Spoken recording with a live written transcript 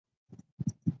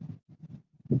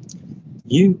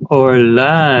You are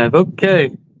live.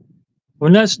 Okay. We're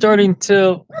not starting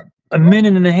till a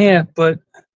minute and a half, but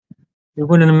we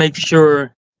wanted to make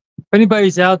sure if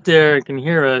anybody's out there and can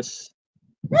hear us.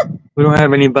 We don't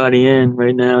have anybody in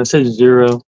right now. It says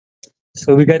 0.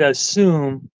 So we got to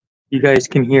assume you guys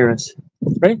can hear us,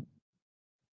 right?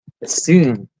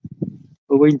 Assume.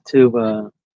 We'll wait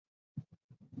to,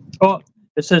 oh,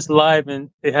 it says live and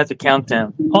it has a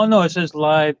countdown. Oh, no, it says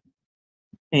live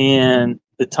and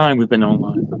the time we've been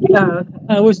online.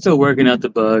 We're still working out the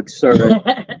bugs. Sorry.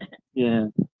 Yeah.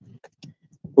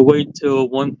 We'll wait till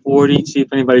 1:40, see if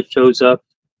anybody shows up.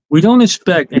 We don't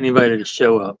expect anybody to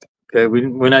show up. Okay,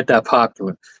 we're not that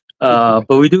popular. But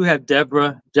we do have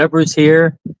Deborah. Deborah's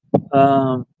here.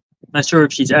 Not sure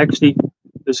if she's actually.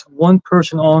 There's one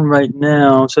person on right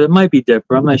now, so it might be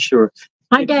Deborah. I'm not sure.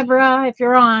 Hi, Deborah, if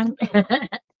you're on.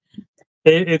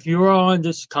 If you're on,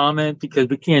 just comment because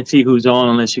we can't see who's on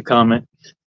unless you comment.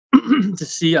 To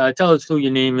see, tell us who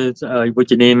your name is,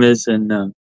 what your name is,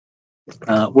 and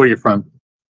where you're from.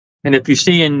 And if you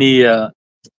see in the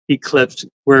Eclipse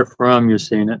where from you're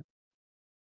seeing it.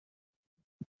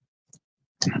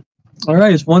 All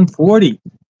right, it's 1:40.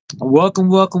 Welcome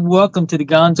to the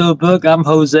Gonzo Book. I'm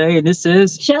Jose, and this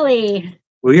is Shelly.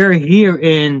 We are here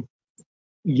in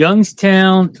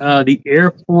Youngstown, the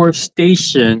Air Force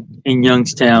Station in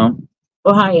Youngstown,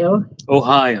 Ohio.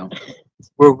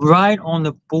 We're right on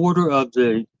the border of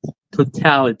the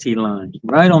totality line,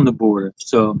 right on the border.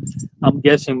 So I'm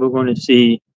guessing we're going to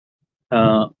see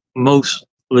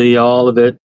mostly all of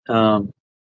it. And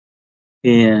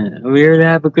we're here to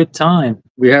have a good time.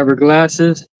 We have our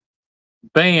glasses.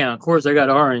 Bam! Of course, I got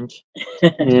orange.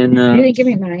 And You didn't give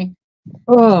me mine.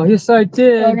 oh, yes, I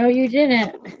did. Oh, no, you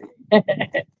didn't.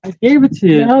 I gave it to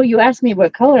you. No, you asked me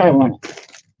what color I wanted.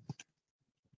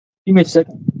 Give me a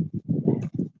second.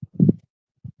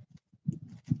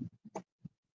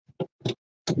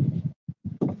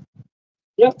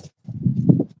 Yep.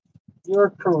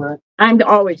 You're correct. I'm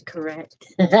always correct.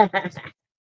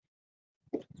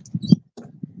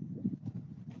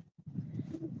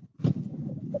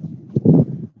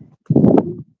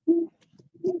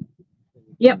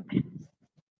 Yep.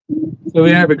 So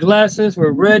we have our glasses. We're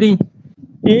ready.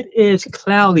 It is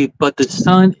cloudy, but the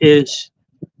sun is.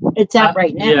 It's out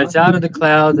right now. Yeah, it's out of the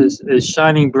clouds. It's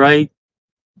shining bright,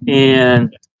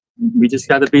 and we just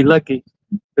got to be lucky.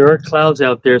 There are clouds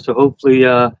out there, so hopefully,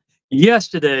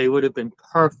 yesterday would have been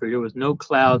perfect. There was no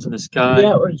clouds in the sky.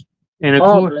 Yeah, it was and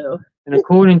all blue. And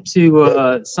according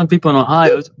to some people in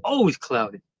Ohio, it's always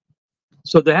cloudy.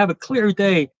 So to have a clear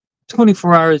day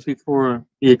 24 hours before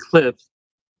the eclipse,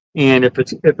 and if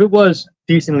it was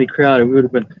decently crowded, we would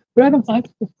have been. But I don't think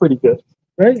it's pretty good,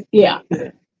 right? Yeah.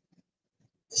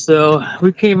 So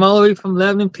we came all the way from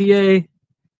Lebanon, PA.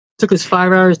 Took us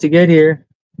 5 hours to get here,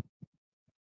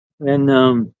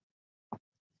 and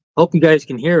hope you guys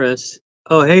can hear us.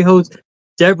 Oh, hey,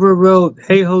 Deborah wrote,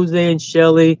 "Hey, Jose and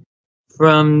Shelly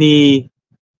from the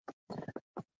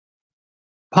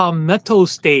Palmetto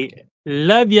State.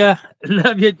 Love ya,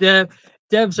 Deb."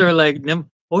 Debs are like,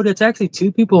 oh, that's actually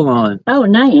 2 people on. Oh,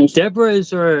 nice. Deborah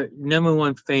is our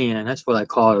 #1 fan. That's what I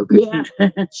call her. Yeah.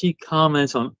 She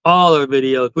comments on all our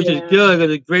videos, which is good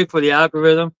because it's great for the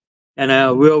algorithm. And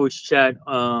we always chat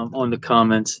on the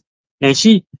comments. And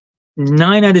she,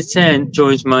 9 out of 10,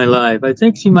 joins my live. I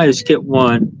think she might have skipped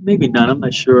 1, maybe not. I'm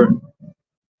not sure.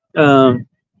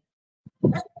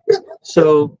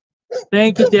 So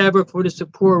thank you, Deborah, for the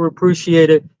support. We appreciate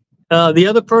it. The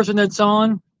other person that's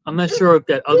on, I'm not sure if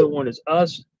that other one is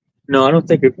us. No, I don't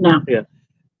think it. No. Yeah.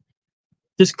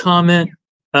 Just comment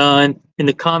in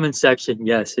the comment section.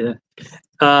 Yes. Yeah.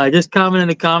 Just comment in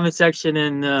the comment section,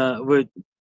 and we'll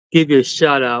give you a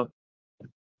shout out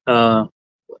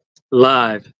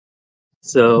live.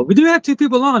 So we do have 2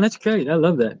 people on. That's great. I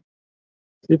love that.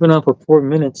 We've been on for 4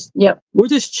 minutes. Yep. We're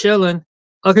just chilling.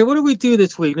 Okay, what did we do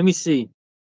this week? Let me see.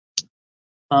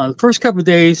 The first couple of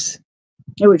days.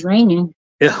 It was raining.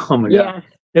 Yeah, oh my God.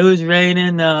 It was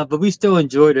raining, but we still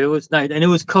enjoyed it. It was nice, and it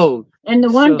was cold. And the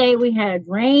one day we had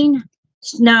rain,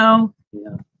 snow,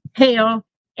 hail,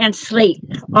 and sleet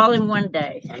all in one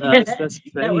day. That's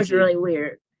crazy. That was really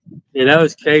weird. Yeah, that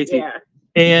was crazy. Yeah.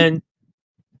 And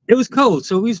it was cold,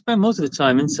 so we spent most of the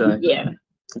time inside. Yeah.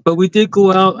 But we did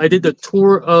go out. I did the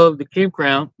tour of the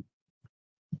campground.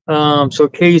 So in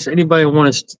case anybody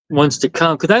wants to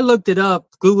come, because I looked it up,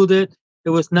 Googled it,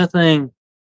 there was nothing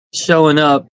showing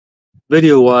up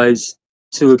video-wise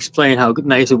to explain how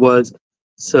nice it was.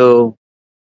 So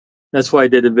that's why I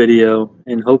did a video,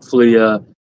 and hopefully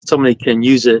somebody can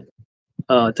use it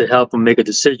to help them make a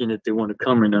decision if they want to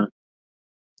come or not.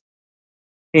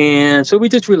 And so we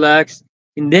just relaxed.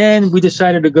 And then we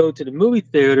decided to go to the movie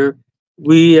theater.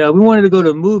 We wanted to go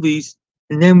to movies,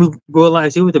 and then we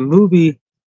realized it was a movie.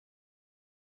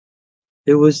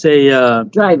 It was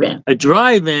Drive-in. a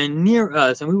drive-in near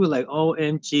us, and we were like,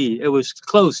 "OMG!" It was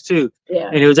close too, Yeah.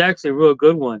 and it was actually a real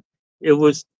good one. It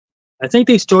was, I think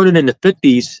they started in the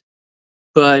 50s,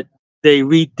 but they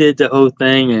redid the whole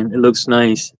thing, and it looks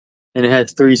nice. And it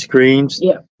has 3 screens.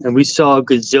 Yeah. And we saw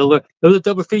Godzilla. It was a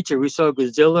double feature. We saw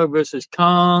Godzilla versus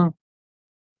Kong.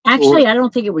 Actually, I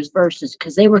don't think it was versus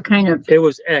because they were kind of. It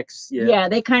was X. Yeah. Yeah,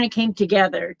 they kind of came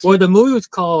together. Well, the movie was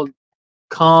called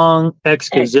Kong X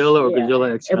Godzilla or yeah.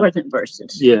 Godzilla X. It wasn't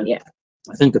versus. Yeah. Yeah.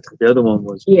 I think the other one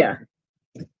was. Yeah.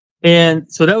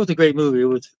 And so that was a great movie. It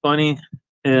was funny,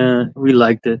 and we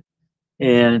liked it.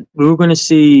 And we were going to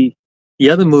see the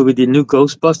other movie, the new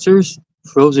Ghostbusters,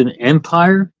 Frozen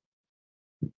Empire.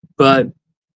 But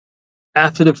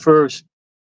after the first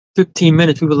 15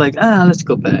 minutes, we were like, let's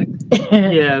go back.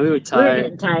 Yeah, we were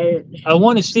tired. Tired. I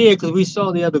want to see it because we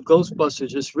saw the other Ghostbusters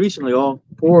just recently, all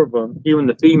 4 of them, even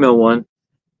the female one.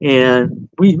 And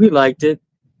we liked it.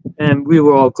 And we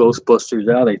were all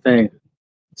Ghostbusters out, I think.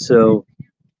 So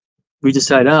we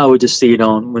decided, we'll just see it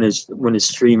on when it's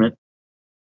streaming.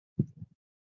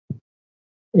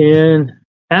 And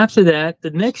after that, the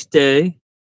next day,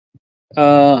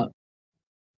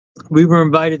 we were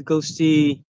invited to go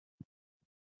see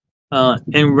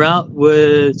en route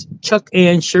with Chuck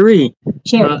and Cherie.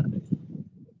 Sherry.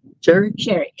 Sherry?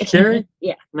 Sherry. Sherry?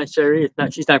 Yeah. Not Sherry. It's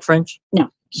not. She's not French. No,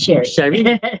 Sherry. Sherry.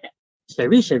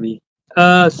 Sherry.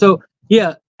 So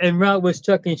yeah, en route with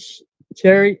Chuck and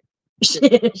Cherry.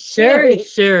 Sherry.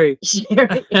 Sherry.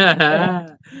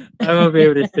 I won't be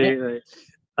able to say it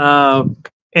right.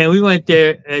 And we went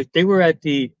there. They were at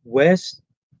the West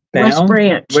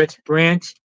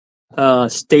Branch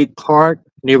State Park.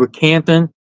 They were camping,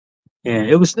 and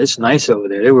it's nice over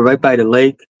there. They were right by the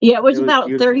lake. Yeah, it was about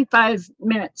beautiful. 35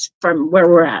 minutes from where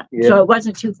we're at, so it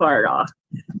wasn't too far at all.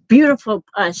 Beautiful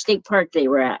state park they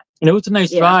were at, and it was a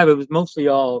nice drive. It was mostly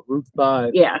all Route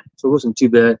 5. Yeah, so it wasn't too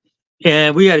bad,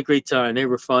 and we had a great time. They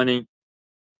were funny,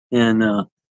 and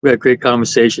we had a great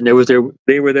conversation. They were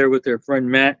there with their friend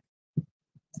Matt,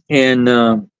 and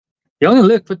they only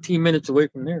live 15 minutes away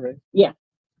from there, right? Yeah,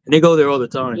 and they go there all the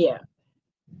time. Yeah.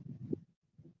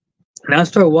 And I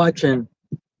started watching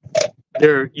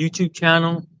their YouTube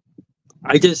channel.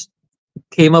 I just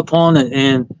came up on it,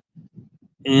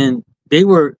 and they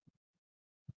were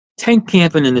tent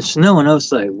camping in the snow, and I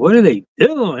was like, "What are they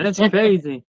doing? That's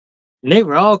crazy!" And they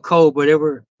were all cold, but they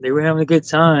were having a good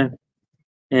time.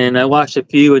 And I watched a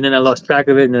few, and then I lost track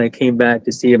of it, and then I came back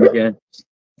to see them again.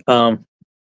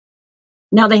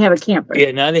 Now they have a camper.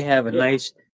 Yeah, now they have a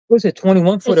nice. What was it?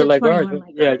 21-footer like ours?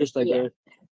 Yeah, just like ours.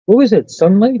 What was it?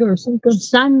 Sunlight or something?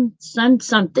 Sun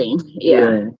something.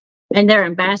 Yeah. And they're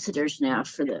ambassadors now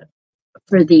for the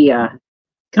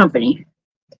company.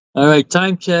 All right,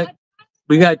 time check.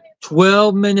 We got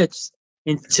 12 minutes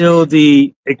until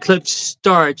the eclipse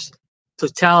starts.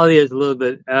 Totality is a little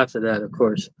bit after that, of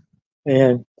course.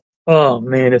 And oh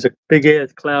man, there's a big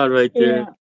ass cloud right there. Yeah.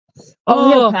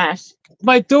 Oh, pass.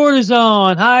 My daughter's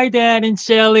on. Hi, Dad and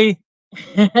Shelly.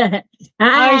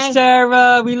 Hi,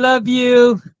 Sarah. We love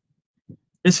you.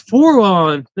 There's 4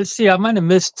 on. Let's see. I might have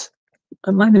missed.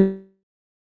 And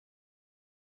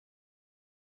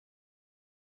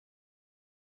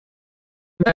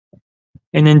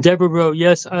then Deborah wrote,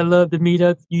 "Yes, I love the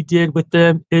meetup you did with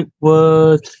them. It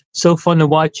was so fun to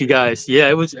watch you guys. Yeah,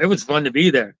 it was fun to be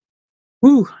there.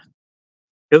 Whew.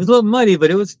 It was a little muddy,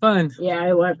 but it was fun. Yeah,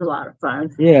 it was a lot of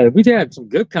fun. Yeah, we did have some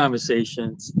good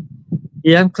conversations.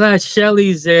 Yeah, I'm glad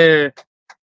Shelly's there.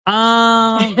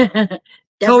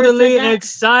 Totally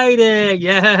excited.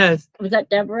 Yes. Was that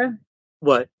Deborah?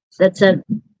 What? That said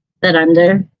that I'm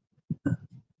there.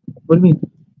 What do you mean?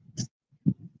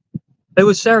 It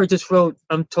was Sarah just wrote,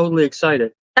 "I'm totally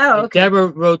excited." Oh, okay. Deborah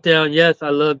wrote down, "Yes, I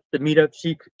love the meetup."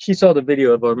 She saw the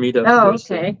video of our meetup. Oh,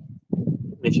 okay.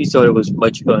 And she thought it was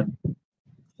much fun.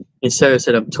 And Sarah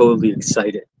said, "I'm totally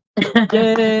excited."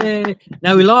 Yay!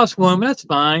 Now we lost one, but that's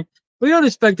fine. We don't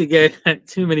expect to get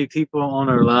too many people on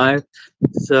our live.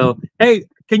 So, hey,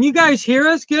 can you guys hear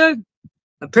us good?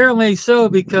 Apparently so,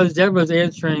 because Deborah's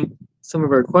answering some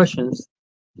of our questions.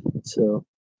 So,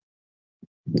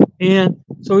 and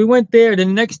so we went there. The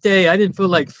next day, I didn't feel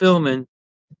like filming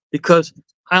because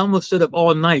I almost stood up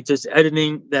all night just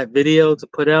editing that video to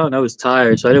put out, and I was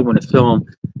tired, so I didn't want to film.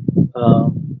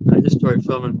 I just started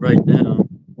filming right now.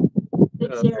 You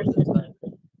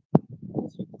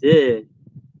did.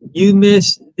 You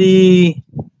missed the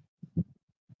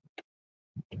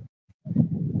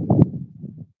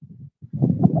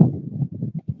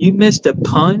You missed a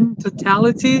pun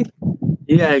totality?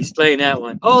 You gotta explain that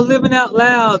one. Oh, Living Out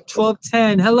Loud,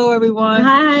 1210. Hello, everyone.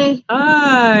 Hi.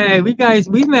 Hi. We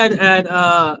met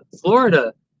at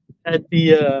Florida at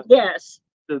the Yes.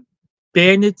 the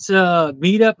Bandits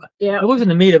meetup. Yeah. It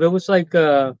wasn't a meetup. It was like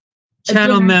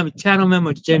channel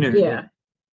members dinner. Yeah.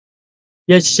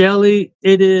 Yes, Shelly,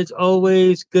 it is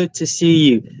always good to see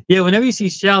you. Yeah, whenever you see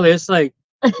Shelly, it's like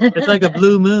a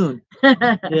blue moon.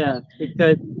 Yeah,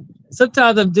 because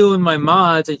sometimes I'm doing my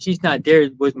mods and she's not there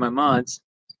with my mods.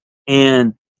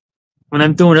 And when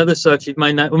I'm doing other stuff, she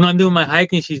might not. When I'm doing my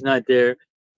hiking, she's not there.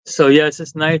 So yes,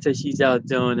 it's nice that she's out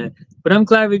doing it. But I'm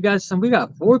glad we got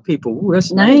 4 people. Ooh,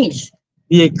 that's nice.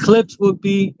 The eclipse will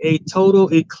be a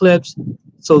total eclipse.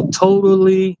 So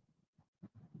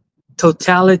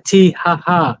totality,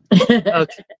 haha.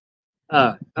 Okay.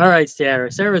 All right,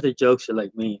 Sarah. Sarah's a jokester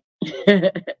like me.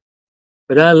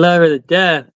 But I love her to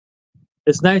death.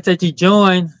 It's nice that you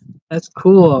joined. That's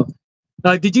cool.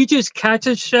 Did you just catch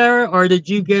us, Sarah, or did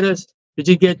you get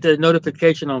the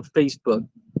notification on Facebook?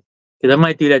 Because I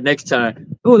might do that next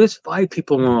time. Oh, there's 5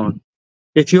 people on.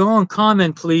 If you're on,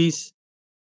 comment, please.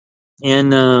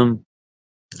 And Living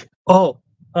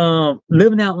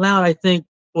Out Loud, I think,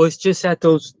 was just at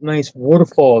those nice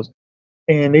waterfalls,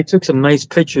 and they took some nice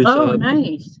pictures. Oh,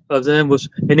 nice. Of them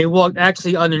and they walked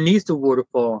actually underneath the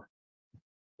waterfall.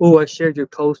 Oh, I shared your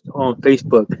post on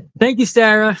Facebook. Thank you,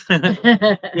 Sarah.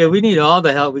 Yeah, we need all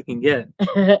the help we can get.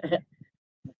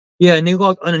 Yeah, and they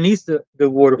walked underneath the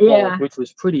waterfall, which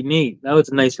was pretty neat. That was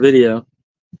a nice video.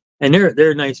 And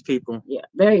they're nice people. Yeah,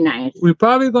 very nice. We're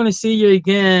probably going to see you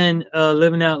again,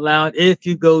 Living Out Loud, if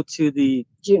you go to the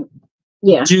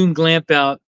June Glamp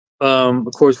Out,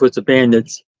 of course, with the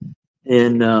Bandits.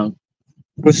 And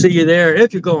we'll see you there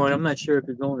if you're going. I'm not sure if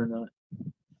you're going or not.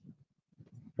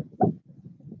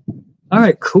 All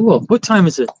right, cool. What time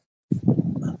is it?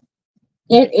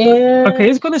 It is. Okay,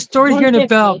 it's going to start here in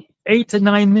about 8 to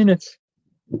 9 minutes.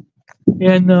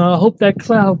 And I hope that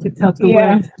cloud gets out the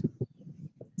way.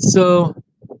 So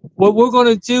what we're going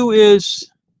to do is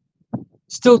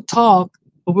still talk,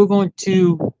 but we're going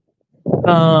to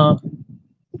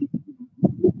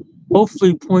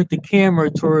hopefully point the camera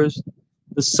towards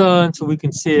the sun so we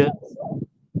can see it.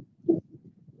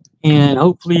 And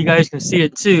hopefully you guys can see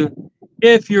it too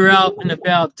if you're out and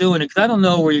about doing it, because I don't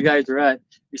know where you guys are at,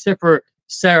 except for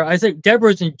Sarah. I think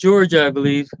Deborah's in Georgia, I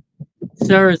believe.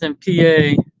 Sarah's in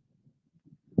PA.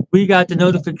 We got the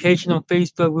notification on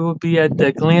Facebook. We will be at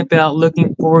the Glamp Out.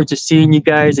 Looking forward to seeing you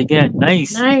guys again.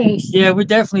 Nice. Yeah, we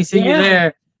definitely see you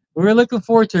there. We're looking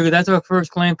forward to it. That's our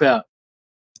first Glamp Out.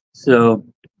 So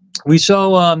we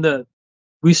saw them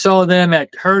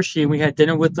at Hershey, and we had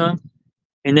dinner with them,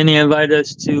 and then they invited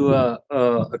us to a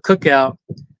cookout,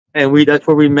 and that's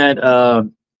where we met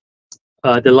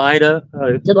Delilah.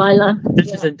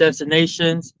 Dishes and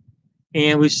Destinations,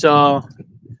 and we saw.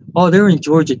 Oh, they're in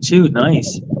Georgia too.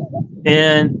 Nice.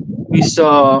 And we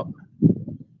saw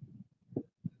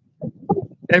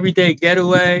Everyday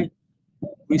Getaway.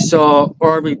 We saw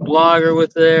Army Blogger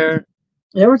was there.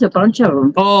 There was a bunch of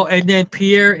them. Oh, and then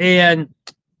Pierre and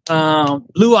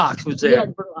Blue Ox was there. Yeah,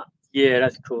 Blue Ox. Yeah,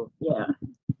 that's cool. Yeah.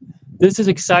 This is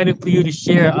exciting for you to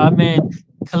share. I'm in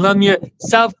Columbia,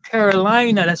 South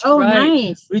Carolina. That's right.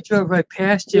 Nice. We drove right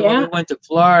past you when we went to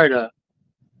Florida.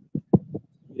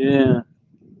 Yeah.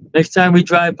 Next time we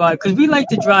drive by, because we like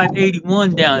to drive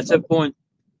 81 down instead of going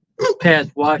past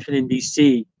Washington,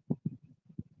 D.C.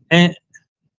 And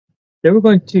they were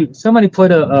going to, somebody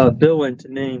put a bill in to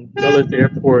name Dulles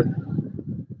Airport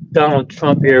Donald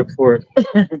Trump Airport.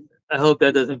 I hope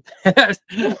that doesn't pass.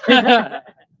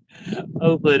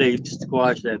 Hopefully they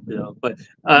squash that bill. But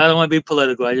I don't want to be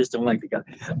political. I just don't like the guy.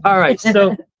 All right,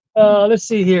 so let's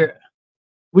see here.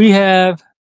 We have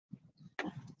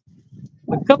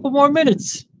a couple more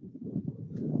minutes.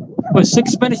 What,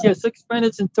 6 minutes? Yeah, 6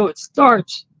 minutes until it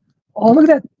starts. Oh, look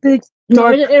at that big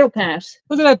dark. No, it'll pass.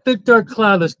 Look at that big dark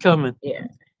cloud that's coming. Yeah.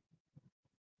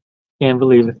 Can't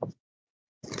believe it.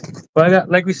 But I got,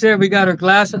 like we said, we got our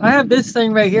glasses. I have this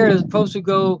thing right here that's supposed to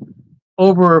go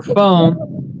over our phone.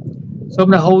 So I'm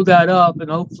gonna hold that up,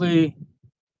 and hopefully,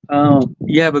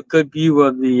 you have a good view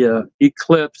of the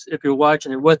eclipse if you're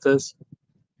watching it with us.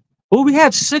 Well, we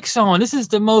have 6 on. This is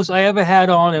the most I ever had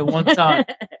on at one time.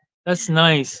 That's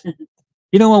nice.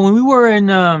 You know what? When we were in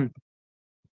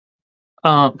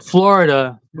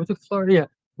Florida, was it Florida? Yeah,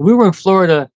 we were in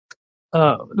Florida.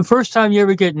 The first time you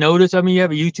ever get noticed, I mean, you have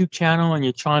a YouTube channel and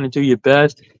you're trying to do your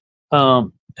best.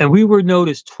 And we were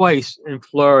noticed twice in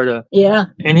Florida. Yeah.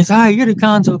 And it's, hi, you're the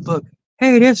Gonzo book.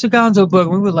 Hey, there's the Gonzo book.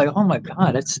 And we were like, oh my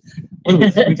God,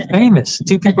 we're famous.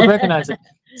 2 people recognize it.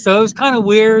 So it was kind of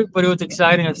weird, but it was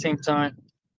exciting at the same time.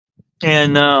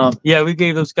 And yeah, we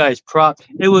gave those guys props.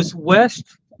 It was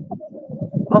West.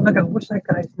 Oh my God, what's that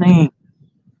guy's name?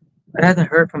 I haven't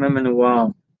heard from him in a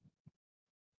while.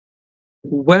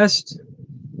 West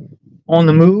on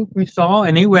the Move, we saw,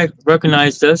 and he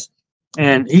recognized us.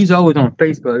 And he's always on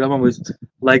Facebook. I'm always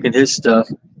liking his stuff.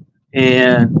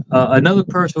 And another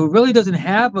person who really doesn't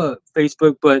have a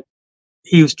Facebook, but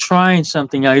he was trying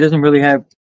something out. He doesn't really have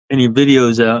any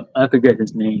videos out. I forget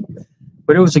his name,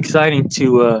 but it was exciting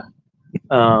to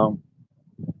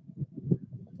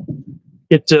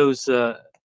get those,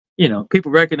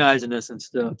 people recognizing us and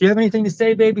stuff. Do you have anything to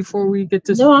say, babe, before we get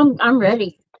this? No, I'm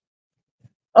ready.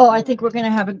 Oh, I think we're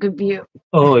gonna have a good view.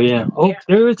 Oh yeah. Oh, Yeah.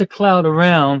 there is a cloud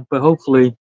around, but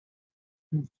hopefully,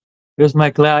 there's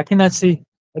my cloud. I cannot see.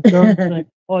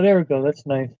 Oh, there we go. That's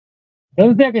nice. The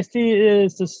only thing I can see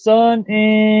is the sun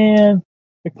and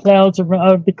the clouds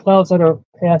around. The clouds that are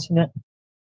passing it.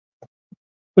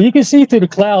 But you can see through the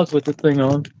clouds with the thing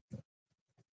on.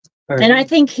 And I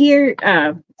think here,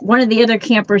 one of the other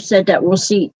campers said that we'll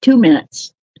see 2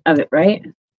 minutes of it, right?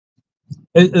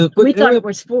 We thought it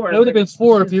was 4. It would have been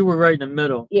 4 if you were right in the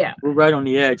middle. Yeah. We're right on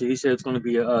the edge. He said it's going to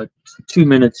be 2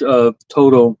 minutes of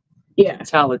total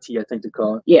totality, I think they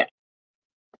call it. Yeah.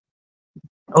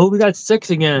 Oh, we got 6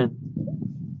 again.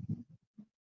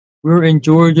 We're in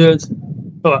Georgia.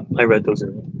 Oh, I read those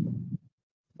already.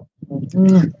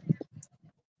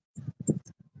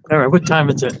 All right, what time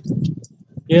is it?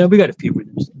 Yeah, we got a few with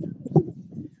us.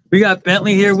 We got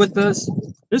Bentley here with us.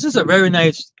 This is a very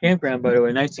nice campground, by the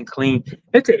way, nice and clean.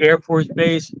 It's an Air Force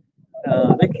base.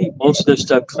 They keep most of their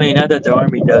stuff clean. Not that the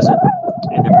Army doesn't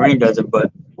and the Marine doesn't,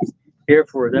 but Air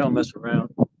Force, they don't mess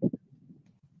around.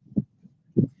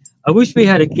 I wish we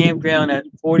had a campground at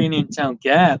 40 Indian Town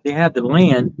Gap. They have the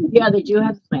land. Yeah, they do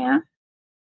have the land.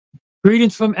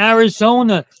 Greetings from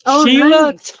Arizona. Oh,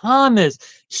 Sheila nice. Thomas.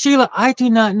 Sheila, I do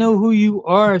not know who you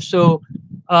are. So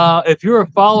if you're a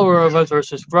follower of us or a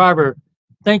subscriber,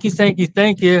 thank you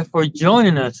for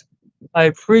joining us. I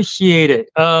appreciate it.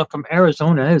 From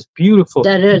Arizona. That is beautiful.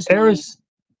 That is nice.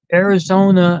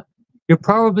 Arizona, you're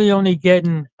probably only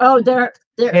getting they're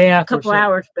a couple so.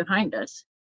 hours behind us.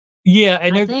 Yeah,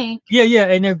 and I think. Yeah,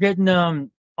 and they're getting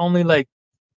only like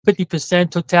 50%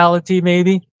 totality,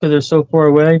 maybe, because they're so far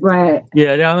away. Right.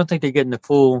 Yeah, I don't think they're getting the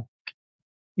full.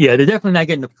 Yeah, they're definitely not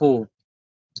getting the full.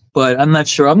 But I'm not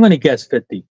sure. I'm going to guess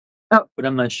 50. Oh. But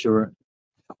I'm not sure.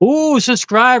 Ooh,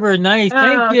 subscriber. Nice.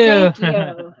 Thank you.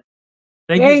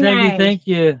 Thank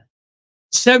you.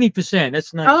 70%.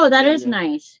 That's nice. Oh, that is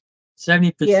nice.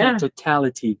 70%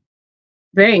 totality.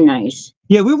 Very nice.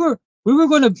 Yeah, we were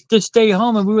going to just stay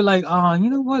home, and we were like, oh,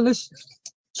 you know what? Let's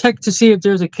check to see if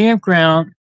there's a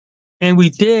campground. And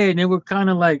we did, and they were kind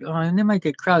of like, oh, and they might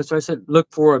get crowded. So I said, look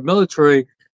for a military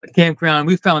campground.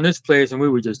 We found this place, and we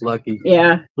were just lucky.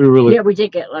 Yeah. We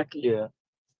did get lucky. Yeah.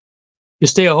 You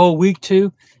stay a whole week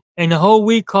too, and the whole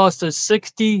week cost us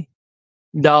 $60.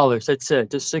 That's it,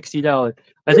 just $60.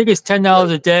 I think it's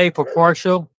 $10 a day for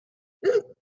partial,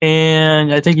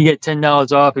 and I think you get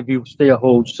 $10 off if you stay a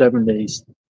whole 7 days.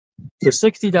 So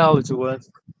 $60 it was.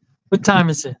 What time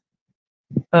is it?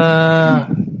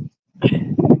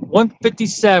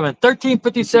 1:57,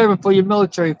 13:57 for your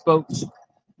military folks.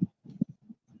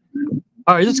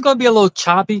 All right, this is going to be a little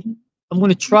choppy. I'm going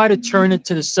to try to turn it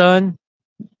to the sun,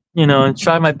 and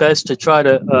try my best to try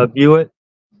to view it.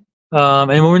 And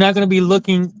we're not going to be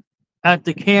looking at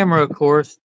the camera, of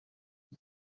course.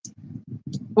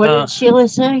 What did Sheila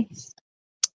say?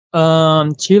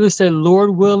 Sheila said,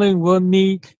 Lord willing, we'll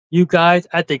meet you guys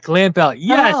at the Glamp Out.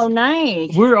 Yes. Oh,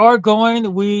 nice. We are going.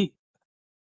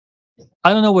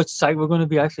 I don't know what site we're going to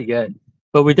be. I forget.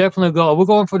 But we definitely go. We're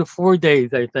going for the 4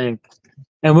 days, I think.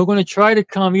 And we're going to try to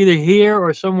come either here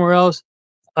or somewhere else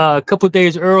a couple of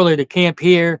days early to camp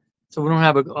here, so we don't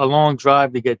have a long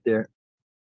drive to get there.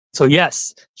 So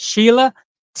yes, Sheila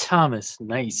Thomas.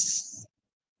 Nice.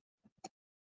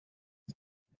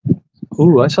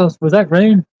 Ooh, was that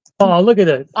rain? Oh, look at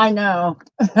it. I know.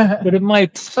 But it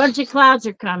might. Bunch of clouds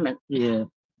are coming. Yeah.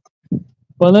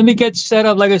 Well, let me get set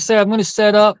up. Like I said, I'm going to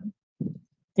set up,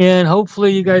 and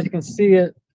hopefully you guys can see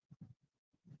it.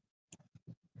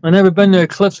 I've never been to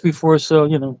Eclipse before, so,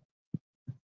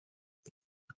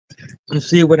 let's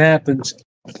see what happens.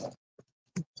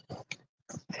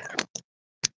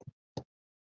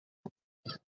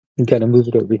 You gotta move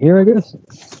it over here, I guess.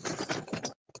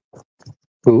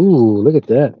 Ooh, look at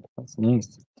that. That's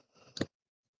nice.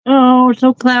 Oh,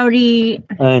 so cloudy.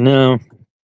 I know.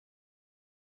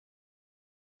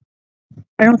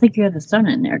 I don't think you have the sun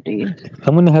in there, do you? I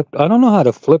don't know how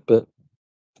to flip it.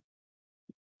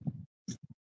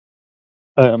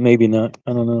 Maybe not.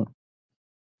 I don't know.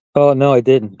 Oh no, I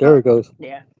didn't. There it goes.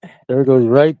 Yeah. There it goes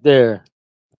right there.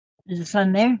 Is the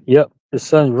sun there? Yep, the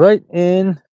sun's right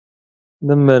in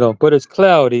the middle, but it's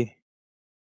cloudy.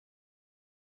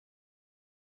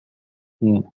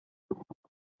 Yeah.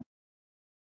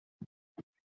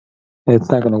 It's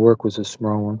not going to work with a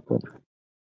small one, but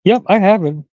yep, I have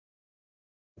it.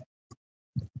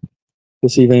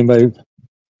 Let's see if anybody.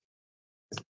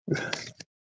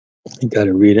 You got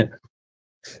to read it.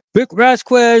 Rick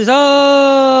Rasquez.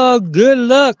 Oh, good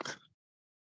luck.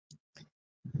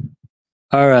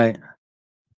 All right.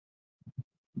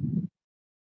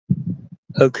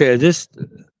 Okay,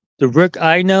 the Rick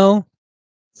I know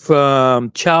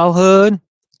from childhood.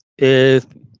 If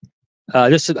I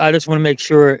just want to make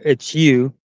sure it's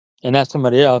you and not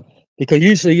somebody else, because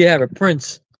usually you have a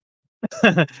Prince,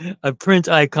 a Prince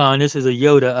icon. This is a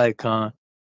Yoda icon.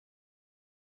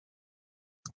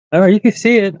 All right, you can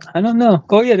see it. I don't know.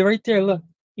 Oh yeah, right there. Look.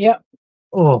 Yep.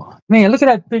 Oh man, look at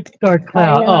that big dark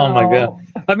cloud. Oh my god.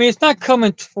 I mean, it's not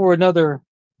coming for another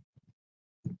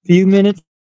few minutes.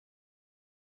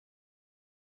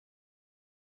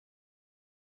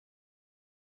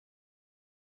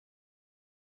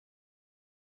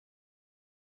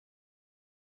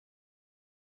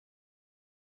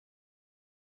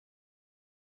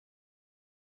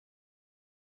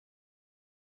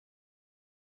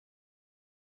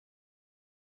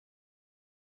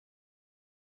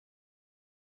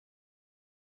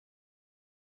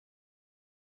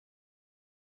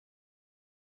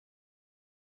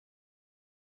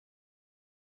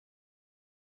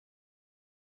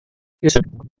 Yes, sir.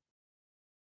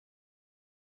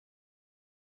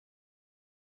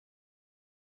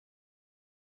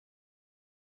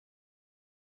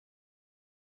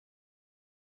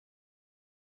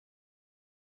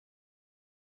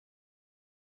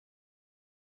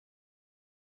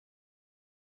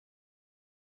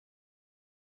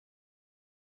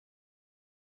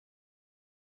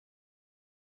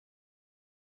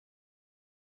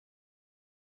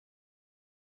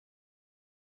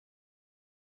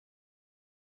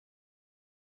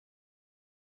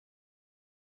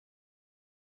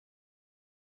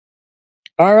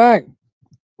 All right.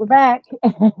 We're back.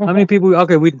 How many people?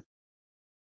 Okay,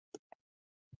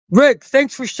 Rick,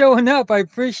 thanks for showing up. I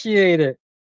appreciate it.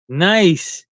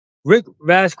 Nice. Rick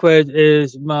Vasquez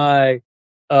is my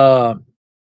uh,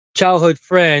 childhood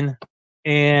friend,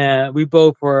 and we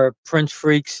both were Prince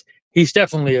freaks. He's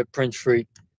definitely a Prince freak.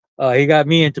 He got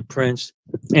me into Prince,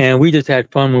 and we just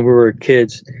had fun when we were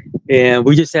kids. And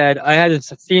I hadn't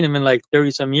seen him in like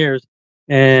 30 some years.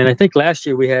 And I think last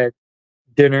year we had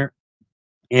dinner,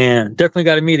 and definitely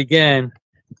got to meet again.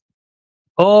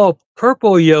 Oh,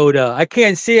 purple Yoda. I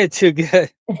can't see it too good.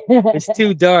 It's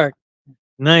too dark.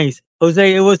 Nice.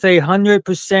 Jose, it was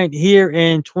 100% here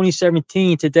in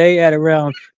 2017. Today at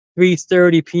around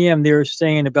 3:30 p.m. they were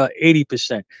saying about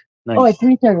 80%. Nice. Oh, at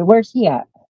 3:30. Where's he at?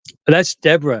 That's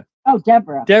Deborah. Oh,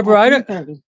 Deborah. Deborah,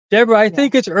 I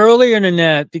think it's earlier than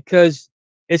that because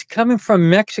it's coming from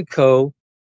Mexico.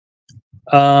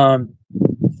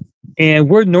 And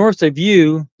we're north of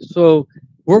you, so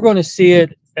we're going to see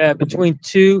it between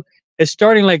 2. It's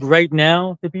starting like right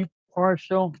now to be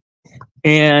partial,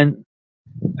 and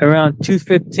around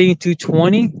 2:15,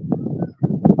 2:20.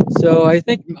 So I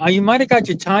think you might have got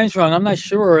your times wrong. I'm not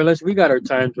sure unless we got our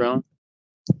times wrong.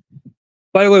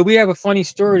 By the way, we have a funny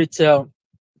story to tell.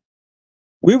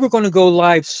 We were going to go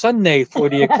live Sunday for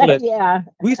the eclipse. Yeah.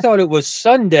 We thought it was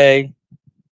Sunday,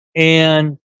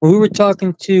 and when we were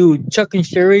talking to Chuck and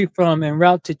Sherry from En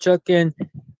Route to Chuck and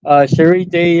Sherry,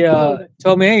 they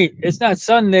told me, hey, it's not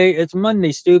Sunday, it's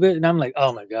Monday, stupid. And I'm like,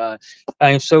 oh my God, I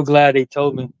am so glad they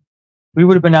told me. We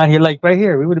would have been out here, like right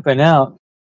here, we would have been out.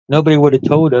 Nobody would have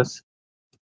told us.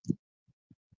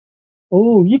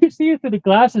 Oh, you can see it through the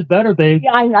glasses better, babe.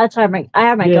 Yeah, that's why I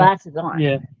have my glasses on.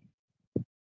 Yeah.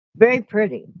 Very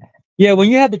pretty. Yeah,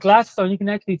 when you have the glasses on, you can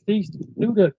actually see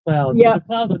through the clouds. Yeah. The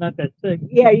clouds are not that thick.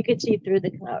 Yeah, you can see through the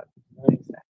cloud.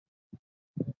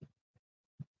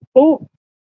 Oh.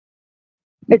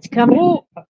 It's coming.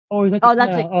 Oh, is that the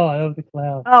cloud? Oh, that was the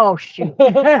cloud. Oh, shoot.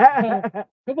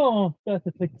 Come on, that's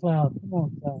a thick cloud. Come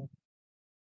on, cloud.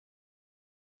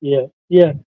 Yeah,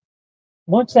 yeah.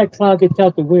 Once that cloud gets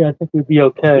out the way, I think we'll be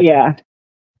okay. Yeah.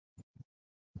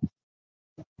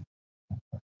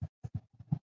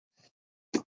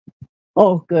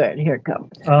 Oh, good. Here it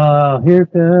comes. Here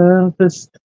comes this.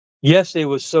 Yes, it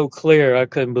was so clear. I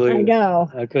couldn't believe it. I know.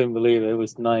 I couldn't believe it. It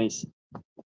was nice.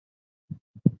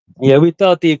 Yeah, we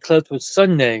thought the eclipse was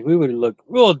Sunday. We would have looked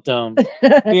real dumb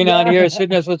being out here sitting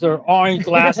there with our orange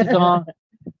glasses on.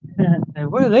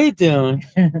 And what are they doing?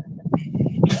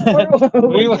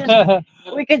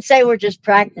 We could say we're just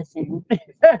practicing.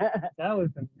 That was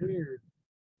weird.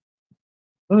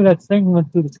 Oh, that thing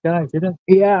went through the sky, did it?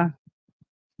 Yeah.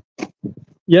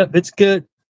 Yep, it's good.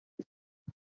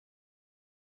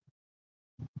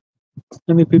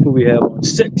 How many people we have on?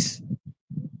 6.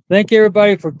 Thank you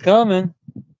everybody for coming.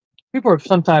 People are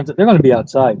sometimes they're going to be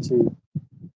outside too.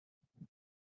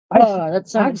 Oh, that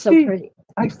sounds so pretty.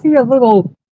 I see a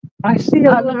little. I see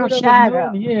a little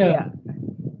shadow. Yeah.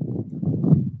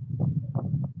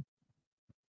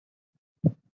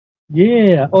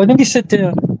 Yeah. Oh, let me sit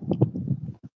there.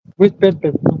 With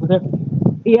over there.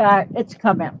 Yeah, it's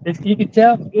coming. You can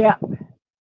tell. Yeah.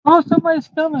 Oh, somebody's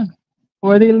coming.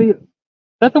 Or they leave.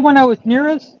 That's the one that was near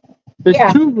us. There's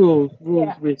 2 rules.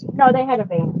 Yeah. No, they had a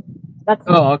van. That's.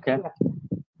 Oh, okay.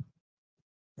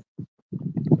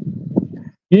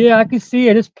 Yeah, I can see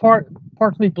it. It's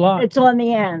partially blocked. It's on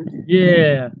the end.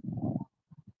 Yeah.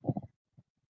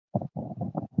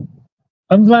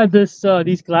 I'm glad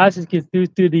these glasses get through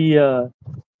the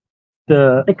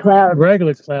cloud.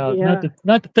 Regular clouds, Yeah.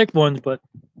 not the thick ones, but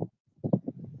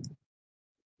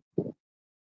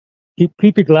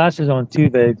keep your glasses on too,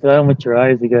 babe. I don't want your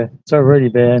eyes to go. It's already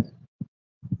bad.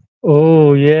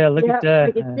 Oh yeah, look at that.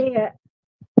 I can see it.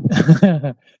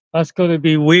 That's going to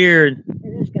be weird.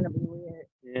 It is going to be weird.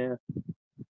 Yeah.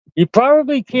 You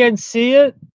probably can't see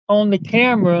it on the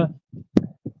camera,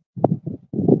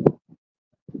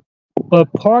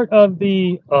 but part of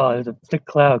the there's a thick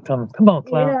cloud coming. Come on,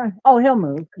 cloud. Yeah. Oh, he'll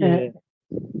move. Yeah.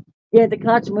 Yeah, the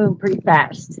cloud's moving pretty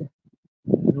fast.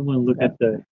 I don't want to look at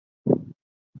the.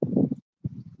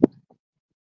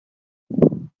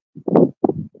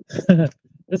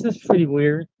 This is pretty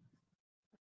weird.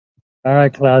 All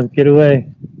right, clouds, get away.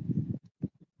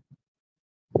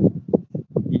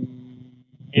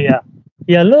 Yeah,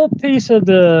 a little piece of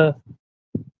the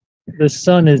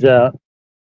sun is out.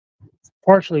 It's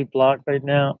partially blocked right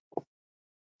now.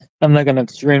 I'm not gonna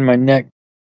strain my neck.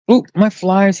 Ooh, my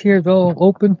fly's here though,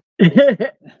 open.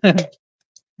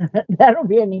 That'll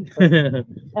be a neat one.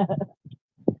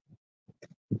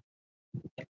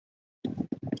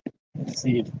 Let's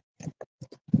see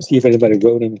if anybody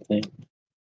wrote anything.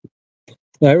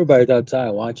 No, everybody's outside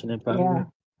watching it probably. Yeah.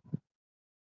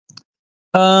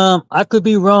 I could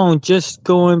be wrong. Just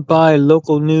going by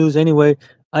local news anyway.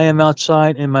 I am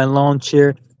outside in my lawn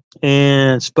chair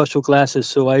and special glasses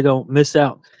so I don't miss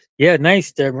out. Yeah,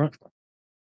 nice, Deborah.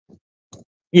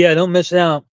 Yeah, don't miss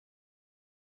out.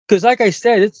 Because like I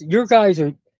said, it's your guys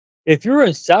are. If you're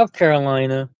in South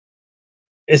Carolina,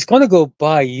 it's going to go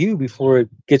by you before it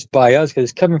gets by us because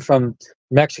it's coming from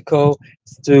Mexico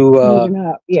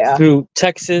through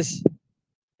Texas,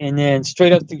 and then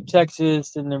straight up through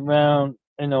Texas and around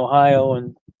in Ohio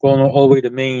and going all the way to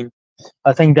Maine.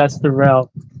 I think that's the route.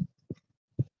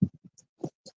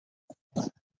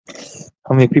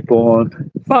 How many people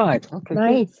on? 5. Okay.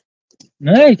 Nice.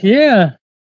 Nice, yeah.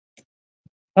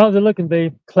 How's it looking,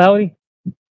 babe? Cloudy?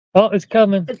 Oh, it's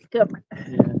coming. It's coming.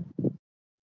 Yeah.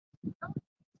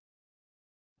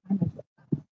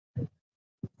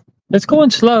 It's going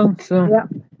slow, so. Yeah.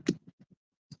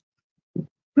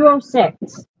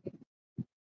 206.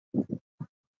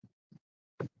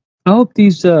 I hope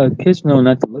these kids know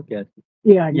not to look at it.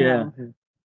 Yeah, I Yeah. know.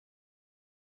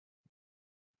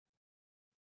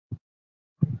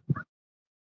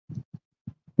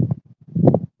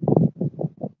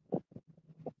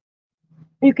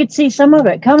 You could see some of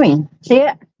it coming. See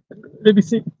it? Let me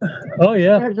see. Oh,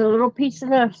 yeah. There's a little piece of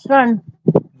the sun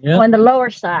Yeah. on the lower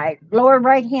side, lower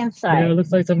right-hand side. Yeah, it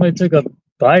looks like somebody took a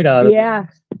bite out of it. Yeah.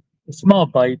 A small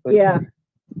bite, but Yeah.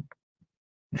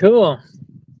 cool.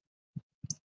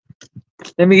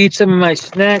 Let me eat some of my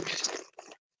snacks.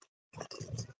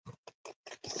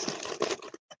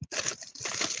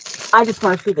 I just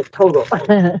want to see the total.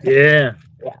 Yeah.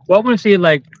 Yeah. Well, I want to see it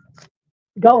like.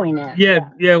 Going in.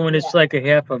 Yeah, when it's like a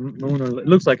half a moon, or it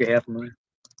looks like a half a moon.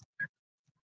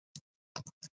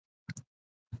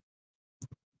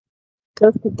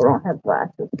 Those people don't have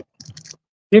glasses.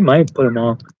 They might put them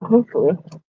on. Hopefully.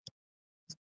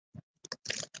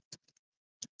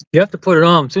 You have to put it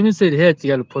on. As soon as it hits,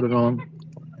 you got to put it on.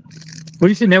 Well,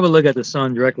 you should never look at the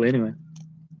sun directly anyway.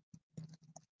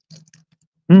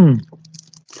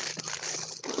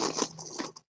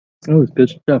 Oh, it's good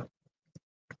stuff.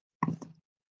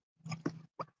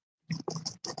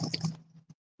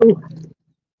 Ooh.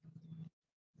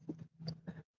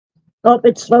 Oh,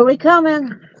 it's slowly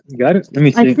coming. You got it? Let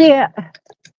me see. I see it.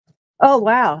 Oh,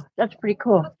 wow. That's pretty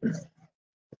cool.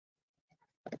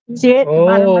 See it?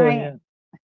 Bottom right?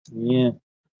 Yeah. Yeah.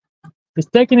 It's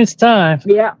taking its time.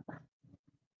 Yeah.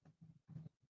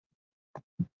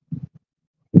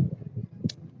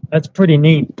 That's pretty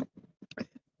neat.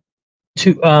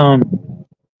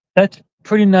 That's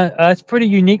that's pretty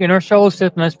unique in our solar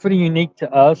system. That's pretty unique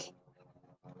to us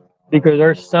because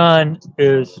our sun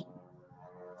is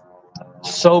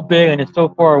so big and it's so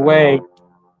far away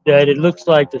that it looks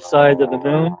like the size of the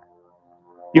moon,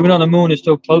 even though the moon is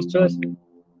so close to us.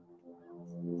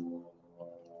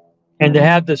 And to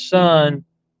have the sun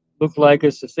look like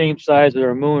it's the same size as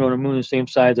our moon, or the moon is the same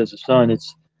size as the sun,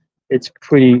 it's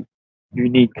pretty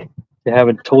unique to have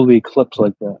it totally eclipse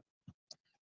like that.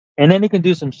 And then you can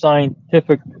do some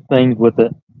scientific things with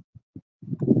it.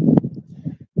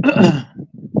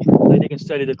 Like you can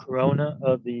study the corona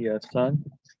of the sun.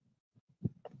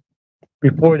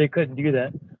 Before they couldn't do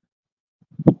that.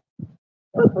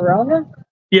 The corona?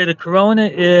 Yeah, the corona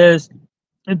is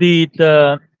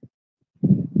the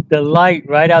light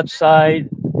right outside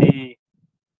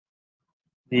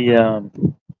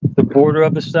the border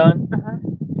of the sun,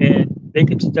 and they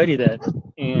can study that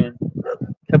and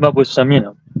come up with some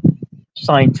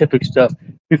scientific stuff.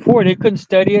 Before they couldn't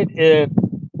study it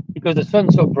because the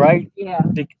sun's so bright. Yeah.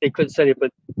 They couldn't study it,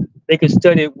 but they could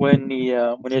study it when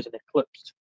there's an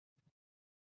eclipse.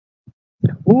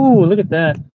 Ooh, look at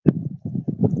that!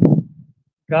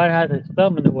 God has his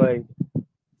thumb in the way.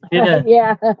 Yeah.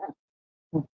 Yeah.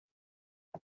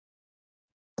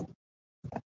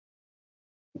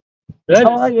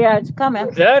 Oh yeah, it's coming.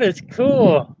 That is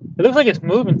cool. It looks like it's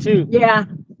moving too. Yeah.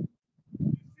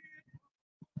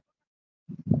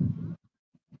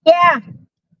 Yeah.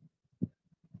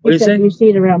 What do you say? You see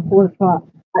it around 4 o'clock.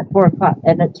 At 4 o'clock,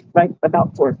 and it's right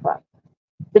about 4 o'clock.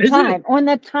 The time on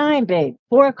the time, babe.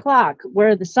 4 o'clock.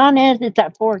 Where the sun is, it's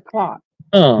at 4 o'clock.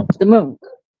 Oh. The moon.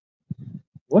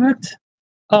 What?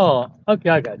 Oh, okay,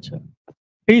 I got you.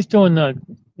 He's doing the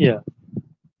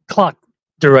clock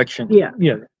direction. Yeah.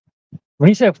 Yeah. When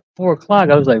he said 4 o'clock,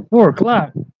 I was like, 4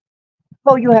 o'clock.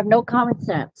 Oh, you have no common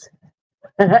sense.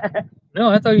 No,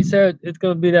 I thought he said it's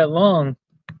going to be that long.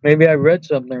 Maybe I read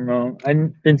something wrong. I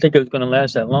didn't think it was going to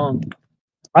last that long.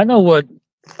 I know what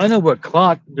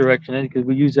clock direction is because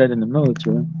we use that in the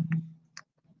military.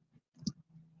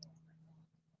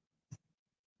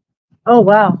 Oh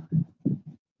wow.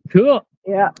 Cool.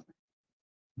 Yeah.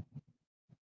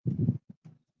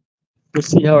 Let's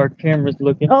see how our camera's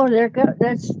looking. Oh, there go.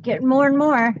 That's getting more and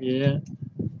more. Yeah.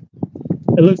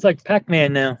 It looks like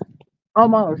Pac-Man now.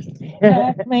 Almost.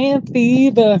 Pac-Man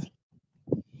fever.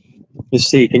 Let's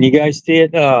see. Can you guys see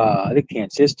it? They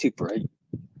can't see. It's too bright.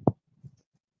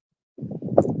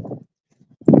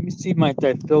 Let me see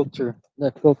that filter.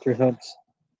 That filter helps.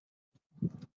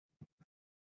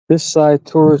 This side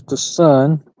towards the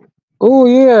sun. Oh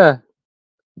yeah.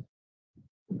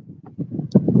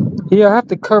 Yeah, I have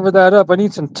to cover that up. I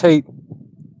need some tape.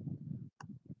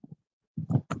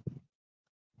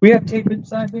 We have tape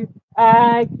inside there?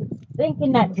 I think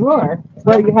in that drawer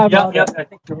where you have all I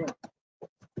think you're right.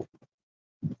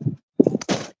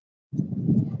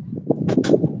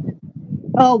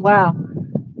 Oh wow.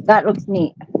 That looks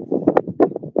neat.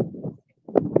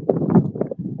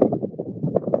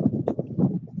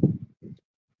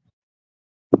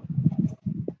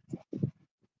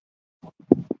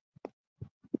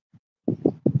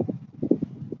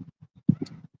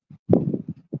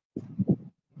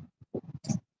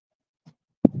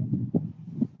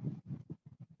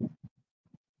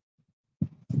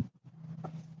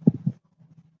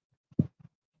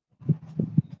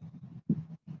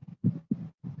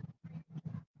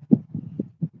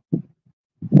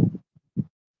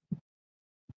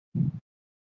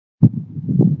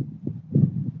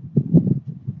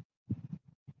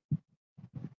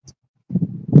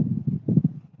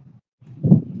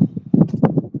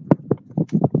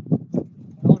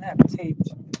 I don't have tape.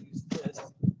 So I'm gonna use this.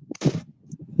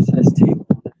 This has tape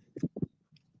on it.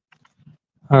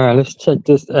 All right, let's check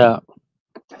this out.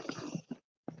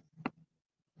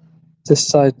 This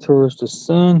side towards the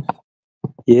sun.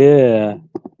 Yeah.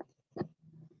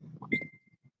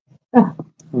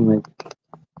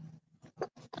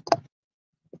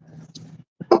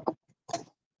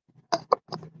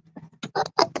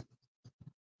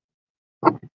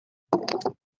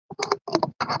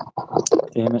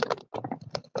 Damn it.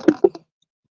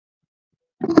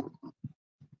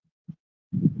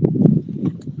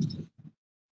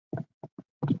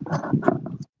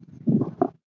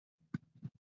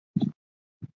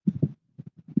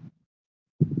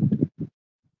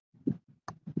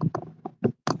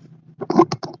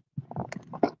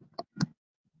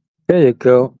 There you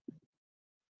go.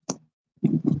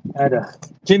 I had to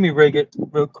Jimmy rig it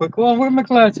real quick. Well, where are my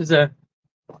glasses at?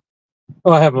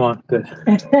 Oh, I have them on. Good.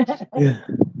 Yeah.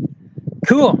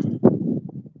 Cool.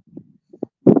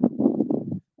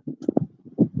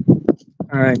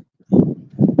 All right.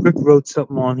 Rick wrote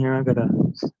something on here. I gotta.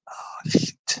 Oh,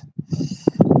 shoot.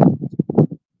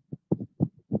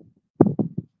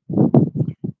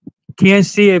 Can't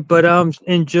see it, but I'm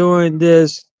enjoying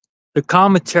this. The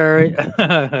commentary.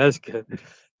 That's good.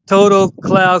 Total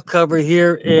cloud cover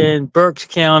here in Berks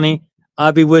County.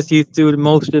 I'll be with you through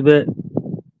most of it.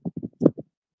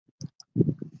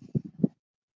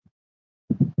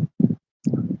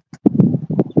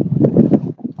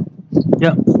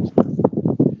 Yeah.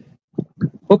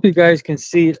 Hope you guys can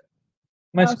see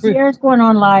my screen. Sierra's going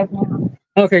on live now.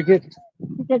 Okay, good.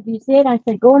 She said, "Do you see it?" I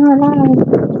said, "Going on live.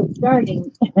 It's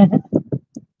starting."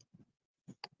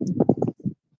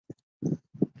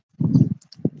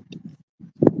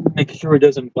 Make sure it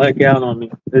doesn't black out on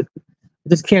me. I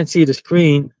just can't see the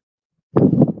screen.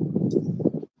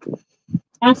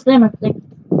 Ask them if they.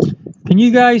 Can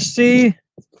you guys see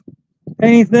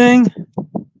anything?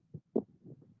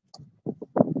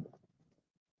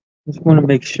 Just want to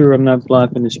make sure I'm not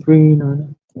blocking the screen or not.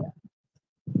 Yeah.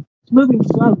 It's moving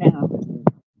slow now.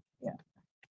 Yeah.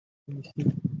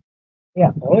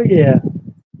 Yeah. Oh yeah.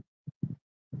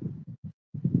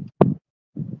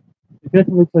 It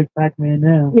definitely looks like Pac-Man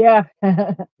now. Yeah.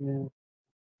 Yeah.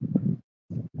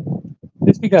 At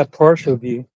least we got partial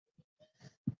view.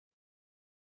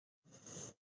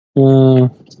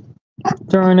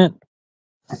 Turn it.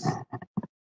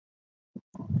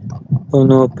 Don't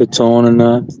know if it's on or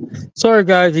not. Sorry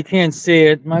guys, you can't see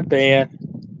it. My bad.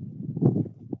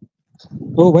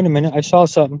 Oh, wait a minute. I saw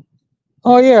something.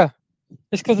 Oh yeah.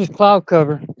 It's because it's cloud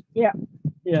cover. Yeah.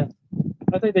 Yeah.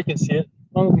 I think they can see it.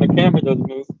 As long as my camera doesn't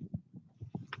move.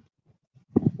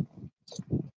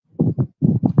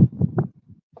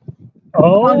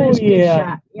 Oh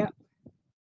yeah. Yeah.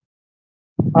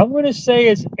 I'm gonna say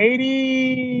it's 85.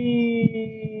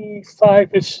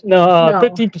 No,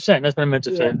 15%. That's what I meant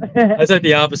to say. I said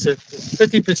the opposite.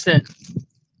 50%.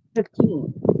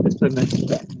 15. That's what I meant to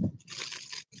say.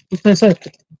 What did I say?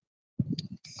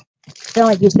 Sound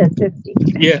like you said 50.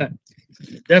 Yeah,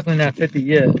 definitely not 50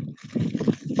 yet.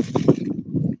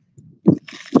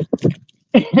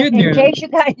 In case you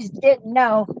guys didn't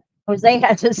know, Jose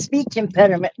has a speech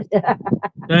impediment.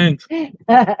 Thanks.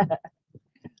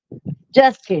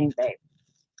 Just kidding, babe.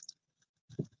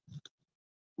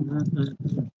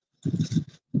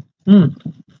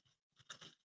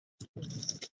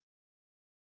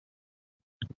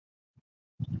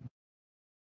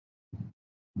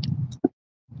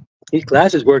 These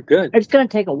glasses work good. It's going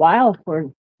to take a while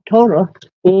for total.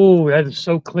 Oh, that is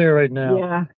so clear right now.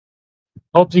 Yeah.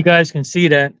 Hope you guys can see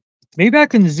that. Maybe I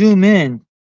can zoom in.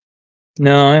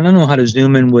 No, I don't know how to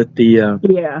zoom in with the.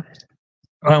 Yeah.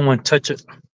 I don't want to touch it.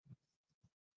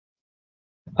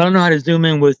 I don't know how to zoom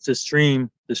in with the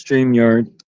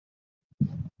StreamYard.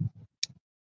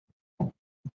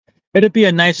 It'd be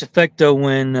a nice effect though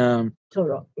when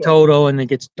total and it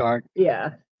gets dark.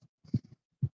 Yeah.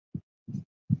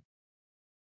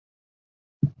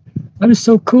 That is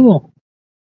so cool.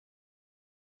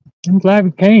 I'm glad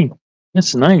we came.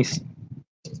 That's nice.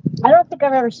 I don't think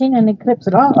I've ever seen an eclipse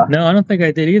at all. No, I don't think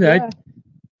I did either. Yeah.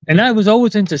 And I was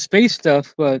always into space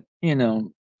stuff, but you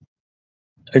know,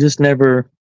 I just never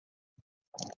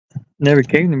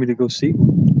came to me to go see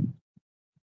one.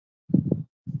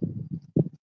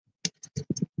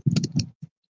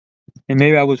 And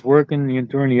maybe I was working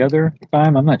during the other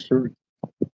time. I'm not sure.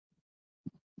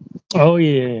 Oh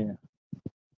yeah.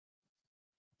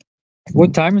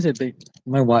 What time is it?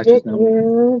 My watch is now.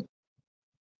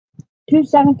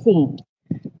 2:17.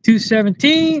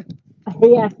 2:17.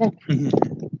 Yeah.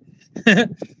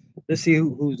 Let's see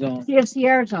who's on. See if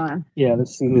Sierra's on. Yeah,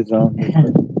 let's see who's on.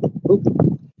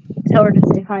 Tell her to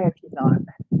say hi if she's on.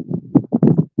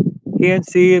 Can't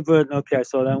see it, but okay, I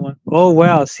saw that one. Oh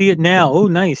wow, see it now. Oh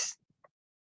nice.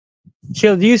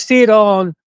 Chill, do you see it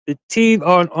on the TV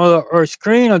on our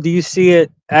screen, or do you see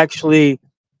it actually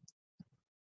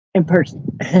in person?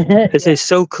 It says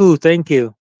so cool. Thank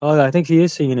you. Oh, I think she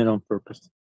is seeing it on purpose.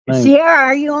 Nice. Sierra,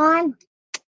 are you on?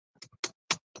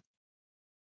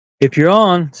 If you're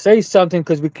on, say something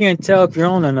because we can't tell if you're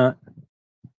on or not.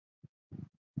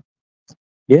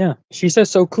 Yeah, she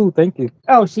says so cool. Thank you.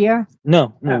 Oh, Sierra?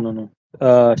 No.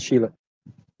 Sheila.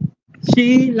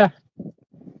 Sheila.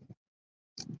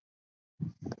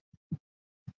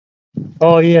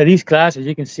 Oh yeah, these glasses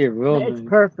you can see it real. It's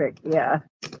perfect. Yeah.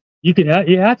 You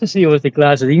have to see it with the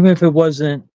glasses, even if it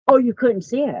wasn't. Oh, you couldn't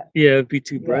see it. Yeah, it'd be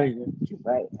too bright. Yeah, too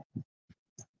bright.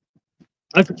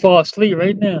 I could fall asleep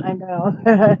right now. I know.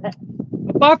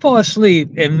 If I fall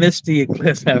asleep and miss the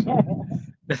eclipse,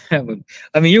 I mean,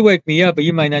 you wake me up, but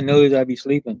you might not notice I'd be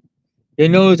sleeping. You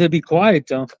notice it'd be quiet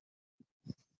though.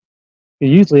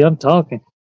 Usually I'm talking.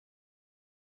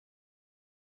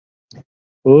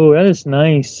 Oh, that is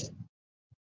nice.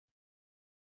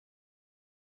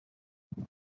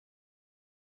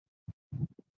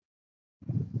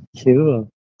 Cool.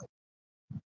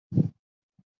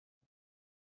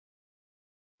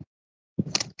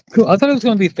 Cool. I thought it was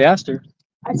going to be faster.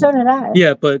 So did I.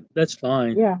 Yeah, but that's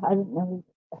fine. Yeah, I didn't know.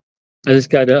 I just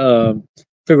got to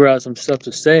figure out some stuff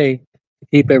to say to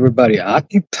keep everybody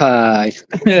occupied.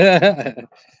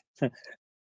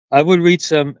 I would read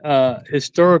some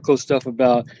historical stuff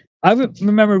about. I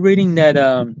remember reading that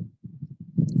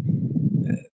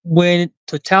when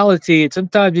totality,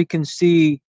 sometimes you can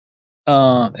see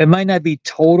it might not be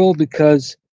total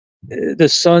because the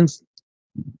sun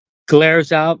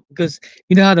glares out, because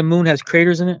you know how the moon has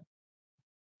craters in it.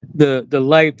 The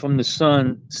light from the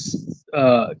sun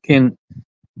can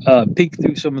peek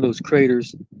through some of those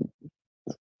craters,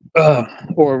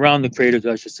 or around the craters,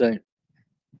 I should say,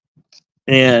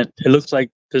 and it looks like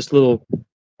this little.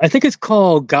 I think it's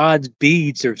called God's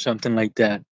beads or something like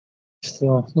that.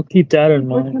 So we'll keep that in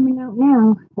We're mind. coming out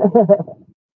now.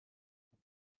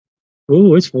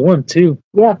 Oh, it's warm too.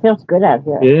 Yeah, it feels good out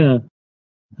here. Yeah,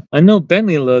 I know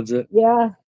Bentley loves it.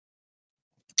 Yeah.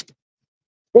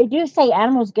 They do say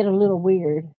animals get a little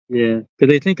weird. Yeah,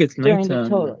 because they think it's during the nighttime.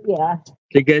 total. Yeah.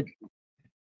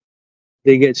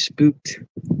 They get spooked.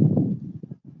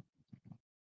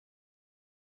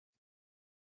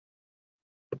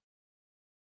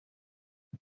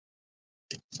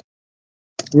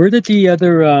 Where did the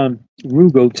other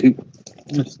Rue go to?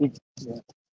 Let's see. Yeah.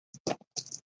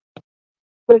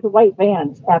 There's a white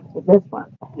van after this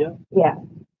one. Yeah. Yeah.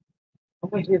 I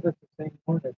wonder if it's the same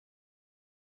one.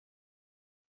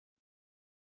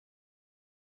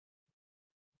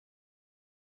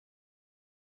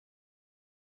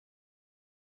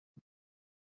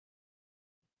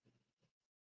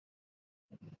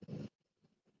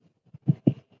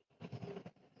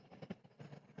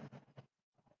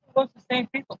 Well, it's the same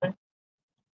people, man.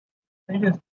 They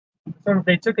just sort of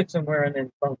they took it somewhere and then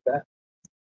bumped that.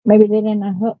 Maybe they didn't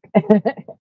unhook.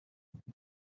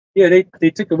 Yeah, they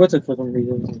took it with it for some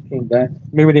reason and came back.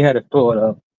 Maybe they had to fill it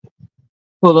up.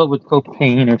 Fill it up with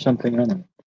cocaine or something. I don't know.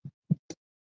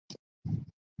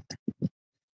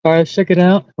 All right, check it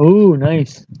out. Oh,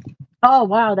 nice. Oh,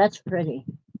 wow, that's pretty.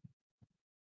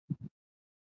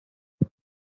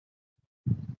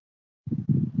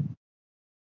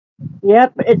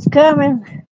 Yep, it's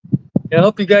coming. Yeah, I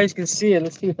hope you guys can see it.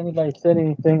 Let's see if anybody said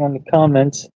anything on the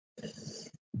comments.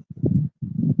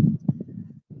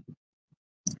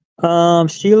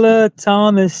 Sheila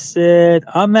Thomas said,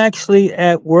 I'm actually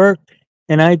at work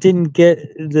and I didn't get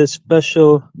the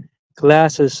special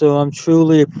glasses, so I'm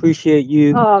truly appreciate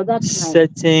you That's nice.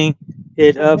 setting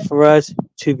it up for us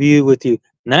to view with you.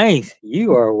 Nice.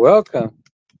 You are welcome.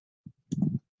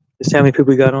 Just how many people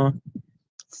we got on?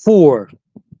 4.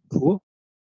 Cool.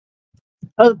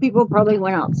 Other people probably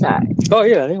went outside. Oh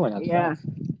yeah, they went outside. Yeah.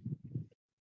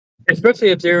 Especially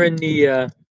if they're in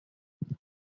the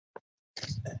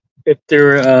if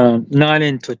they're not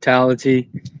in totality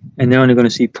and they're only going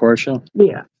to see partial.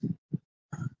 Yeah.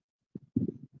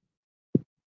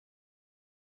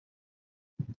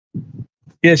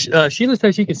 Yes, Sheila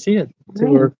said she could see it to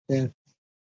work. Yeah.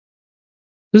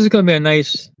 This is going to be a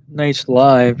nice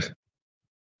live.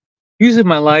 Usually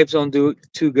my lives don't do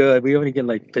too good. We only get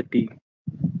like 50.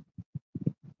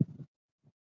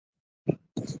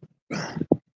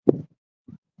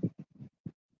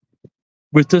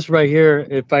 With this right here,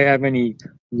 if I have any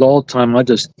lull time, I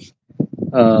just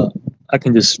I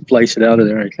can just splice it out of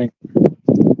there, I think.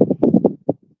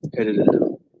 Edit it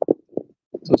out.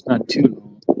 So it's not too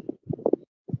long.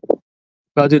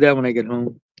 But I'll do that when I get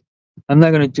home. I'm not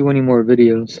going to do any more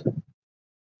videos.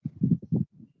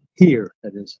 Here,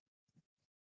 that is.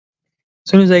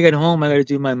 As soon as I get home, I got to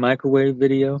do my microwave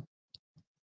video.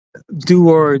 Do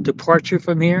our departure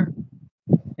from here.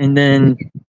 And then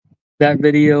that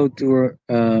video, do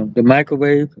the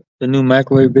microwave, the new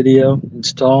microwave video,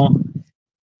 install.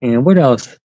 And what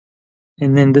else?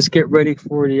 And then let's get ready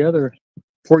for the other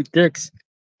Fort Dix.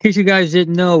 In case you guys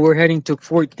didn't know, we're heading to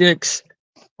Fort Dix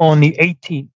on the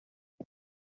 18th.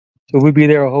 So we'll be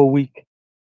there a whole week.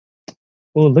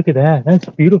 Oh, look at that. That's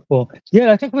beautiful.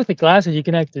 Yeah, I think with the glasses, you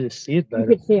can actually see it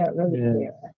better. You can see it really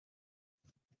clear.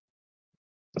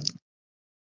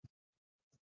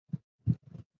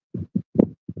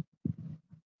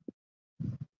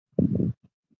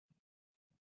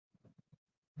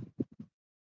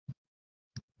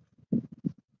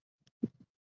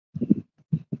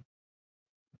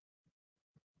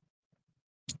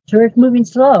 Sure, it's moving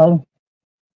slow.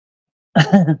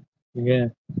 Yeah.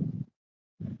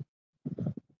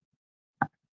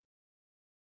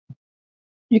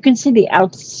 You can see the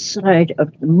outside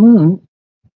of the moon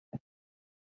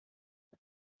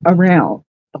around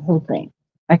the whole thing.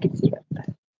 I can see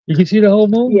it. You can see the whole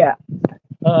moon? Yeah.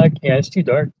 I can't. It's too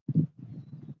dark.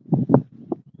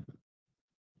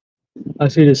 I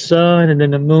see the sun, and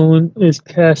then the moon is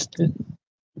blocking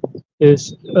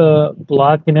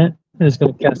it. And it's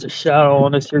going to cast a shadow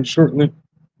on us here shortly.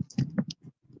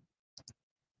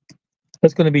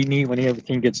 That's going to be neat when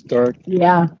everything gets dark.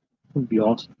 Yeah. It'd be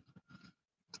awesome.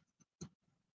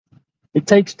 It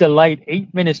takes the light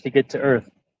 8 minutes to get to Earth.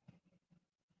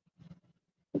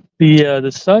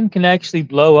 The sun can actually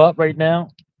blow up right now.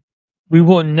 We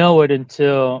won't know it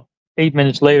until 8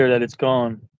 minutes later that it's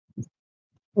gone.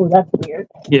 Oh, that's weird.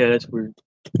 Yeah, that's weird.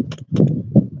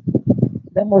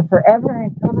 Then we're forever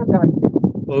in total darkness.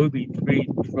 Well, we'd be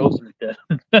frozen to death.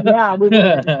 Yeah, we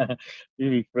would.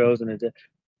 You'd be frozen to death.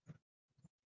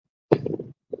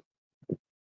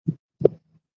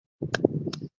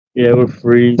 Yeah, we'll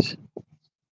freeze.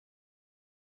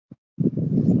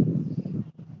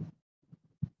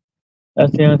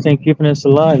 That's the only thing keeping us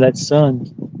alive, that sun.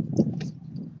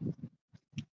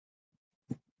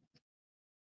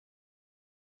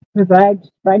 Provides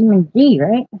vitamin D,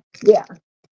 right? Yeah.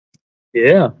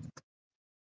 Yeah.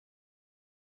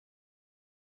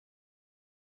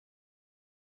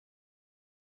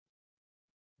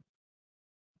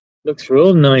 Looks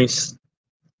real nice.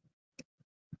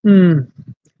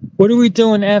 What are we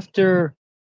doing after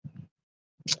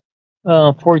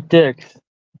Fort Dix?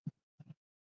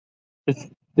 Is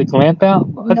the clamp out?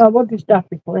 No, we'll do stuff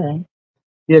before then.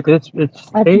 Yeah, because it's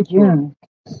That's April. June.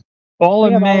 All We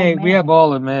in have all May. of We May. have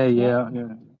all in May. Yeah.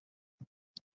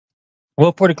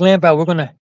 Well, for the clamp out, we're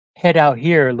gonna head out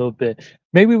here a little bit.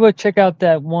 Maybe we'll check out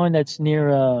that one that's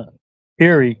near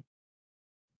Erie.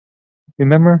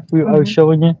 Remember I was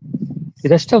showing you? Yeah,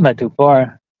 that's still not too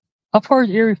far. How far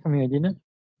is Erie from here? Do you know?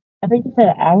 I think you said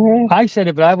an hour. I said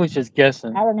it, but I was just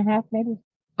guessing. Hour and a half, maybe.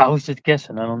 I was just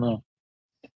guessing. I don't know.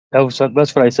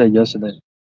 That's what I said yesterday.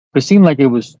 It seemed like it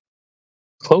was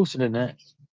closer than that.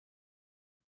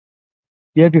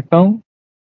 You have your phone?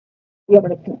 Yeah,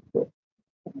 but I can't do it.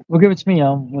 Well, give it to me.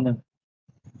 I'm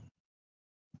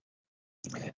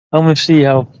gonna see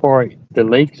how far the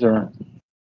lakes are.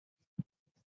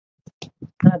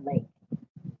 Not late.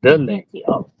 The lake. Can't see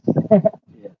all.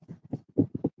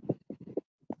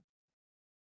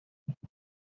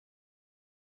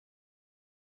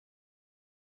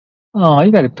 Oh,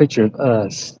 you got a picture of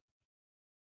us.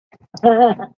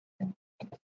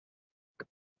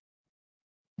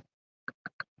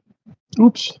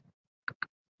 Oops.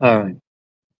 All right.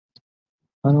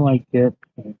 How do I get?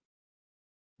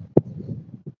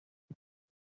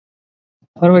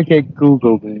 How do I get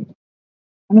Google, babe?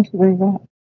 Let me see where is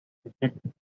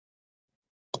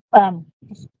that.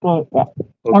 Just go that.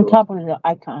 On top of the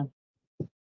icon.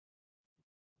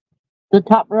 The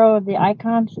top row of the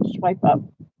icons, swipe up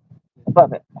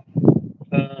above it.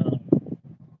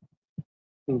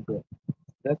 Google. Is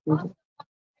that Google?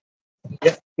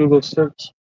 Yeah, Google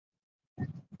search.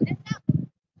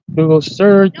 Google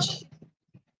search.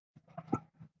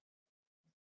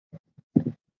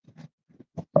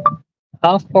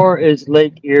 How far is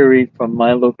Lake Erie from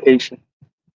my location?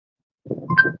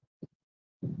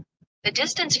 The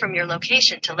distance from your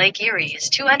location to Lake Erie is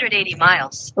 280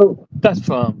 miles. Oh, that's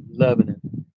from Lebanon.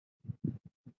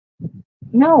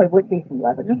 No, it would be from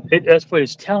Lebanon. That's what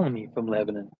it's telling me from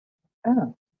Lebanon.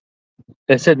 Oh.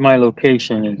 It said my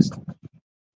location is.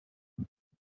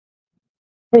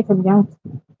 Say from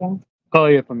Youngstown. Oh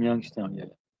yeah, from Youngstown. Yeah,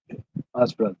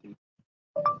 that's what I do.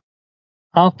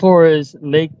 How far is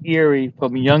Lake Erie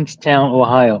from Youngstown,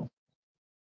 Ohio?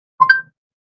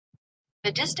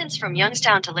 The distance from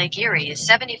Youngstown to Lake Erie is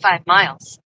 75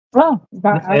 miles. Oh,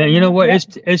 And you know what?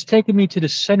 It's taking me to the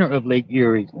center of Lake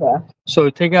Erie. Yeah. So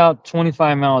take out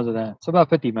 25 miles of that. It's about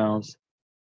 50 miles.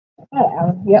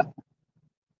 Yep.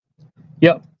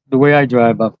 Yep. The way I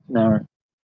drive up an hour.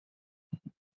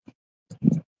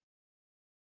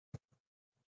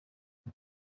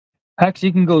 Actually,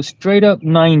 you can go straight up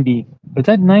 90. Is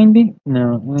that 90?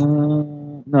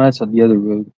 No. No, that's on the other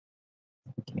road.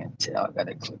 I can't tell. I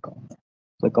gotta click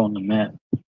on the map.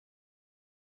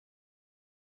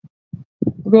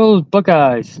 Look at those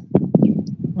Buckeyes.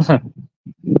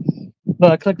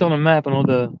 Well, I clicked on the map and all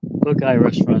the Buckeye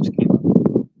restaurants came up.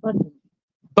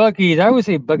 Buc-ee's. I would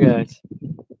say Buckeyes.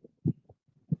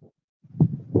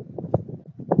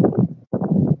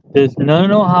 There's none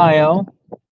in Ohio.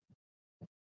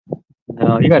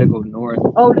 No, you gotta go north.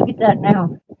 Oh, look at that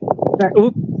now.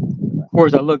 Oop. Of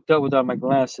course, I looked up without my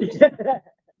glasses.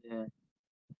 Yeah.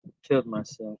 Killed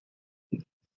myself.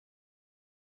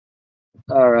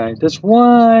 All right, this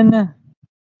one. I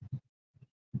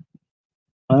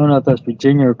don't know if that's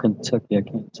Virginia or Kentucky. I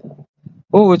can't tell.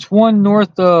 Oh, it's one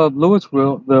north of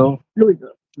Louisville,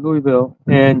 Louisville,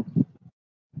 and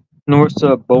north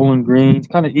of Bowling Green. It's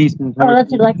kind of east and Oh, north.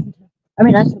 that's in Lexington. I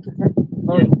mean, that's in Kentucky.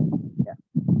 Yeah.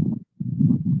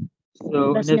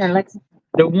 So That's and near Lexington.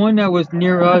 the one that was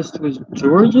near us was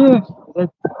Georgia.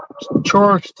 That's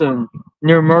Charleston,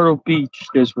 near Myrtle Beach.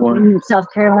 There's one. In South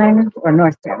Carolina or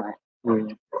North Carolina?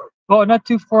 Yeah. Oh, not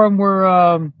too far from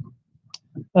where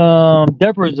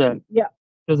Deborah's at. Yeah.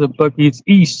 There's a Buc-ee's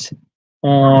east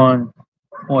on.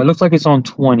 Oh, it looks like it's on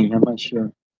 20. I'm not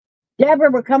sure. Deborah,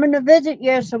 we're coming to visit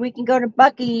you so we can go to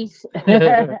Buc-ee's.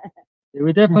 Yeah,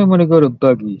 we definitely want to go to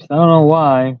Buc-ee's. I don't know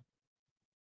why.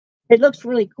 It looks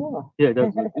really cool. Yeah,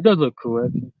 it does look cool.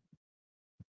 Actually.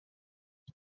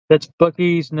 That's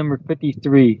Buc-ee's number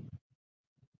 53.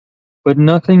 But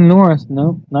nothing north.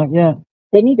 No, not yet.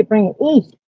 They need to bring it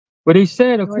east. But he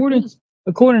said, according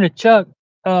to Chuck,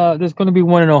 there's going to be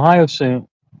one in Ohio soon.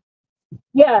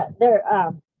 Yeah,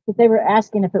 they were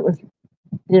asking if it was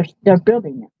they're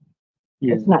building it.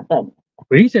 Yeah. It's not done.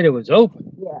 But he said it was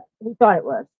open. Yeah, he thought it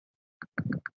was.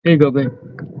 Here you go, babe.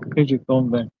 Here's your phone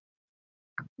back.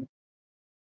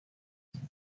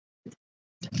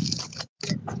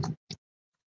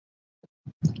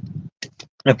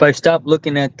 If I stop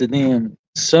looking at the damn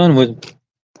sun with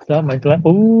stop my glass.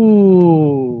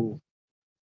 Ooh,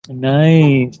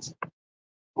 nice.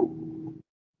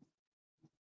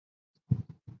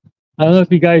 I don't know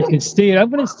if you guys can see it. I'm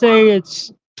gonna say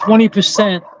it's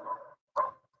 20%.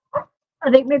 I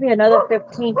think maybe another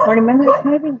 15, 20 minutes,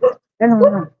 maybe. I don't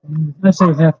know. Let's say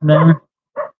half an hour.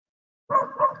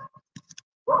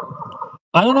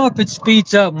 I don't know if it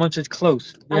speeds up once it's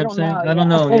close. You know what I'm saying? I don't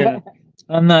know. Yeah,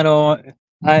 I'm not all.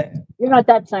 You're not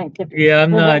that scientific. Yeah,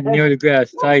 I'm not Neil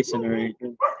deGrasse Tyson or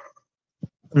anything.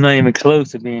 I'm not even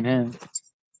close to being him.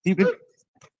 He's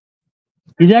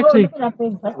actually.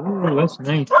 Oh, that's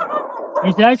nice.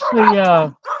 He's actually.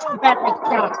 Yeah,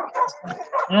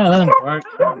 let him bark.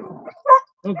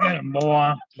 Look at him,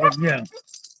 boy. Yeah.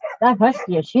 That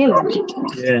husky is huge.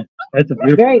 Yeah, that's a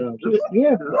beautiful. Very dog.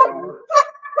 beautiful.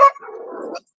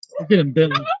 Look at him,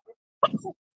 Bentley.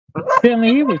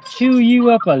 Bentley, he would chew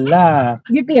you up alive.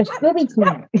 You'd be a Scooby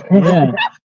snack. Yeah.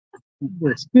 You'd be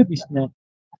a Scooby snack.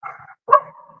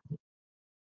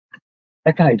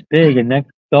 That guy's big and that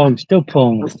dog's still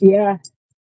pulling. Yeah.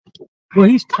 Well,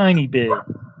 he's tiny big. You know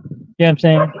what I'm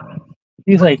saying?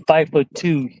 He's like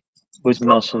 5'2" with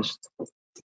muscles.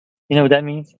 You know what that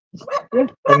means? Yeah.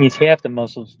 That means half the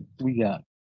muscles we got.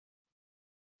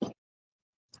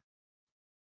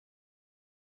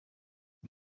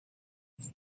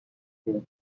 Yeah.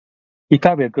 He's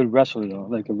probably a good wrestler though,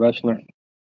 like a wrestler.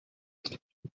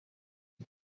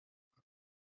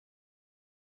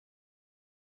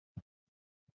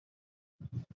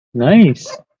 Nice.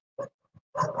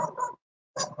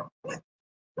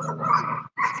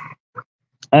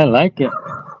 I like it.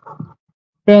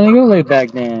 Barely go lay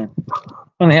back down.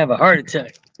 I'm gonna have a heart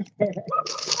attack.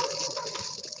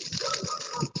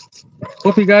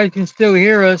 Hope you guys can still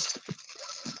hear us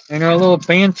in our little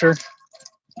banter.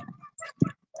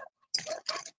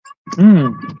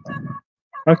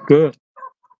 That's good.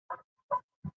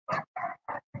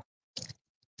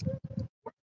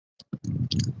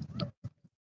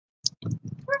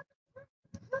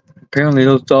 Apparently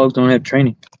those dogs don't have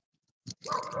training.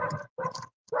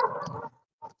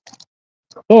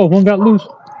 Oh, one got loose.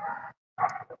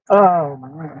 Oh,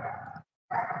 man.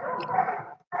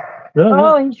 Yeah,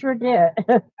 Oh, he sure did.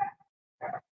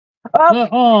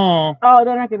 oh,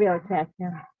 They're not going to be able to catch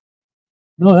him.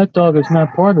 no, that dog is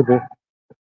not part of it.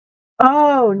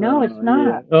 Oh, no, it's not.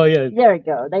 Yeah. Oh, yeah. There we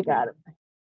go. They got him.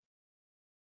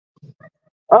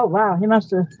 Oh, wow. He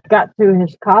must have got through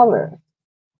his collar.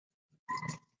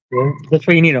 Yeah. That's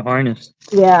why you need a harness.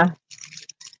 Yeah.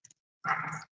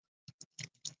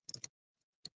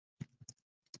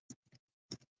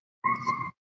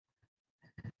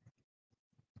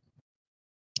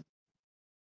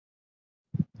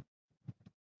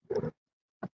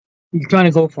 You're trying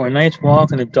to go for a nice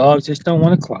walk, and the dogs just don't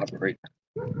want to cooperate.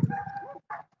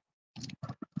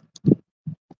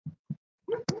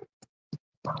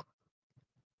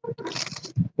 At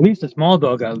least the small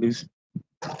dog got loose.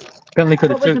 Bentley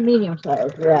could have What was took. the medium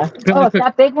size? Yeah. Bentley If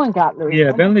that big one got loose. Yeah,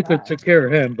 oh my Bentley God. could took care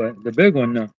of him, but the big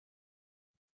one, no.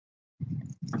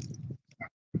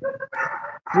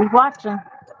 He's watching.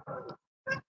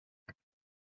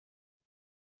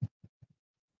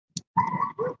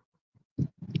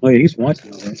 Oh yeah, he's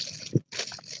watching. All right.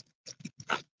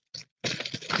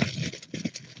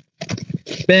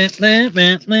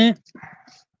 Bentley.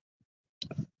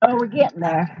 getting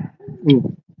there.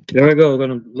 Ooh, there we go. We're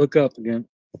gonna look up again.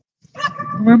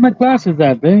 Where are my glasses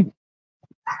at, babe?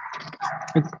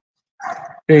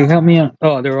 Hey, help me out.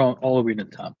 Oh, they're all the way to the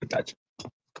top. Gotcha.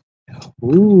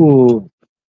 Ooh.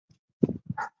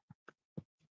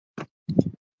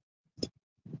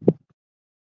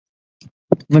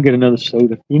 I'm gonna get another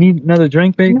soda. You need another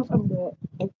drink, babe? No, I'm good.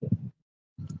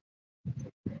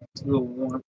 It's a little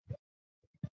warm.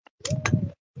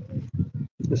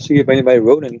 Let's see if anybody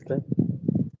wrote anything.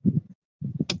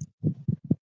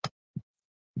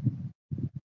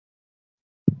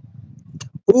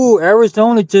 Ooh,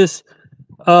 Arizona just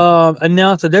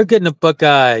announced that they're getting the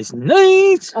Buckeyes.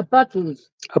 Nice. A Buc-ee's.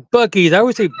 A Buc-ee's. I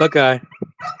always say Buckeye.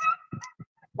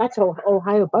 That's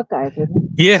Ohio Buckeyes, isn't it?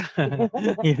 Yeah.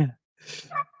 Yeah.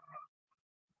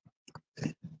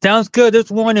 Sounds good.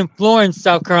 There's one in Florence,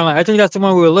 South Carolina. I think that's the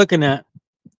one we were looking at.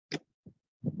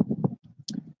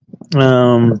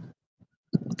 Actually,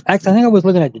 I think I was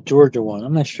looking at the Georgia one.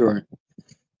 I'm not sure.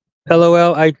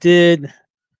 LOL, I did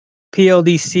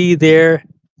PLDC there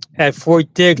at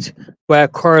Fort Dix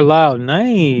at Carlisle.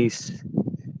 Nice.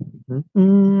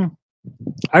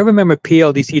 I remember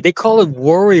PLDC. They call it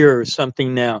Warrior or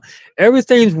something now.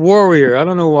 Everything's Warrior. I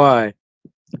don't know why.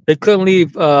 They couldn't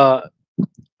leave the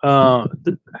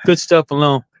good stuff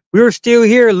alone. We were still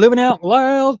here living out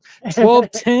loud.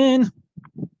 1210.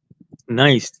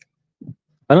 Nice.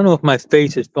 I don't know if my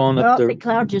face is falling up Well, there. the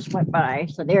cloud just went by,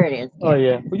 so there it is. Oh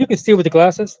yeah. Well, you can see with the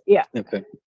glasses? Yeah. Okay.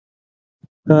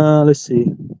 Let's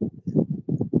see.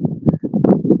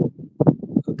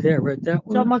 Okay, I read that It's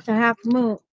one. almost a half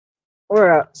moon.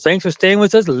 Or Thanks for staying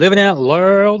with us, living out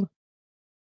loud.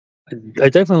 I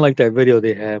definitely like that video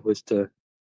they had.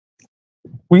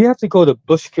 We have to go to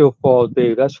Bushkill Falls,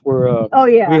 Dave. That's where oh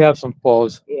yeah. we have some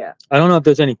falls. Yeah. I don't know if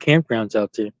there's any campgrounds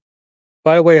out there.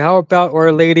 By the way, how about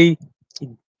Our Lady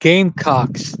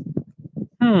Gamecocks?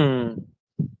 Oh,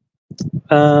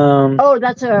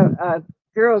 that's a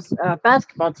girls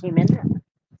basketball team, isn't it?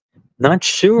 Not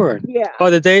sure. Yeah. Oh,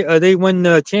 did they win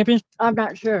the championship? I'm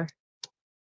not sure.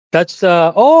 That's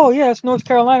oh yeah, that's North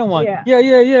Carolina one. Yeah.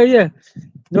 Yeah.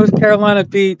 North Carolina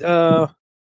beat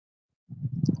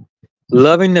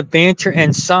Loving the Banter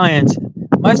and Science.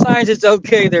 My science is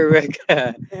okay there, Rick.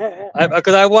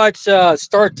 Because I watch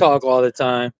Star Talk all the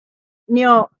time.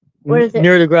 Neil, what is it?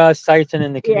 Neil deGrasse Tyson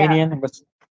and the Yeah. comedian.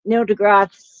 Neil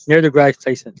deGrasse. Neil deGrasse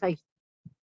Tyson.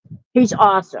 He's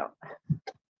awesome.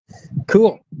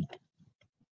 Cool.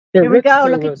 Here we go.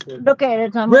 Look at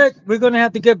it. Rick, we're gonna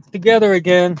have to get together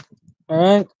again. All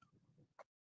right.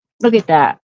 Look at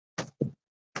that.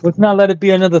 Let's not let it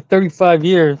be another 35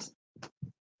 years.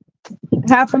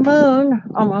 Half a moon,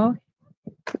 almost.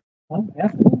 Oh,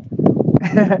 yeah.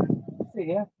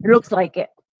 Yeah. It looks like it.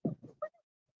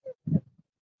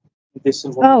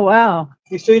 Oh Oh wow.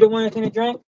 You sure you don't want anything to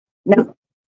drink? No.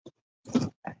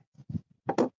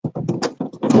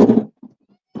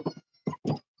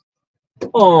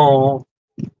 Oh,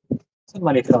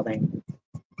 somebody coming.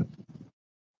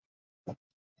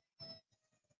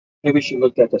 Maybe she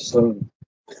looked at the stone.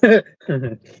 That's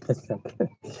not good.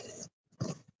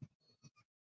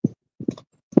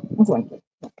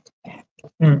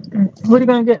 What are you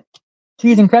gonna get?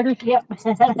 Cheese and crackers? Yep.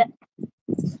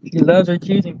 She loves her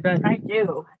cheese and crackers. I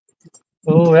do.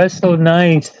 Oh, that's so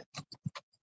nice.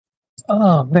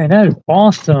 Oh man, that is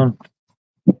awesome.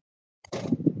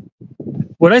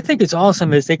 What I think is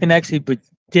awesome is they can actually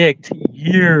predict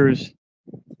years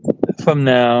from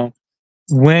now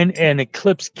when an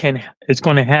eclipse is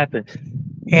going to happen,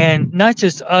 and not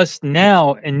just us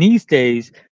now in these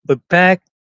days, but back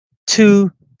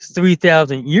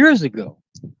 2,000-3,000 years ago.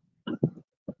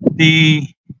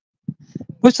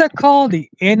 What's that called? The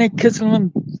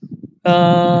Anarchism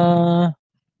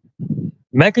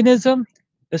mechanism.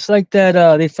 It's like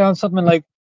that. They found something like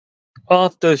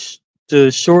off the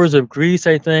shores of Greece,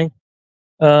 I think,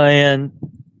 and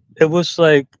it was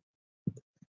like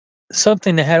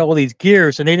something that had all these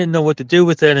gears, and they didn't know what to do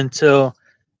with it until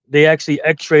they actually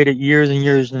X-rayed it years and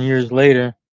years and years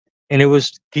later, and it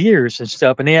was gears and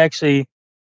stuff. And they actually,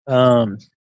 it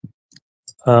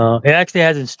actually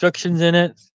has instructions in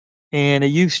it, and it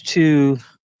used to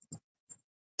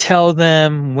tell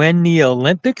them when the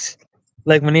Olympics,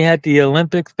 like when they had the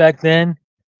Olympics back then,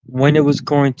 when it was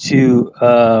going to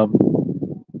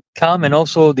come, and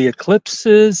also the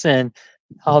eclipses and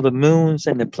how the moons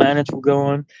and the planets were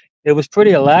going. It was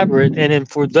pretty elaborate, and then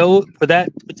for that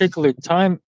particular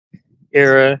time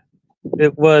era,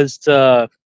 it was they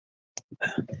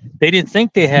didn't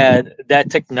think they had that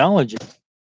technology,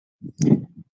 and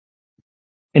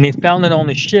they found it on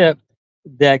the ship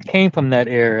that came from that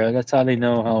era. That's how they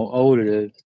know how old it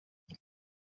is.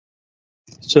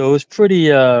 So it was pretty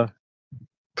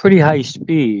high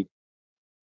speed.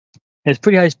 And it's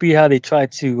pretty high speed how they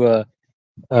tried to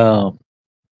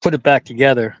put it back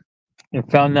together and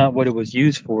found out what it was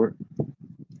used for.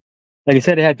 Like I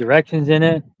said, it had directions in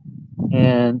it,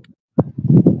 and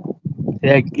it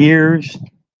had gears.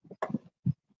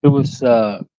 It was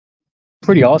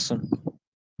pretty awesome.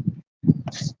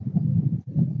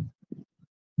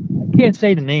 I can't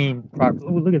say the name properly.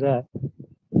 Oh, look at that.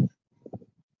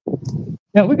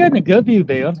 Yeah, we're getting a good view,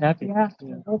 babe. I'm happy. Yeah,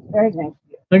 that's very nice.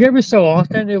 Like every so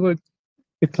often,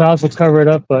 the clouds would cover it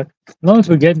up, but as long as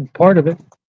we're getting part of it.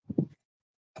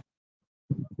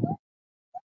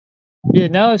 Yeah,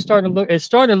 now it's starting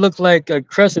to look like a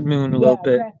crescent moon a little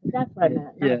bit. That's what I meant.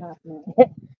 Yeah.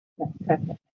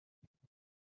 Crescent.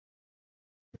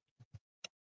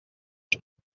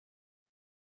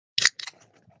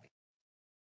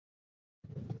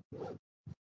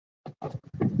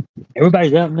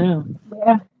 Everybody's out now.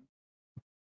 Yeah.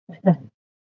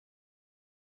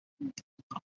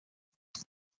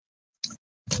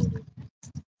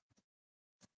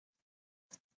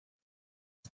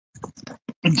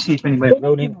 Let me see if anybody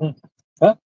wrote anything.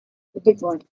 Huh? The big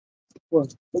one.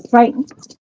 It's frightened.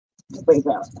 Nobody's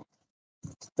out.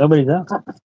 Nobody's out.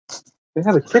 They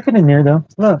have a chicken in there though.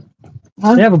 Look,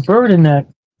 Huh? they have a bird in that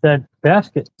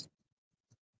basket.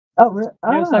 Oh, really?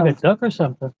 Yeah, it's like a duck or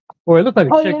something. Or it looked like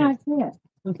a Oh, chicken. yeah, I see it.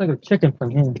 Looks like a chicken from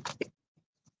here.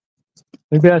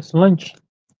 Maybe that's lunch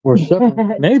or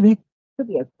supper. Maybe. Could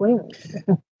be a quail.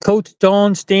 Coach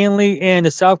Dawn Stanley and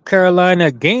the South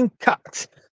Carolina Gamecocks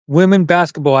women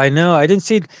basketball. I know. I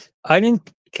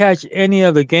didn't catch any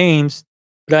of the games,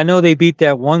 but I know they beat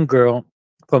that one girl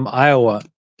from Iowa.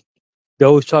 They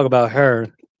always talk about her.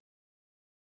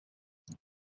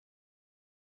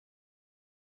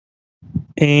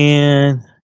 And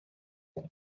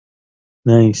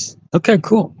nice. Okay,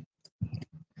 cool.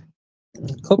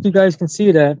 Hope you guys can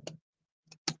see that.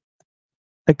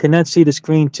 I cannot see the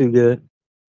screen too good.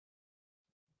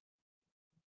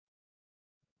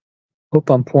 Hope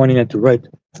I'm pointing at the right.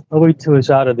 I'll wait till it's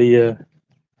out of the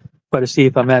try to see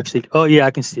if I'm actually. Oh yeah,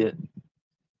 I can see it.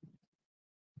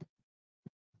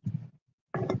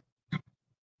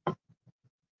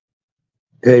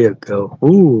 There you go.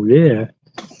 Ooh, yeah.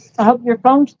 I hope your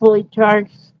phone's fully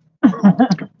charged.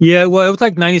 Yeah, well, it was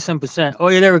like 97%. Oh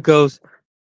yeah, there it goes.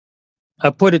 I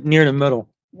put it near the middle.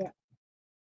 Yeah.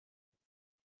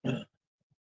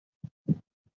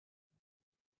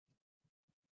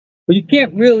 But you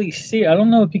can't really see. I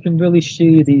don't know if you can really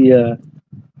see the.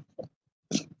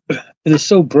 It is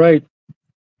so bright.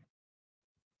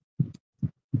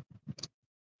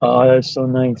 Oh, that's so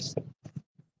nice.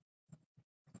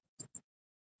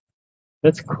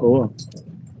 That's cool.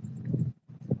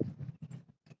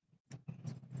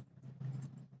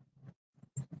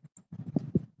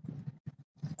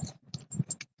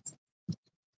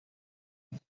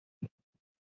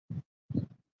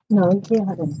 No, you can't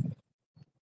have it.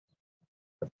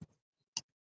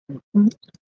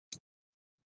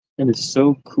 That is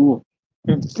so cool.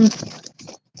 All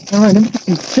right, let me get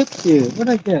some chips here. What did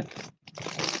I get?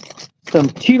 Some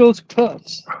Cheetos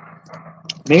Puffs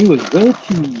made with grilled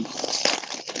cheese.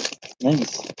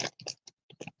 Nice.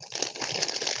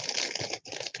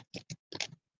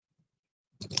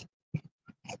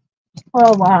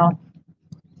 Oh, wow.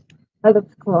 That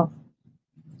looks cool.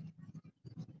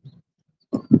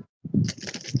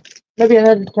 Maybe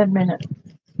another 10 minutes.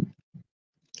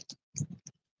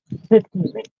 15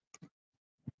 minutes.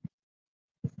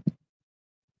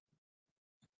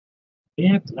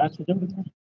 Yeah, that's what over there.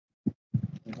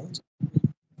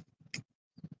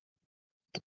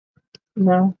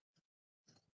 No,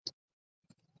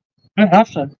 I have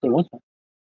some. There was one.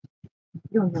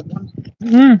 you don't have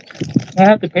one. I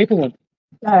have the paper one.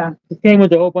 Yeah. It came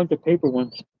with a whole bunch of paper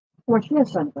ones. Well, she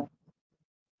has something.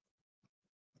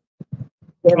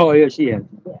 Oh yeah, she has.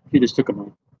 Yeah. She just took them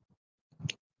out.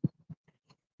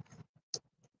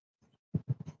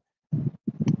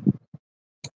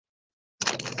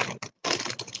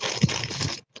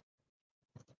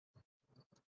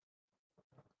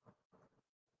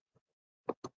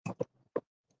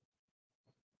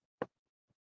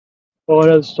 Oh,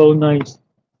 that's so nice.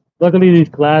 Luckily, these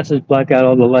glasses block out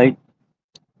all the light,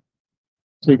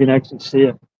 so you can actually see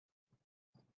it.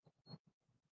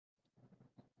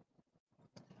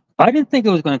 I didn't think it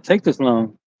was going to take this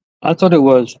long. I thought it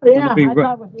was. Yeah, Be I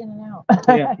thought it was in and out.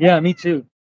 yeah, yeah, me too.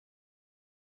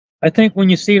 I think when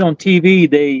you see it on TV,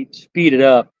 they speed it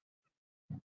up.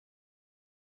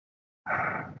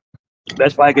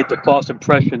 That's why I get the false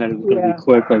impression that it was going to be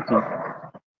quick. I think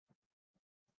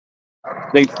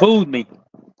they fooled me.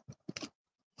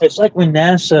 It's like when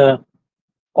NASA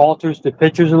alters the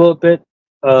pictures a little bit.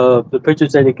 The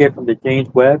pictures that they get from the James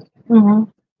Webb. Mm-hmm.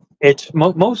 It's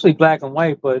mostly black and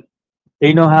white, but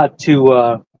they know how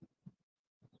to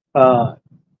uh,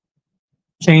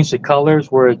 change the colors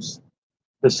where it's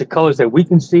the colors that we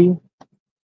can see,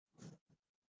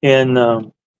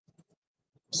 and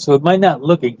so it might not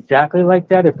look exactly like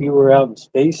that if you were out in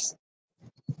space.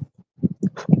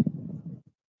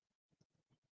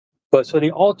 But so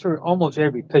they alter almost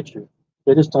every picture.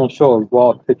 They just don't show a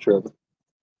raw picture of it.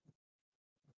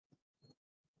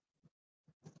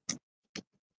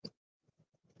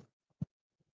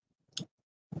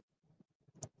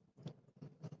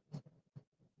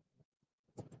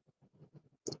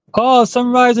 Oh,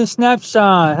 Sunrise and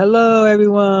Snapshot. Hello,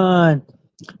 everyone.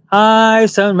 Hi,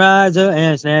 Sunriser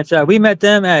and Snapshot. We met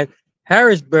them at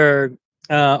Harrisburg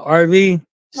RV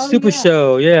Super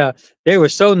Show. Yeah, they were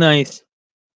so nice.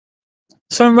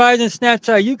 Sunrise and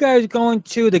Snapshot, you guys going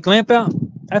to the glamp out?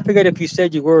 I forget if you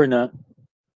said you were or not.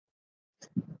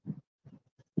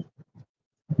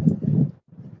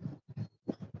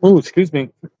 Oh, excuse me.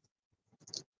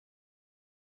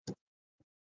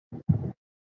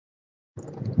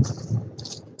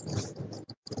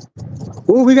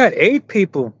 Oh, we got 8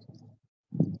 people.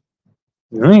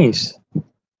 Nice.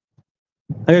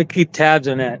 I gotta keep tabs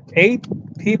on that. 8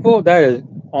 people? That is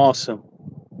awesome.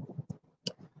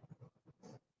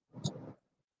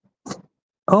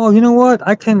 Oh, you know what?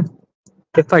 I can,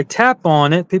 if I tap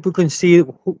on it, people can see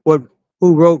who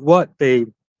wrote what, babe.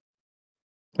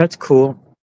 That's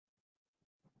cool.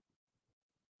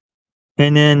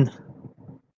 And then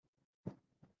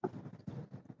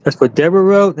that's what Deborah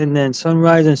wrote. And then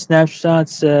Sunrise and Snapshot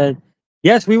said,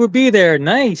 yes, we would be there.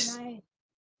 Nice.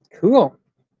 Cool.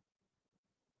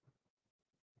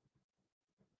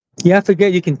 Yeah, I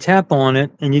forget you can tap on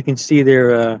it and you can see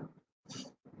their,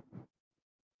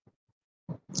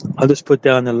 I'll just put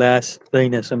down the last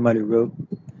thing that somebody wrote.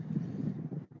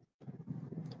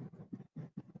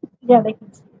 Yeah, they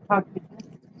can talk to you.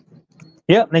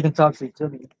 Yep, they can talk to each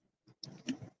other.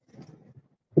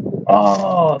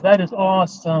 Oh, that is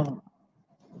awesome.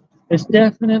 It's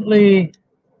definitely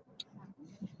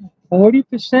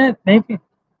 40%, maybe.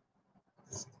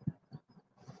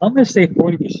 I'm gonna say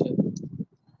 40%.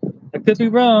 I could be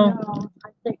wrong. No, I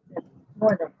think it's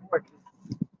more than 40.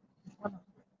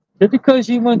 Just because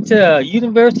you went to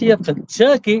University of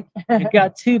Kentucky and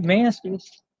got 2 masters.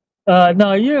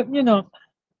 No, you know,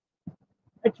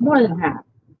 It's more than half.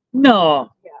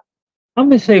 no. Yeah. I'm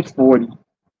gonna say 40.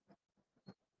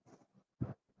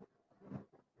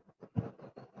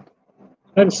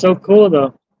 That is so cool,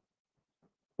 though.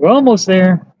 We're almost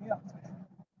there. Yeah.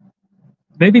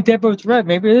 Maybe Deborah's right.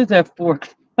 Maybe it is at 4.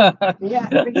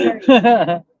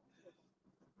 Yeah.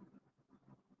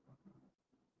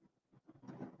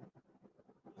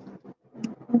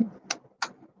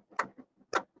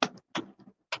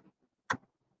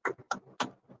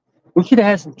 We should have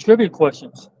had some trivia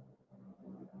questions.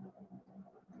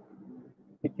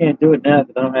 I can't do it now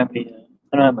because I don't have any.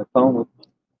 I don't have my phone with me.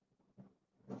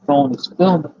 My phone is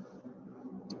filming.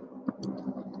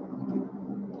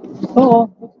 Oh,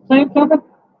 is the plane coming?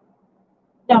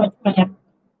 No, it's fine.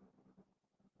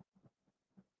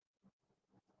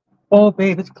 Oh,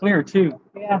 babe, it's clear too.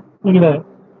 Yeah. Look at that.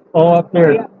 All up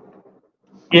there. Yeah.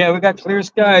 Yeah, we got clear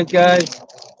skies, guys.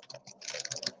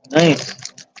 Nice.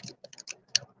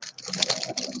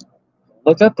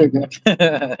 Look up there,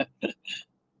 guys.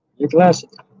 Your glasses.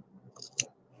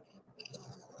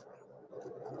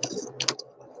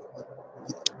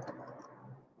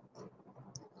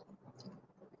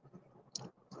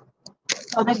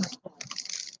 Oh,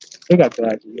 They got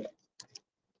glasses, yeah.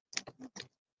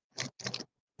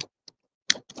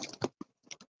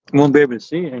 You won't be able to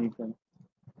see anything.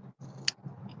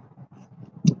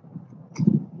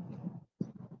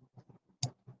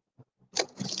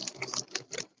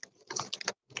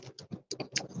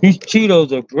 These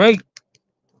Cheetos are great.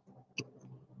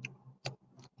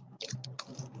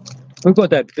 We got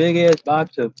that big ass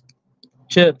box of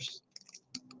chips.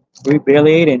 We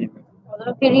barely ate any. well,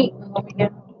 they'll get eaten when we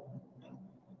get.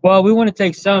 Well, we want to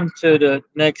take some to the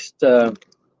next. We're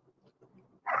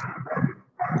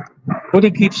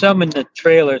gonna keep some in the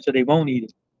trailer so they won't eat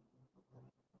it.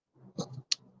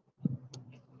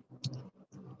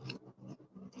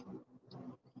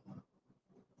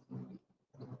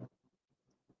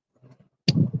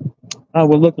 Oh,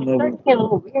 we're looking over. Starting to get a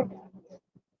little weird down here.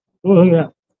 Oh yeah.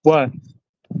 Why?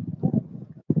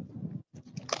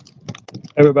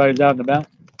 Everybody's out and about.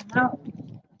 No.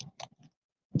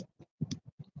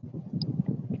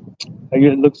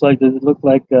 It looks like. Does it look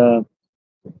like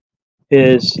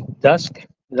is dusk? Is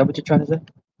that what you're trying to say?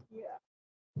 Yeah.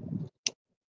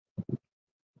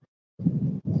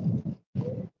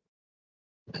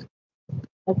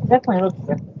 It definitely looks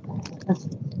different.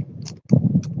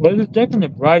 Well, it's definitely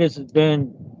the brightest it's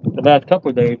been the last couple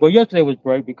of days. Well, yesterday was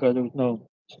bright because there was no.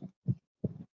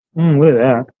 Look at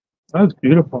that. That was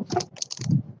beautiful.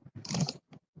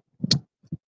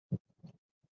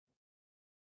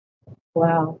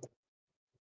 Wow.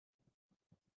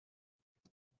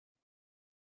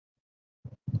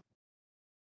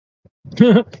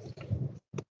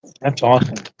 That's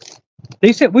awesome.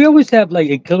 They said we always have like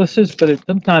eclipses, but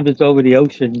sometimes it's over the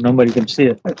ocean. Nobody can see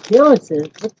it. Eclipses?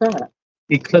 What's that?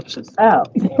 Eclipses. Oh.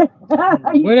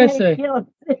 What did I say?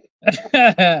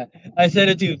 I said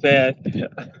it too fast.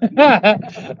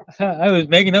 I was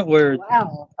making up words.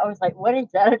 Wow. I was like, what is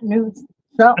that? News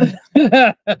something?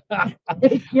 I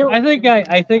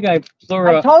think I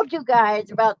threw I told you guys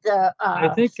about the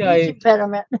speech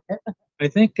impediment. I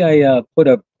think I put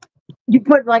a You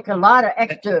put like a lot of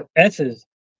extra S's.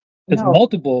 There's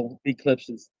multiple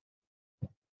eclipses.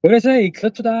 What did I say?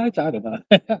 Eclipse eyes? I don't know.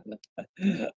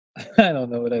 I don't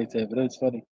know what I said, but it's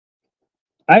funny.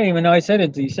 I didn't even know I said it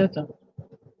until you said something.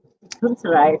 Eclipse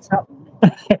eyes, something.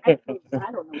 I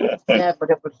don't know what it said, but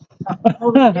it was something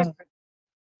totally different.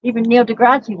 Even Neil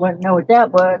deGrasse wouldn't know what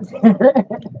that was.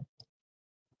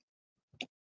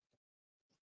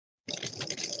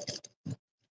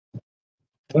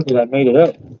 Look at that, I made it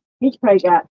up. He's probably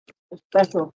got a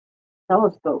special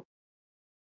telescope.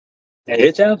 Yeah,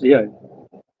 it's out. Yeah.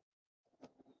 You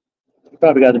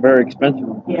probably got a very expensive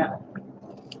one. Yeah.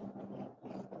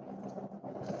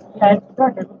 Yeah, it's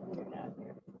dark.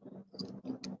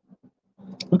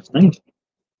 Looks nice.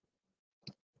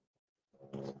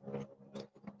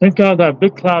 Thank God that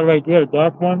big cloud right there, the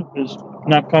dark one, is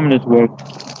not coming this way.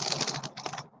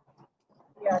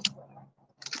 Yeah.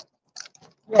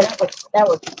 Yeah, that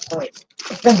was the point.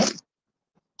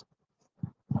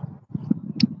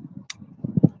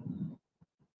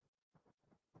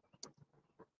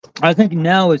 I think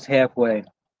now it's halfway.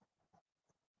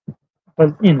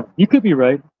 But, you know, you could be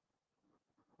right.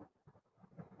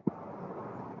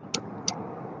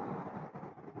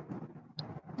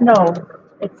 No,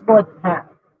 it's more than half.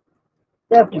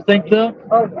 Definitely. You think so?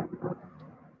 Oh, yeah.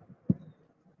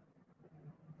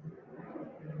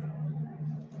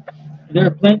 Is there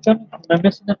a plane coming? Am I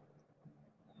missing it?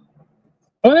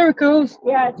 Oh, there it goes.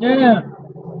 Yeah. Yeah.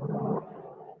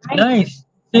 Nice.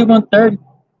 C-130.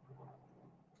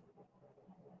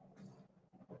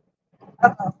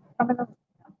 Coming up.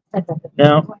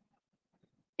 Yeah. Well,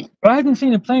 I haven't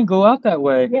seen a plane go out that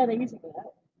way. Yeah, they usually do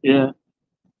that. Yeah.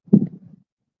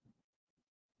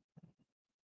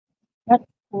 That's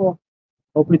cool.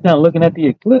 Hopefully he's not looking at the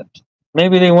eclipse.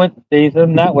 Maybe they said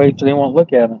them that way so they won't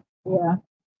look at him. Yeah.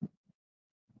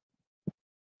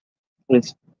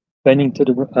 It's bending to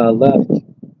the left.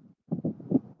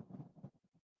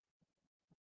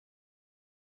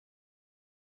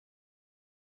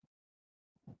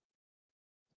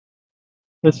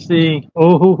 Let's see.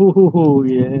 Oh,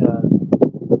 yeah.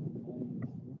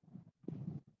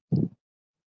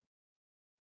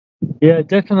 Yeah,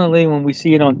 definitely when we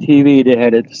see it on TV, they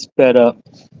had it sped up.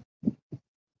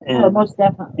 And, Oh, most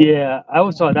definitely. yeah, I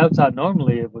always thought that's how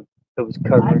normally it was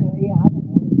covered. Yeah,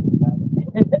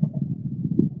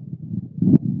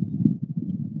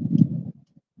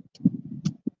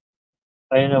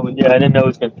 I don't know about it. I didn't know it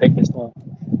was going to take this long.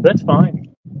 That's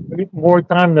fine. We get more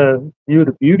time to view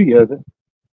the beauty of it.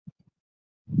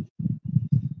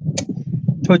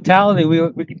 Totality,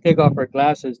 we can take off our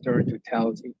glasses during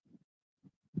totality.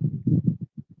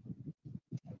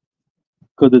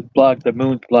 Because it's blocked, the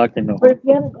moon's blocking the But if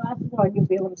you have the glasses on, you'll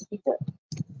be able to see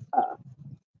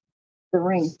the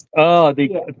ring. Oh,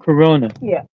 the corona.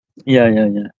 Yeah. Yeah.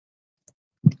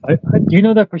 Do you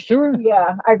know that for sure?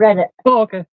 Yeah, I read it. Oh,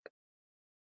 okay.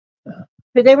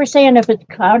 But they were saying if it's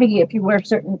cloudy, if you wear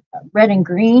certain red and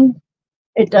green,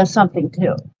 it does something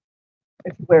too.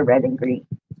 If you wear red and green.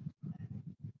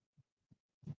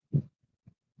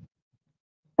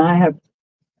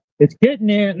 It's getting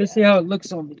there. Let's see how it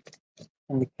looks on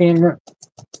the camera.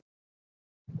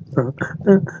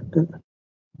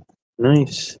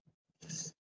 Nice.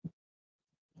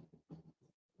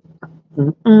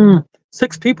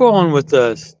 6 people on with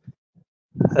us.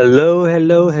 Hello.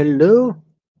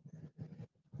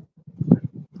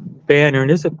 Banner.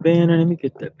 There's a banner. Let me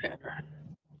get that banner.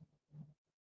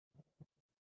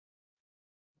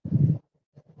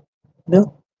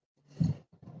 No.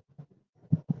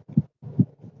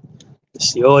 Let's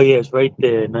see. Oh, yeah, it's right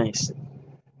there. Nice.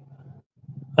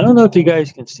 I don't know if you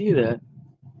guys can see that.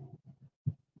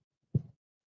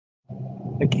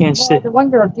 I can't see. The one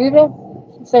girl, Judith,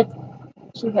 she said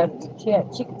she could see it.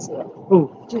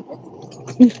 Oh, Judith.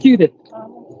 who's Judith? Is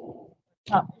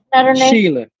that her name?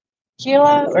 Sheila.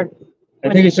 Sheila or I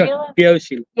was think it it's Sheila? yeah,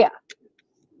 Sheila. Yeah.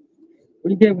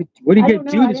 Where do you I get don't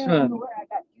know. Judas I don't know from? where I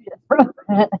got Judas from.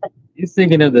 You're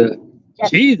thinking of the Yeah.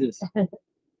 Jesus.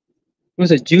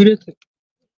 Was it Judas?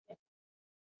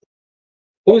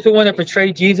 Who was the one that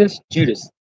portrayed Jesus? Judas.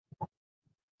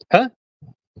 Huh?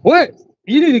 What?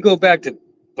 You need to go back to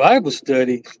Bible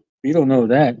study. You don't know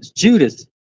that. It's Judas.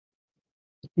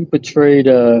 He portrayed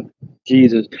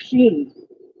Jesus. His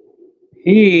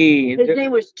He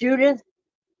name was Judas.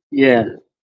 yeah.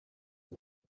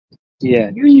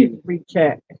 Yeah. You need to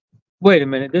recheck. Wait a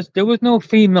minute. There was no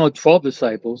female 12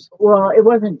 disciples. Well, it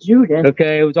wasn't Judas.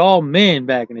 Okay, it was all men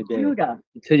back in the day. Judah.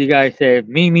 Until you guys said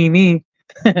me. Me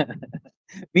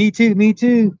too, me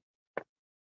too.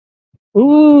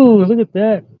 Ooh, look at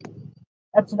that.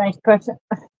 That's a nice present.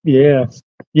 Yeah.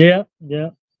 Yeah, yeah.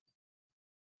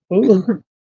 Ooh.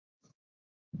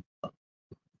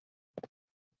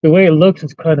 The way it looks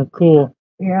is kind of cool.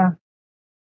 Yeah,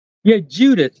 Yeah,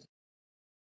 Judas.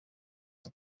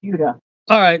 Judah.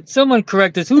 All right, someone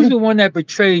correct us. Who's the one that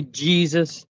betrayed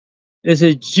Jesus? Is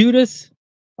it Judas?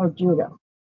 Or Judah.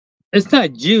 It's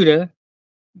not Judah.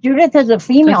 Judith is a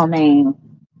female name.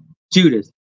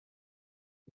 Judas.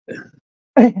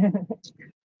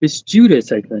 It's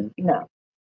Judas, I think. No.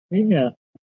 Yeah.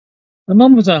 My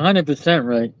mom was 100%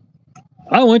 right.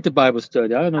 I went to Bible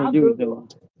study. I don't know what you were doing.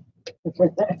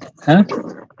 Huh?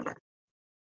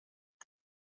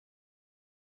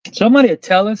 Somebody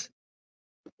tell us.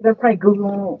 They're probably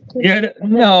Google. Yeah,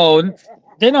 no,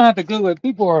 they don't have to Google it.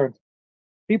 People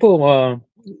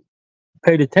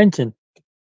paid attention.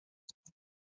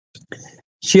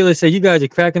 Sheila said, "You guys are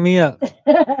cracking me up."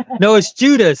 No, it's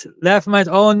Judas. Laugh my.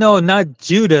 Oh no, not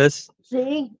Judas.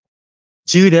 See?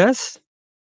 Judas.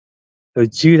 Or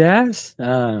Judas? I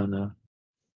don't know.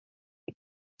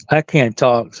 I can't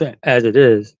talk as it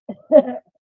is.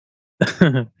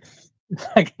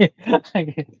 I can't.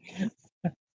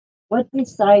 What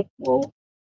disciple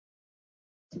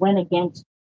went against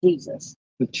Jesus?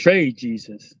 Betrayed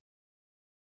Jesus.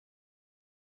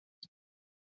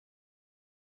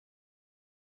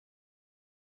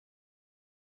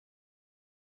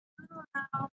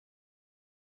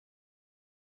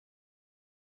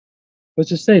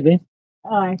 What's it say, babe?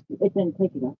 Oh, it didn't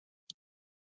take it up.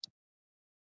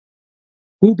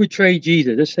 Who betrayed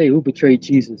Jesus? Let's say who betrayed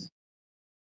Jesus.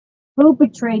 Who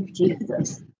betrayed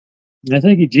Jesus? I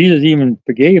think Jesus even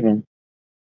forgave him.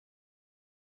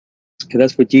 Because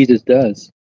that's what Jesus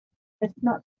does. It's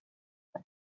not.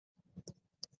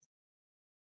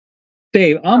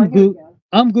 Babe, I'm here we go.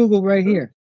 I'm Google right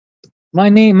here. My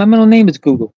middle name is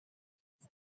Google.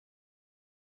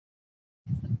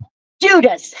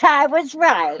 Judas. I was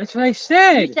right. That's what I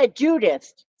said. You said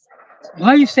Judas.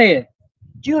 Why you say it?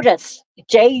 Judas.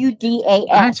 Judas.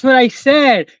 That's what I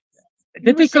said.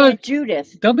 You were saying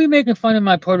Judas. Don't be making fun of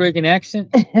my Puerto Rican accent.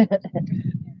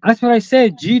 That's what I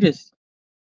said, Judas.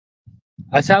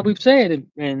 That's how we say it.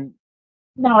 And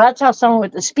No, that's how someone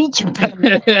with a speech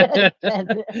impediment.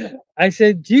 I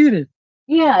said Judas.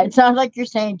 Yeah, it sounds like you're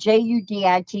saying Judith.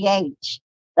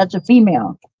 That's a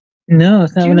female. No,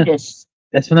 it's not. Judas.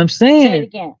 That's what I'm Say it saying.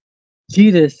 again.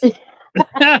 Judas.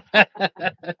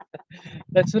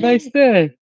 That's what I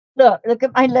said. Look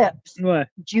at my lips. What?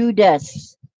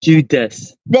 Judas.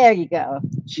 Judas. There you go.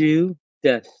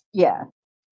 Judas. Yeah.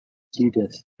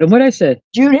 Judas. And what I said?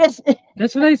 Judas.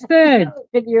 That's what I said.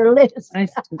 Look at your lips.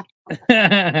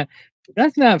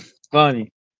 That's not funny.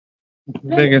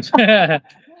 I shouldn't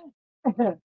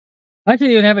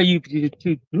even have a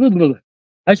YouTube.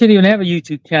 I shouldn't even have a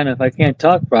YouTube channel if I can't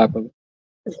talk properly.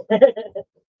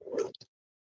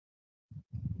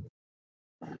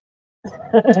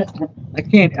 I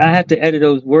can't. I have to edit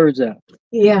those words out.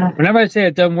 Yeah. Whenever I say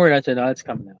a dumb word, I say, "No, it's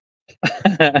coming out."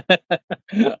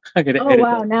 I gotta Oh edit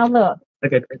wow! that. Now look.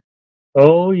 Okay.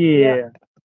 Oh yeah.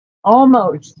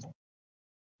 Almost.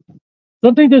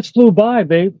 Something just flew by,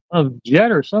 babe. A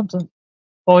jet or something.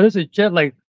 Oh, this is a jet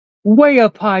like way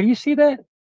up high. You see that?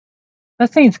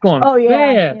 That thing's going Oh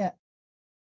yeah. fast. Yeah.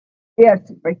 Yeah,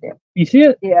 it's right there. You see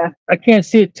it? Yeah. I can't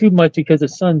see it too much because the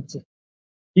sun's.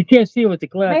 You can't see it with the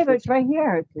glasses. Maybe it's right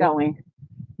here. It's going.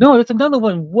 No, there's another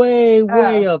one way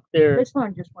up there. This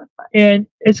one just went by. And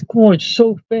it's going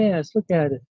so fast. Look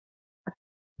at it.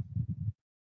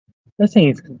 That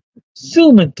thing's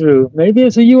zooming through. Maybe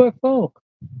it's a UFO.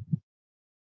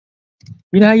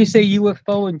 You know how you say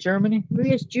UFO in Germany?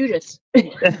 Maybe it's Judas.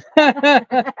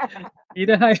 You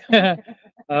know how,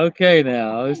 okay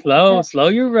now. Slow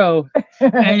your roll.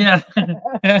 And,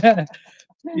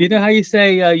 you know how you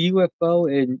say UFO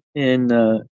in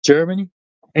Germany?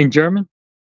 In German?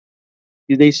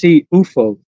 They see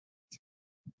UFO.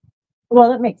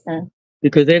 Well, that makes sense.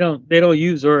 Because they don't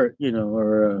use or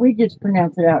or We just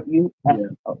pronounce it out. yeah.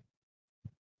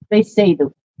 They say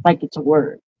like it's a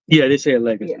word. Yeah, they say it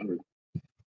like it's a word.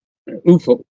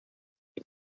 UFO.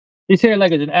 They say it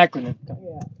like it's an acronym.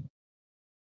 Yeah.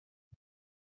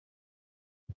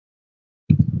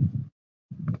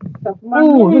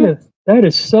 Oh, look at that!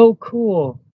 Is so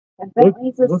cool. That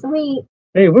means it's sweet.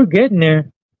 Hey, we're getting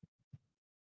there.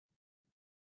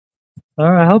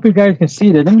 All right, I hope you guys can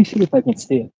see that. Let me see if I can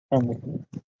see it.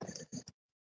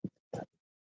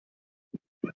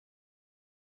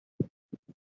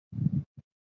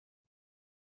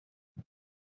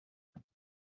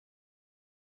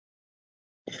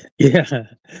 Yeah,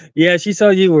 yeah. She saw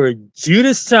you were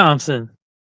Judas Thompson.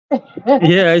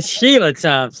 Yeah, it's Sheila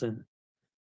Thompson.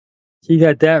 She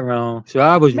got that wrong, so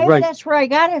I was maybe right. That's where I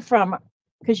got it from,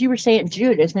 because you were saying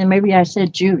Judith, and maybe I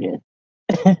said Judith.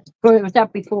 But it was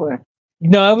up before.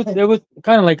 No, it was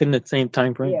kind of like in the same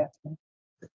time frame. Yeah.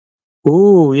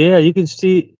 Oh, yeah. You can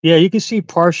see. Yeah, you can see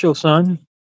partial sun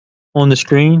on the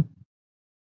screen.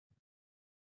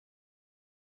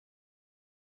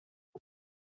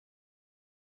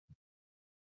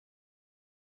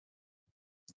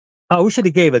 Oh, we should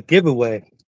have gave a giveaway.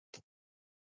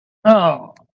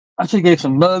 Oh, I should have gave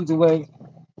some mugs away.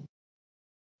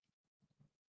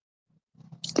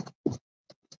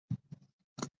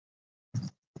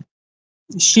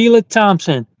 Sheila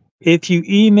Thompson, if you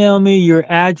email me your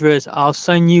address, I'll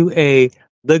send you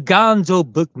the Gonzo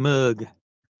book mug.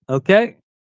 Okay?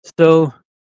 So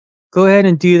go ahead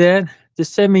and do that.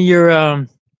 Just send me your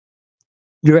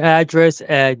address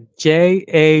at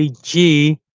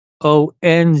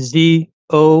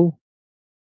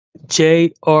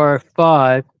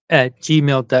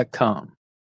jagonzojr5@gmail.com.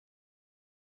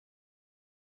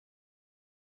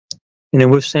 And then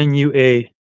we'll send you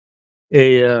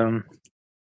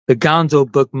the Gonzo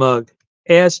book mug.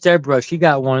 Ask Deborah, she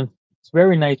got one. It's a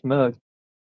very nice mug.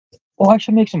 Oh, I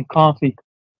should make some coffee.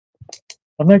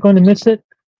 Am I going to miss it?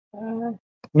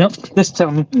 Nope, just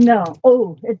tell me. No.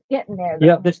 Oh, it's getting there. Though.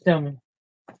 Yeah, just tell me.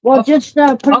 Well, just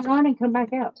put it on and come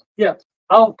back out. Yeah,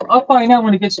 I'll find out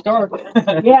when it gets dark.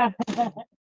 Yeah.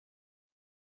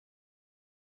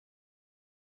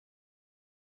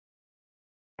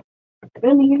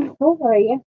 Billy, how are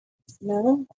you?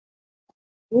 No.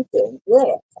 You're doing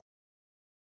good.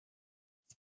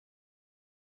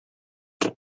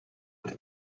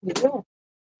 Yeah.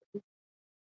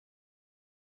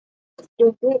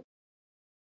 You're good.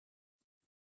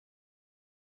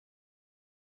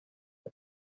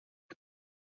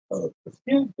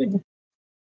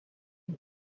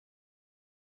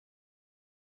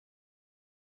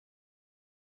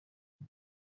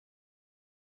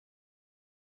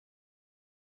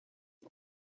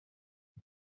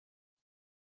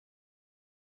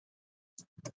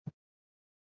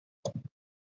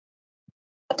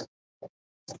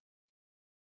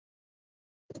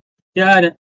 Got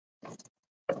it.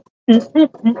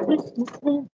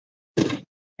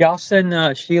 Yeah, I'll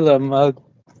send Sheila a mug.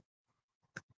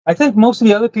 I think most of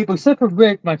the other people, except for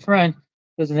Rick, my friend,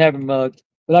 doesn't have a mug,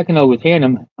 but I can always hand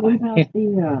him. What about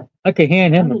the I can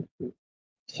hand him a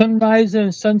sunrise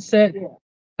and sunset. Yeah.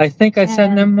 I think I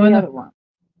sent them one.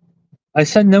 I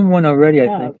sent them one already.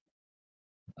 I think.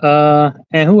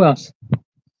 And who else? The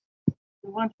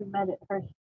one who met at first.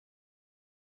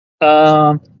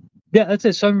 Yeah, that's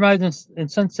it. Sunrise and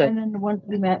sunset. And then the ones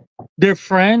we met. Their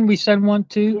friend, we sent one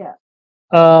to.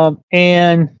 Yeah.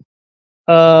 And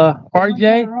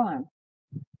RJ.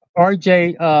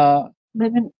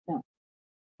 Living. No.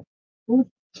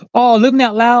 Oh, Living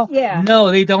Out Loud. Yeah. No,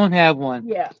 they don't have one.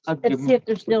 Yeah. Let's see if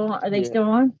they're still on. Are they still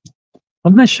on?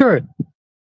 I'm not sure.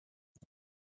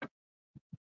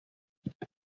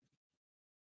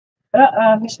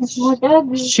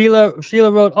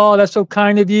 Sheila wrote, "Oh, that's so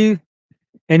kind of you."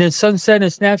 And then Sunset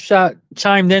and Snapshot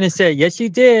chimed in and said, "Yes, you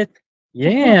did."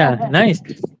 Yeah, nice.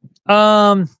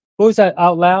 What was that?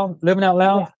 Out Loud? Living Out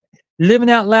Loud? Yeah. Living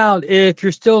Out Loud. If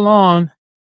you're still on,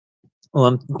 well,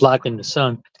 I'm blocking the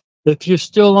sun. If you're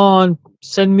still on,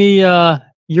 send me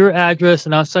your address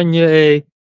and I'll send you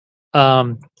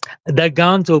that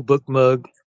Gonzo book mug.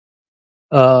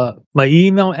 My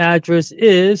email address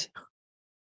is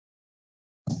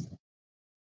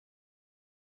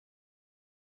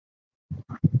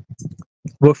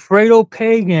Wilfredo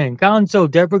Pagan. Gonzo,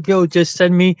 Deborah Gill just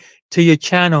send me to your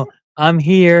channel. I'm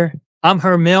here. I'm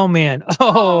her mailman.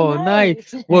 Oh,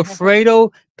 nice.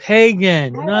 Wilfredo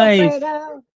Pagan. Nice.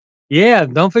 Wilfredo. Yeah,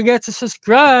 don't forget to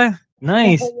subscribe.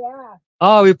 Nice. Yeah.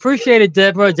 Oh, we appreciate it,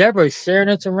 Deborah. Deborah's sharing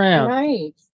us around.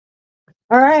 Nice.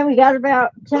 All right, we got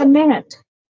about 10 minutes.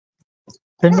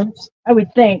 10 minutes? I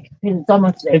would think, 'cause it's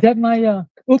almost Is that my,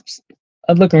 oops.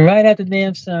 I'm looking right at the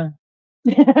damn sun.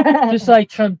 there. Just like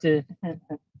Trump did.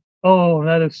 Oh,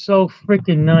 that is so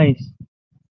freaking nice.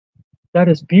 That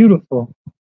is beautiful.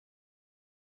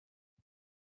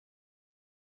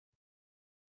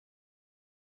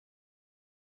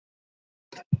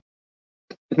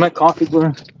 Is my coffee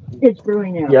brewing? It's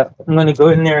brewing now. Yeah, I'm gonna go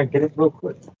in there and get it real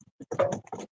quick.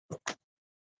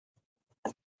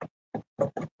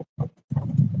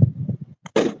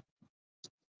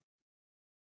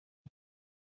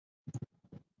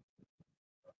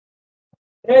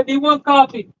 Hey, do you want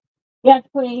coffee? Yes,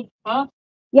 please. Huh?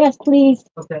 Yes, please.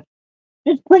 Okay.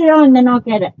 Just put it on, then I'll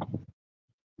get it.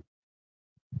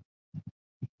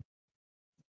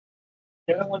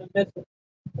 I don't want to miss it.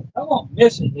 I won't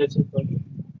miss it. Miss it, but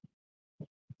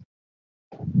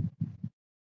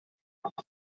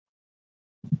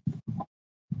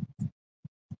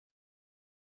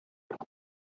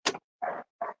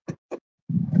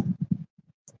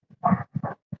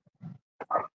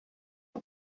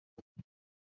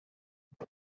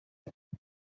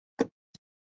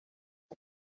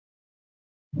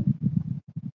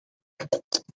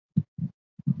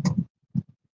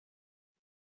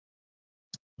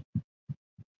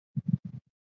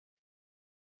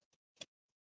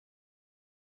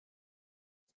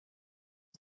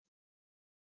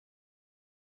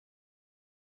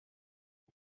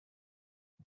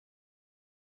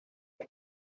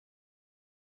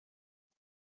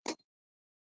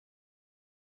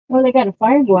Oh, they got a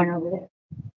fire going over there.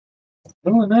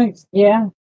 oh, nice. Yeah.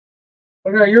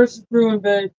 Okay, yours is brewing,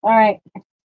 babe. All right.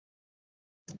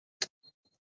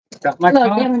 Got my Look, they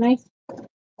coffee. have a nice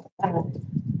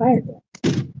fire going.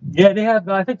 Yeah, they have.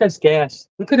 I think that's gas.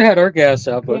 We could have had our gas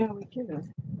out, but Yeah, we should have.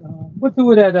 what do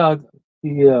with that?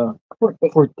 The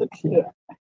Vortex. Yeah.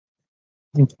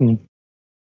 Mhm.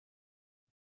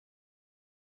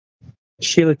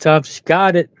 Sheila Tops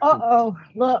got it. Uh-oh,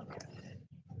 look.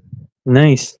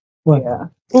 Nice. What? Yeah.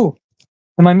 Oh,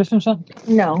 am I missing something?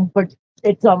 No, but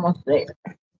it's almost there.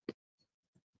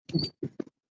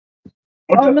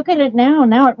 Oh, look at it now.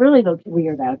 Now it really looks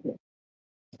weird out here.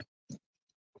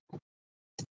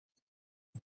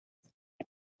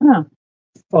 Huh.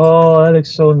 Oh, that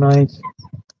looks so nice.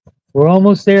 We're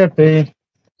almost there, babe.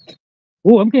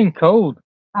 Oh, I'm getting cold.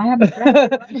 I haven't drank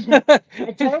it.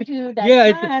 I told you that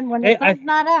Yeah, time when hey, the sun's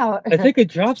not out. I think it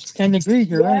drops 10 degrees.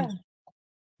 You're Yeah. right.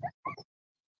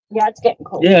 Yeah, it's getting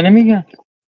cold. Yeah, let me.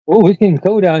 Oh, it's getting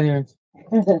cold out here.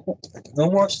 No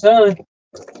more sun.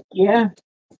 Yeah.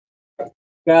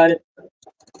 Got it.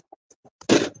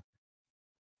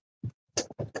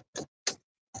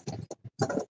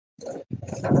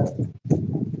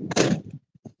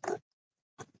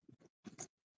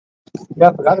 Yeah,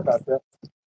 I forgot about that.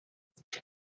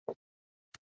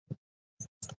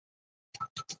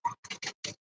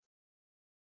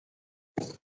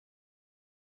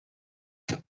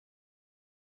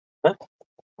 Huh?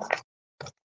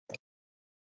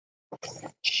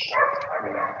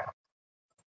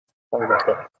 Sorry about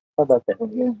that. How about that?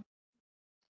 Yeah.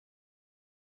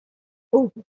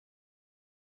 Oh,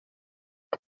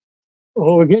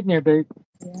 Oh, we're getting there, babe.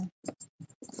 yeah.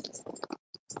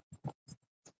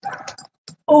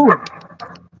 Oh.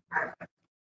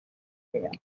 Yeah.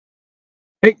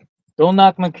 Hey, don't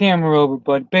knock my camera over,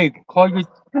 but babe, call your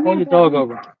dog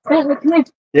over. Bentley, come here.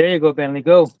 There you go, Bentley.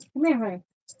 Go. Come here, honey.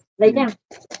 Lay down.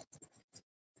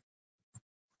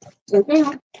 Lay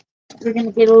down. We're going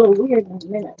to get a little weird in a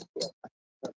minute.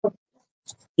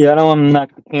 Yeah, I don't want to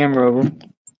knock the camera over.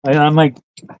 I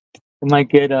might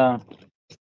get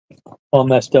all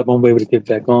messed up. I won't be able to get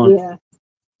back on. Yeah.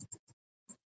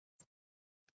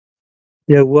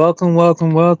 Yeah, welcome,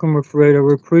 Refrigerator.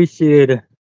 We appreciate it.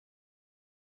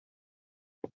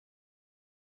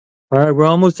 All right, we're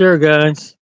almost there,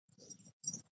 guys.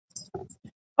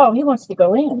 Oh, he wants to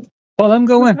go in. Oh, let him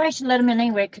go in. I should let him in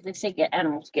anyway because they say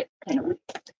animals get kind of weird.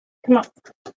 Come on.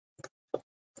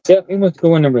 Yep, he wants to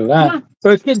go in and relax. So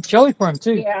it's getting chilly for him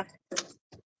too. Yeah.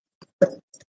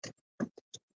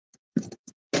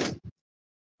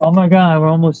 Oh my God, we're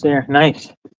almost there.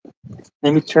 Nice.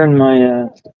 Let me turn my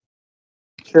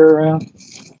chair around.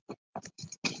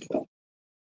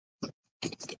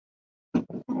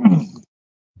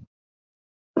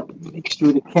 Make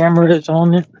sure the camera is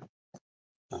on it.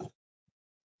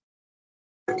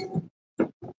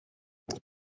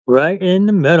 Right in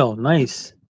the middle.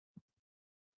 Nice.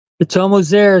 It's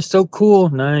almost there. It's so cool.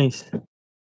 Nice.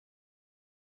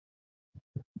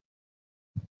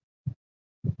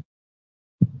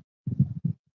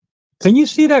 Can you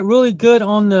see that really good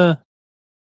on the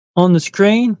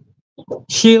screen,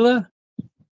 Sheila?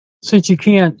 Since you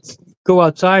can't go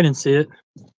outside and see it.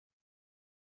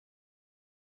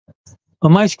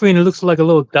 On my screen, it looks like a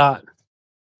little dot.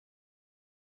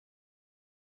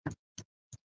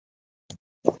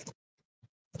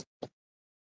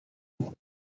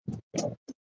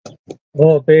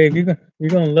 Oh, babe, you're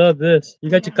gonna love this. You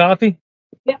got your coffee?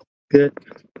 Yeah. Good.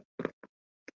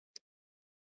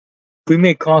 We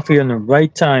made coffee on the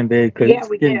right time, babe, because it's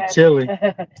getting chilly.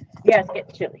 Yeah, it's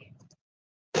getting chilly.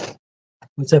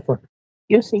 What's that for?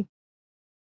 You'll see.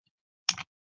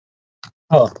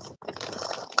 Oh.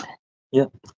 Yeah.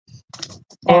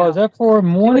 Oh, is that for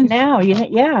morning? Now,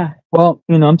 yeah. Well,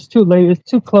 it's too late. It's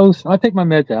too close. I'll take my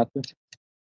meds after.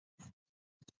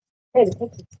 Hey, it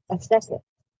takes a second.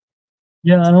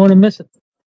 Yeah, I don't want to miss it.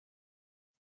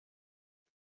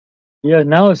 Yeah,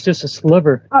 now it's just a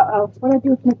sliver. Uh-oh. What do I do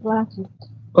with my glasses?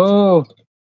 Oh.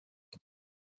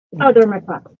 Oh, they're in my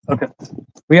pocket. Okay.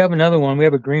 We have another one. We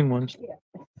have a green one. Yeah.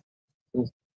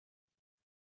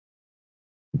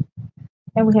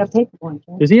 And we have paper ones,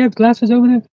 right? Does he have glasses over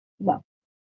there? No.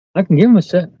 I can give him a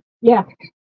set. Yeah.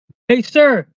 Hey,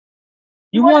 sir.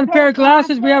 You want a pair of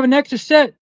glasses? We have an extra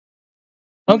set.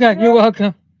 Okay, you're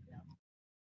welcome.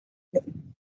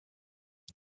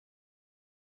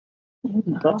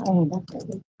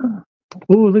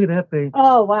 Ooh, look at that, babe.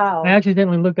 Oh, wow. I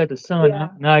accidentally looked at the sun. Yeah.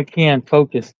 Now I can't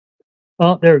focus.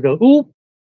 Oh, there we go. Ooh.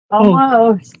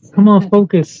 Almost. Oh, come on,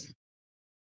 focus.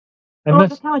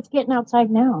 Look how it's getting outside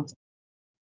now.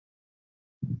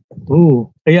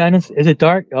 Ooh. Yeah, is it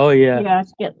dark? Oh, yeah.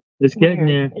 Yeah, It's getting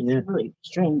weird. there. It's really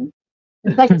strange.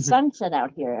 It's like a sunset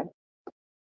out here.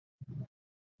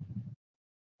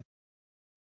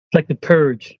 It's like the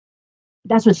purge.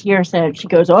 That's what Sierra said. She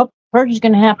goes, "Oh, purge is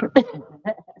going to happen.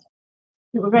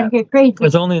 We're going to get crazy."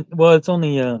 It's only a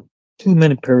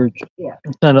 2-minute purge. Yeah.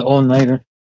 It's not an all-nighter.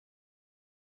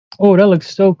 Oh, that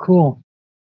looks so cool.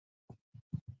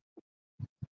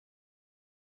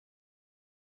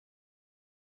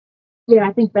 Yeah,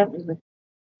 I think that was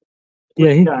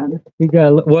Yeah, done. he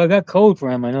got. Well, I got cold for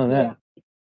him. I know that. Yeah.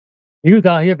 He was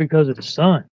out here because of the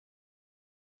sun,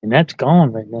 and that's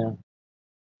gone right now.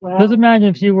 Well, Just imagine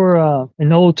if you were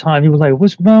in old time. You were like,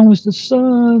 "What's wrong with the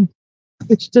sun?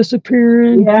 It's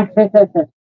disappearing." yeah.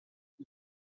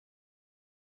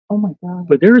 Oh my God.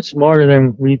 But they're smarter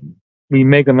than we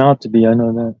make them out to be. I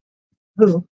know that.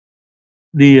 Who?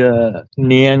 The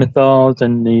Neanderthals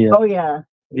and Oh yeah.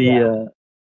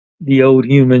 the old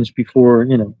humans before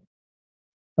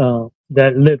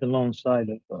that lived alongside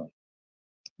of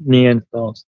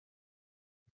Neanderthals.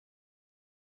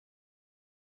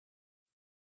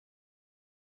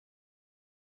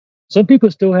 Some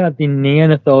people still have the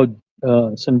Neanderthal,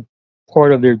 some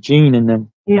part of their gene in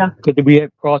them. Yeah. Because we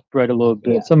have crossbred a little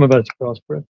bit. Yeah. Some of us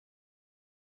crossbred.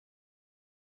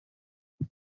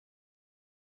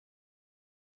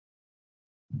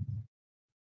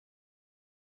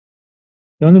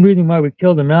 The only reason why we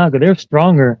killed them out because they're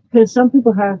stronger. Because some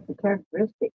people have the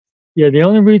characteristics. Yeah, the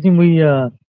only reason we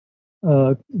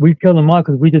killed them out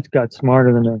because we just got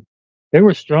smarter than them. They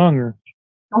were stronger.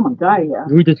 Oh my God, yeah.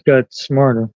 We just got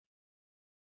smarter.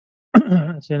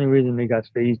 That's the only reason they got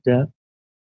phased out.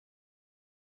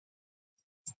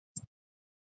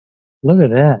 Look at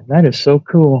that. That is so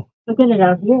cool. Look at it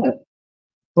out here.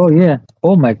 Oh, yeah.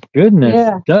 Oh, my goodness.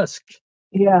 Yeah. Dusk.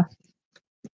 Yeah.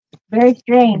 Very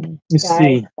strange. You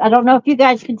see. I don't know if you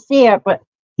guys can see it, but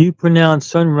You pronounce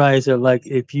sunrise like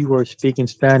if you were speaking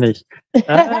Spanish.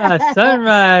 Ah,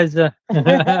 sunrise. Yeah.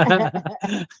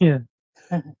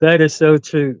 That is so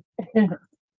true.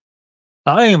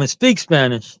 I don't even speak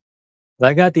Spanish. But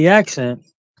I got the accent.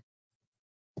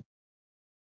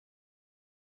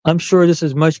 I'm sure this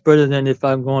is much better than if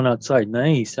I'm going outside.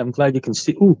 Nice. I'm glad you can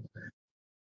see. Ooh.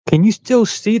 Can you still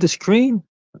see the screen?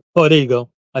 Oh, there you go.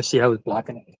 I see. I was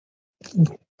blocking it.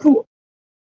 Cool.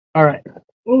 All right.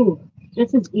 ooh,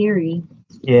 this is eerie.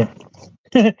 Yeah.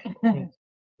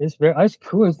 That's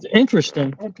cool. It's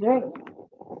interesting. That's great.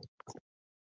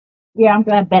 Yeah, I'm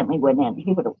glad Bentley went in.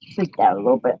 He would have freaked out a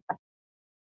little bit.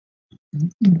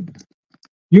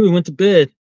 You went to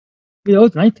bed. Yeah,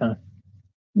 it's nighttime.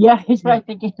 Yeah, he's probably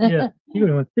thinking. Yeah, you would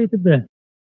have went straight to bed.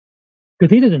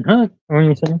 Because he doesn't hunt, or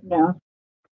anything. No.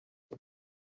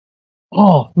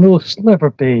 Oh, little sliver,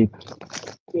 babe.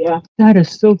 Yeah. That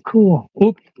is so cool.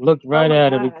 Oops, looked right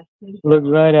at it. Looked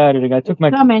right at it. I took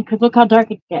my. Coming, because look how dark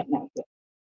it's getting out here.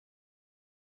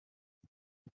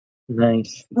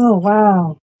 Nice. Oh,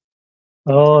 wow.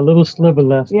 Oh, a little sliver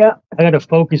left. Yeah. I gotta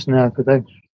focus now because I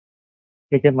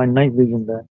can't get my night vision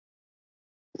back.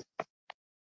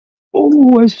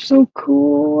 Oh, it's so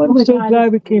cool. I'm so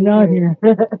glad we came out here.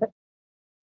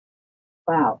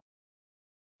 Wow.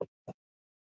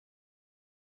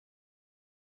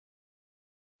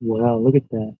 Wow, look at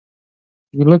that.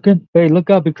 You looking? Hey, look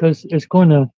out because it's going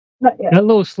to, Not yet. that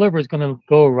little sliver is going to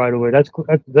go right away. That's cool.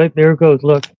 There it goes.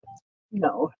 Look,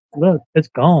 No. look, it's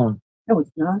gone. No,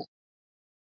 it's not.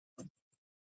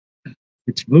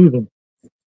 It's moving.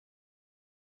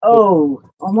 Oh,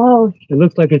 almost. It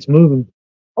looks like it's moving.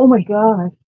 Oh my God.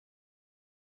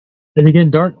 Is it getting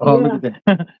dark? Oh, Yeah. look at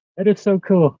that. That is so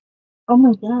cool. Oh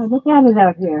my God. Look at it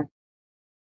out here.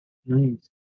 Nice.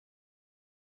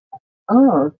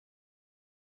 Oh.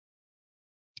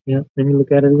 Yeah, let me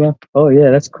look at it again. Oh, yeah,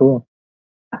 that's cool.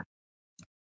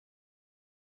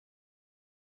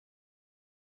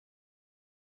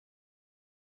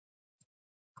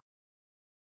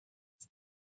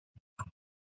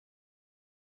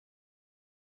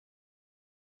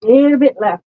 A little bit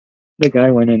left. The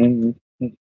guy went in.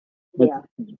 Yeah.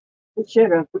 It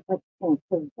should have. I can't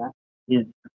see that. Yeah.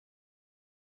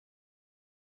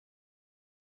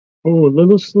 Oh, a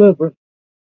little sliver.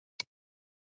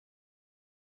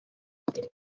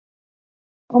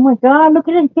 Oh my God. Look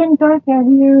at it getting dark out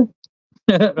here.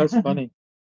 That's funny.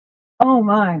 Oh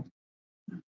my.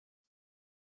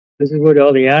 This is where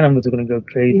all the animals are going to go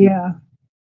crazy. Yeah.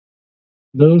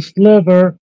 Little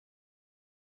sliver.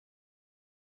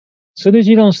 As soon as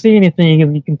you don't see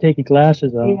anything, you can take your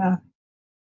glasses off. Yeah.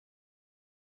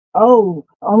 Oh,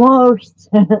 almost.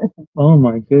 Oh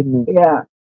my goodness. Yeah.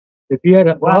 If you had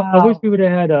a, Wow. I wish we would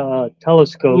have had a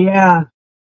telescope. Yeah.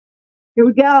 Here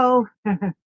we go.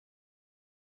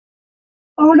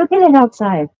 Oh, look at it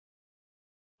outside.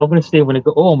 I'm going to see when it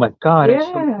go. Oh my God, that's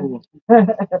so Yeah. cool.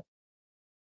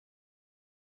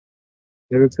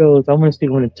 There it goes. I'm going to see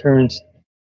when it turns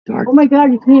dark. Oh my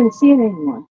God, you can't even see it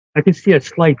anymore. I can see a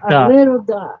slight A dot. little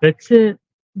dot. That's it.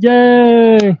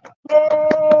 Yay!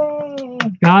 Yay!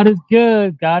 God is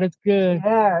good. God is good.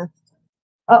 Yeah.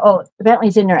 Uh-oh,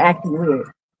 Bentley's in there acting weird.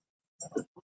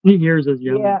 He hears us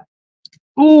yelling. Yeah.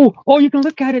 Oh, you can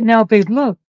look at it now, babe.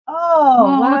 Look.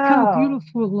 Oh, wow. Look how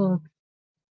beautiful it looks.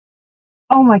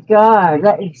 Oh my God,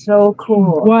 that is so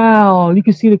cool. Wow, you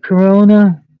can see the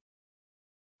corona.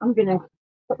 I'm gonna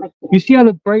put my You see how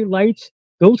the bright lights?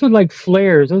 Those are like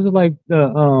flares. Those are like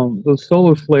the those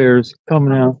solar flares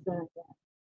coming out.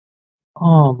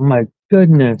 Oh my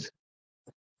goodness.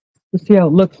 Let's see how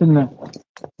it looks on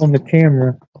the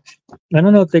camera. I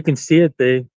don't know if they can see it,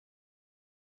 babe.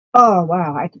 Oh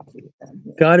wow, I can see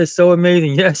it. God is so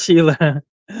amazing. Yes, Sheila.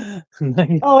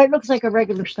 Nice. Oh, it looks like a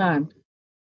regular sun.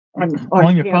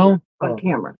 On your camera, phone? On Oh.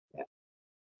 camera.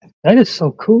 That is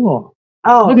so cool.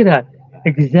 Oh, Look at that.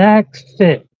 Exact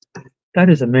fit. That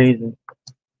is amazing.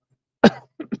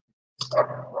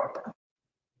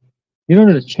 You don't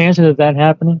know the chances of that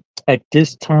happening at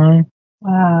this time?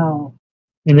 wow.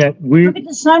 In that weird, Look at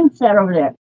the sunset over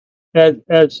there.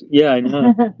 yeah, I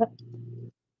know.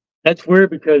 That's weird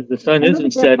because the sun And look isn't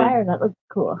at that setting. fire, that looks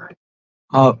cool.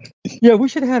 Oh, yeah, we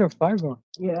should have had our fire going.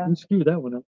 Yeah. We screwed that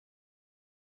one up.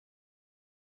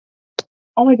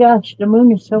 Oh my gosh, the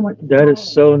moon is so much. That is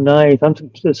so nice. I'm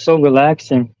just so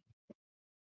relaxing.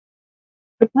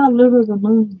 Look how little the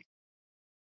moon.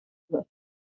 Look.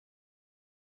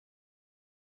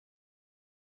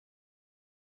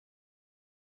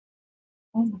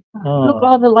 Oh my God. Oh. Look,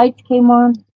 all the lights came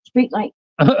on. Street light.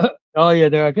 Oh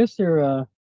yeah, I guess they're oh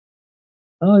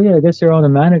yeah, I guess they're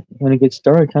automatic when it gets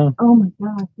dark, huh? Oh my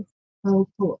God, this is so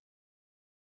cool.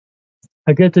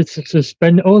 I guess it's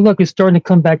suspended. Oh look, it's starting to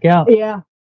come back out. Yeah,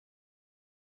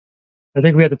 I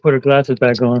think we have to put our glasses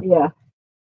back on. yeah.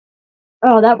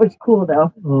 Oh, that was cool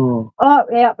though. Oh, Oh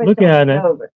yeah, but look at it.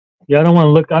 over. Yeah, I don't want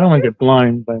to look. I don't want to get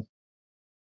blind, but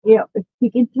Yeah, it's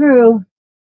peeking through.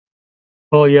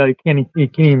 oh yeah, you can't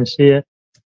even see it.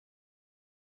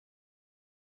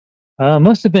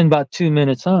 Must have been about 2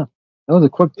 minutes, huh? That was a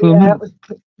quick 2 Yeah, minutes. that was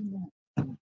quick.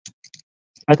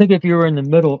 I think if you were in the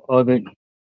middle of it,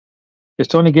 it's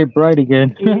starting to get bright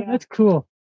again. Yeah. That's cool.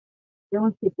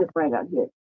 Don't keep it right out here.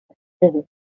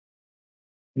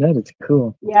 That is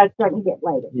cool. Yeah, it's starting to get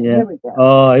lighter. Yeah. There we go.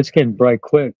 Oh, it's getting bright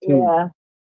quick too. Yeah.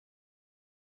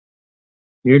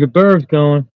 Hear the birds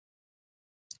going.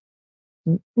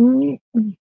 Oh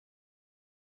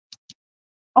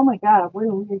my God, what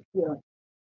a weird feeling.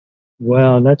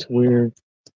 Wow, that's weird.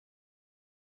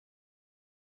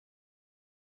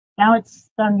 Now it's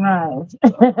sunrise.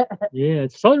 Yeah,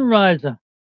 it's sunrise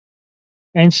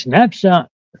and snapshot.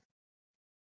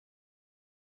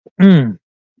 Yeah,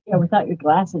 without your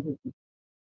glasses, it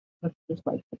looks just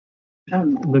like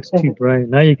Looks too bright.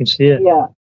 Now you can see it. Yeah.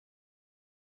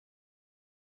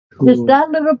 Cool. Just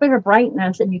that little bit of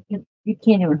brightness, and you can't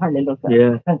even hardly look up.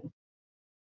 Yeah.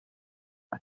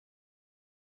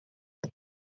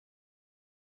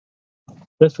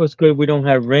 That's what's good. We don't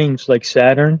have rings like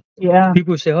Saturn. Yeah.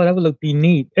 People say, "Oh, that would be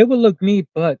neat." It would look neat,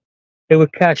 but it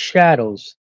would cast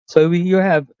shadows. So you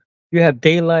have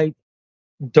daylight,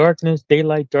 darkness,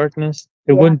 daylight, darkness.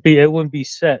 It Yeah. wouldn't be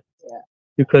set Yeah.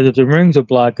 because if the rings are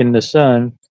blocking the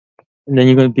sun, and then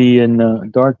you're going to be in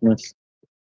darkness.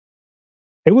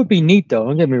 It would be neat though.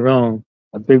 Don't get me wrong.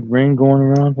 A big ring going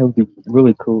around, it would be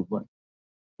really cool. But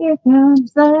Here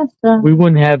comes the sun. we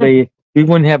wouldn't have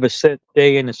a set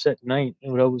day and a set night. It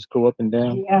would always go up and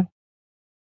down. Yeah.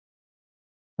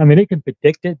 I mean, they can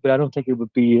predict it, but I don't think it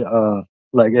would be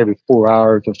like every 4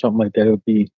 hours or something like that. It would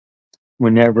be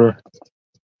whenever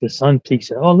the sun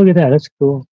peaks. Oh, look at that! That's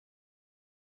cool.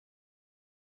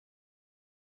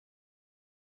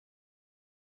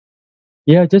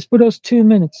 Yeah, just for those 2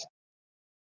 minutes.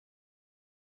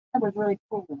 That was really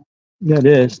cool. Yeah, it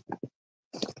is.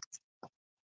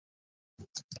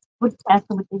 What's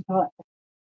after what you thought?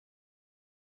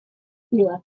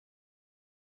 Yeah.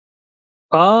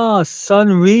 Oh,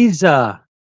 Sunrisa.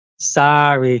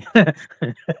 Sorry.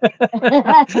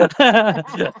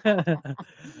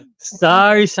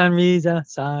 Sorry, Sunrisa.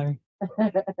 Sorry.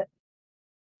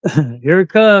 Here it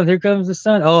comes. Here comes the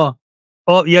sun. Oh,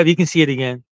 oh, yeah, you can see it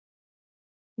again.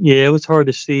 Yeah, it was hard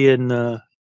to see, and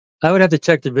I would have to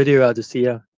check the video out to see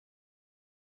how.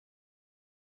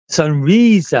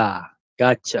 Sunrisa.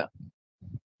 Gotcha.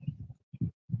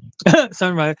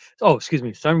 Sunrise. Oh, excuse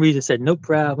me. Sunrisa said no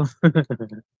problem.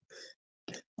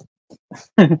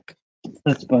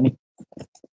 That's funny.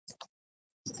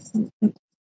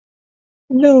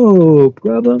 No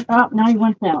problem. Oh, now he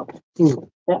went out. Ooh.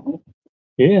 That one.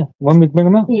 Yeah. Want me to bring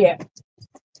him out? Yeah.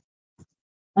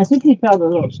 I think he felt a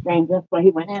little strange. That's why he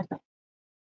went in.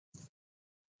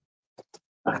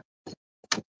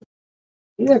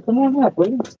 Yeah, come on up, will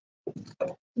you?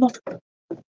 Come on.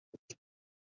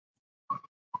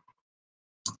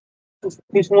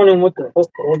 He's wondering what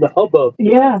the hubbub.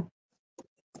 Yeah.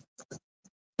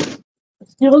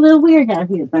 Still a little weird out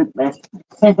here, but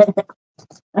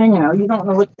I know, you don't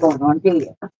know what's going on, do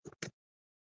you?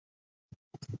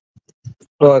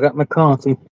 Oh, I got my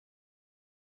coffee.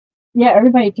 Yeah,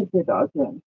 everybody took their dogs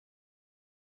in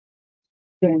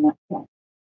during that time.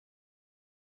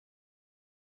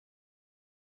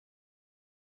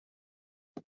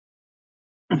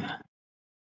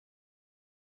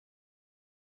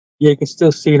 Yeah, you can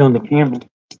still see it on the camera.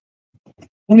 How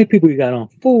many people you got on?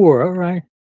 4. All right.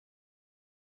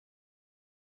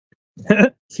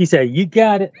 She said, "You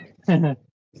got it."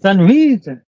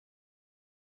 Sunrisa.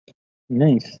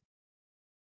 Nice.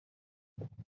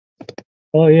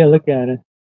 Oh yeah, look at it.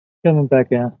 Coming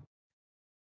back out.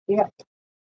 Yeah.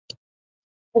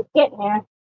 It's getting there.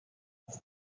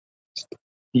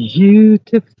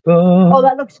 Beautiful. Oh,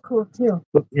 that looks cool too.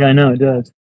 Yeah, I know it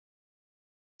does.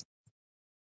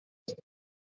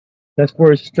 That's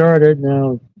where it started.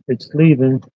 Now it's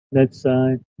leaving that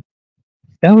side.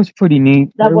 That was pretty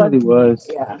neat. That It really was.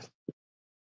 Yeah.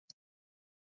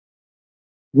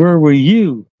 Where were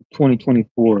you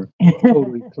 2024?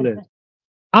 Total eclipse.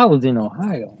 I was in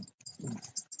Ohio.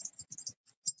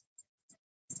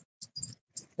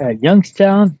 At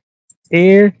Youngstown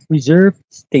Air Reserve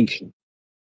Station.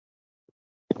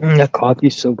 That coffee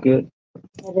is so good.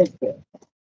 That is good.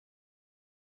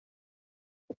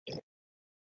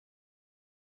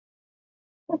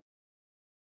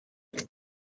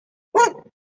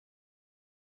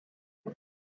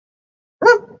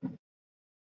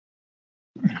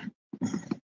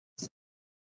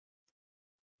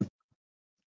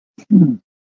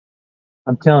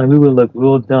 I'm telling you, we would look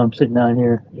real dumb sitting down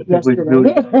here. If we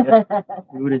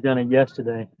would have done it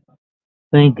yesterday.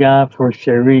 Thank God for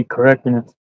Cherie correcting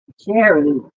us.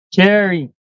 Cherry.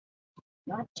 Cherry.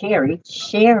 Not cherry.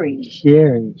 Sherry.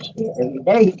 Cherry. Cherry.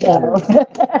 There you go.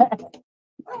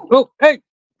 Oh, hey!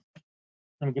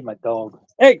 Let me get my dog.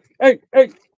 Hey, hey,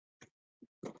 hey!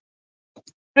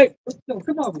 Hey, no,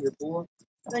 come over here, boy.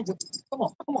 Thank you. Come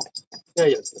on, come on. There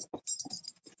you go.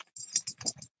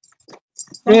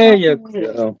 There you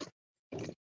go.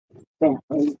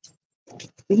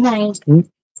 Good night.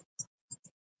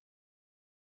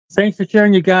 Thanks for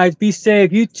sharing, you guys. Be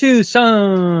safe. You too,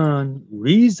 son.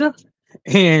 Reza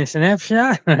and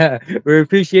Snapshot. We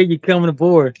appreciate you coming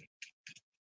aboard.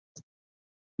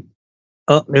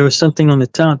 Oh, there was something on the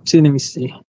top too. Let me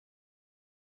see.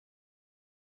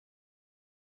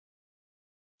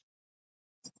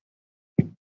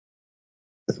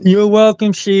 You're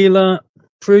welcome, Sheila.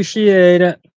 Appreciate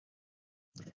it.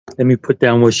 Let me put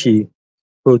down what she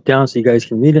wrote down so you guys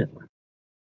can read it.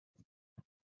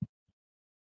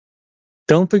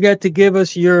 Don't forget to give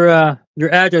us your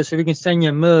address so we can send you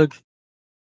a mug.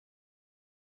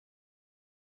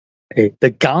 Hey,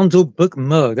 the Gonzo book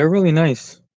mug. They're really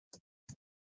nice.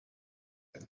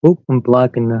 Oh, I'm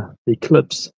blocking the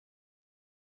Eclipse.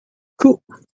 Cool.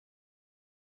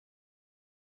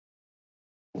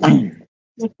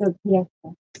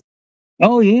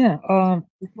 Oh yeah. Oh,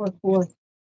 it's probably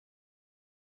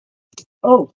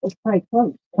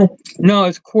close. No,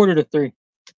 it's 2:45.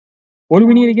 What do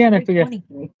we need again? I forget.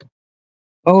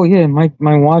 Oh yeah, my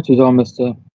watch is almost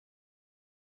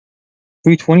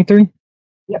 3:23.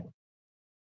 Yep.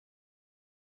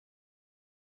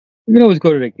 You can always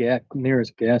go to the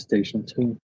nearest gas station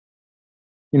too.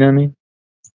 You know what I mean?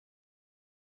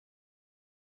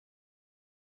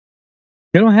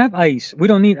 They don't have ice. We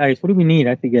don't need ice. What do we need?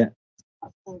 I forget.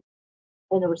 And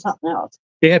there was something else.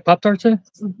 They had Pop-Tarts there?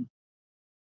 Mm-hmm.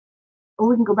 Oh,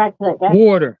 we can go back to that guy.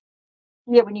 Water.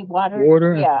 Yeah, we need water.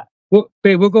 Water. Yeah. Well,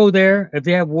 babe, we'll go there. If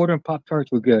they have water and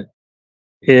Pop-Tarts, we're good.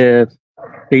 If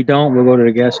they don't, we'll go to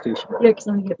the gas station. Yeah, because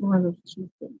I'm gonna get more of those cheese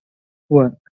things.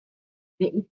 What?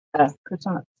 The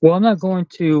croissant. Well, I'm not going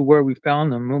to where we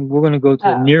found them. We're going to go to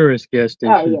the nearest gas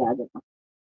station. Oh, yeah.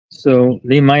 So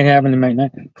they might have and they might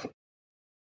not.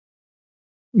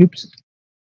 Oops.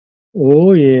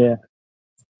 Oh, yeah.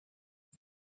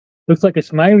 Looks like a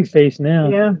smiley face now.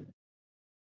 Yeah.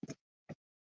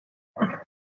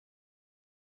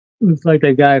 Looks like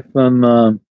that guy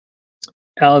from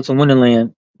Alice in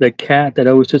Wonderland. The cat that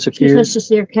always disappears. That's just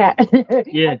your cat.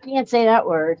 Yeah. I can't say that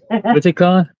word. What's it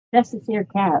called? That's just your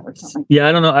cat or something. Yeah,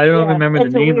 I don't know. I don't remember the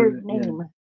name. It's a weird of it. name. Yeah.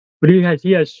 But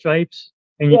he has stripes,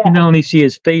 and you can only see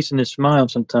his face and his smile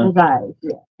sometimes. His eyes,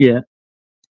 yeah. Yeah.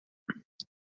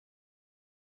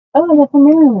 Oh, that's a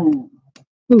Maryland.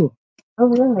 Ooh.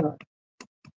 Over there.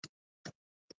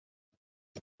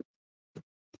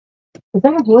 Is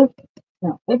that a horse?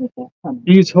 No, what is that from?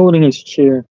 He's holding his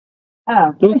chair.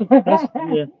 Oh.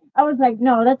 Yeah. I was like,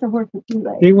 no, that's a horse with two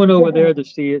legs. He went over there to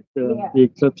see it, the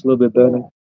eclipse a little bit better.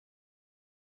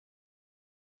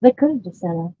 They could have just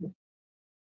said that.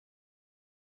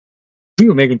 We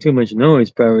were making too much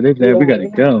noise, probably. We gotta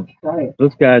go. Sorry.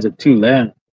 Those guys are too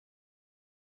loud.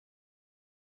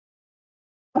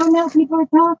 Oh, now people are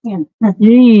talking.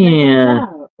 Yeah.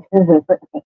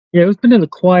 Yeah, it's been a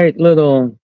quiet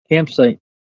little campsite.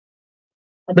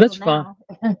 But that's fine.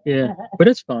 Yeah, but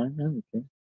it's fine. Okay.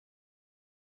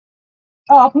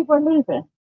 Oh, people are leaving.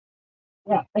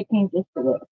 Yeah, they came just for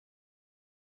this.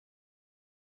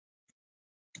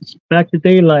 It's back to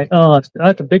daylight. Oh,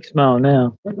 that's a big smile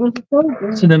now.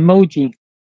 It's an emoji.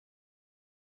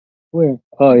 Where?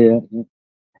 Oh, yeah.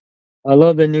 I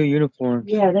love the new uniforms.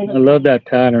 Yeah, I love that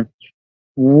pattern.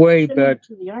 Way better.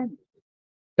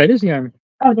 That is the Army.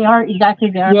 Oh, they are exactly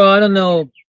the Army. Well, I don't know.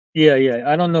 Yeah.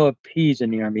 I don't know if he's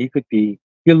in the Army. He could be.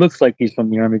 He looks like he's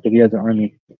from the Army because he has an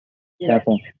Army cap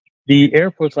on. The Air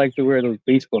Force like to wear those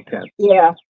baseball caps.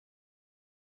 Yeah.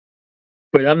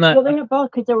 But I'm not. Well, they have both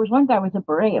because there was one guy with a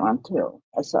beret on too.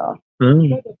 I saw.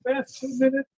 Mm.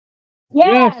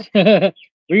 Yes. Yes.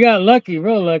 We got lucky,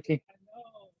 real lucky.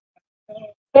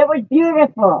 It was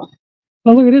beautiful.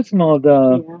 Oh, look at this small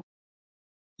dog.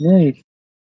 Yeah. Nice.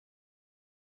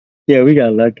 Yeah, we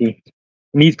got lucky.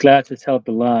 And these glasses helped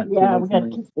a lot. Yeah, we got to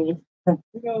kiss these. You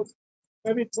know,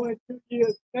 every 22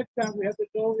 years, next time we have to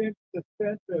go into the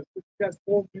center. We've got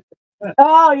 4 minutes.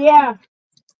 Oh, yeah.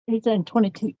 He's in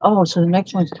 22. Oh, so the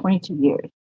next one's 22 years.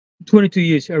 22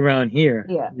 years around here.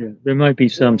 Yeah. There might be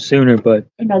some sooner, but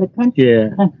Another country. yeah.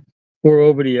 We're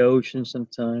over the ocean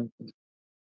sometimes.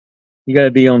 You got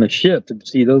to be on a ship to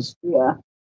see those. Yeah.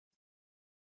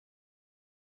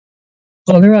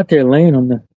 Oh, they're out there laying on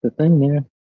the thing there.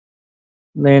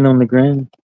 Laying on the ground.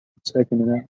 Checking it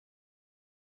out.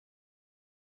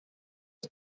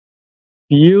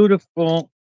 Beautiful.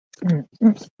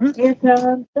 Here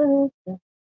comes the...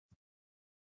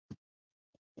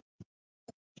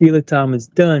 Sheila Tom is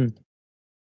done.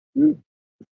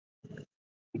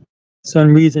 Sun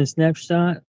Reason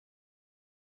snapshot.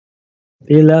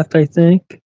 They left, I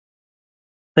think.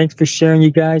 Thanks for sharing,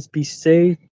 you guys. Be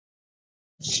safe.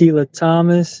 Sheila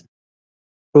Thomas.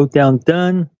 Wrote down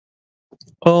done.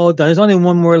 Oh, done. There's only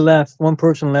one more left. One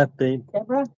person left, babe.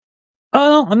 Deborah?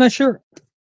 Oh, no, I'm not sure.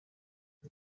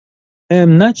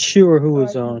 I'm not sure who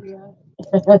was on.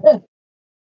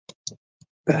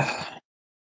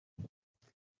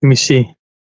 Let me see.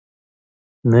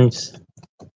 Nice.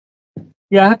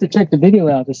 Yeah, I have to check the video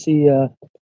out to see.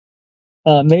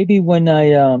 Maybe when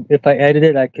if I edit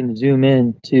it, I can zoom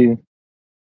in to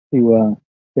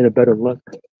get a better look.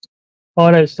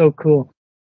 Oh, that is so cool.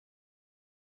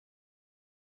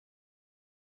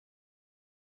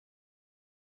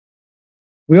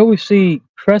 We always see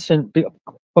crescent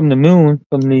from the moon,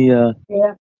 from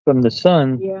the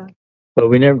sun. Yeah. But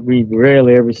we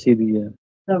rarely ever see the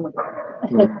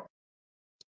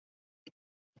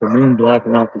moon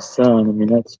blocking out the sun. I mean,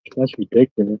 that's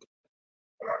ridiculous.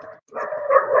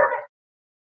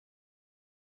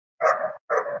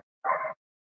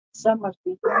 Sun must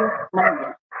be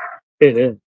humongous. It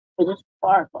is. It is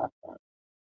far, far, far.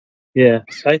 Yeah,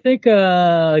 I think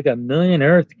like 1,000,000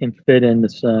 Earth can fit in the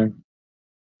sun.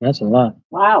 That's a lot.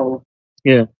 Wow.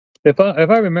 Yeah, if I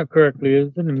remember correctly,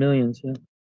 it's in the millions. Yeah.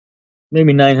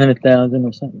 Maybe 900,000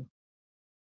 or something.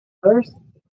 Earth.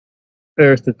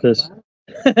 Earth at this.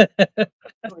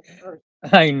 Earth.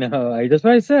 I know. That's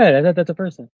what I said. I thought that's a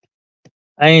person.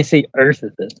 I ain't say Earth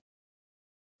at this.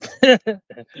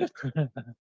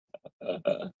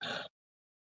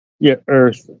 Yeah,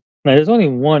 Earth. Now, there's only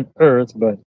one Earth,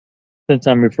 but since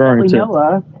I'm referring We to, know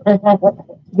of.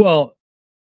 well,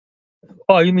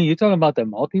 oh, you mean you're talking about the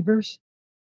multiverse?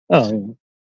 Oh, yeah,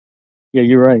 yeah,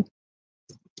 you're right.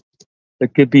 There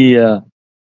could be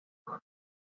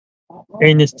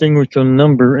indistinguishable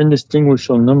number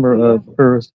of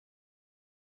Earths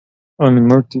on the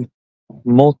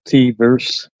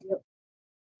multiverse.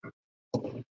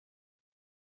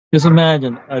 Just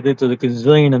imagine, there's a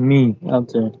gazillion of me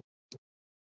out there.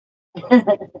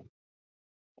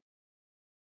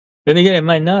 Then again, it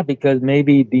might not, because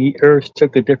maybe the Earth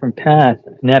took a different path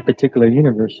in that particular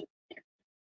universe.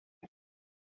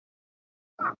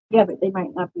 Yeah, but they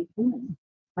might not be human.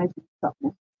 Might be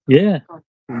something. Yeah,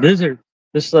 lizard,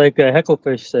 just like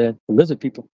Hecklefish said, the lizard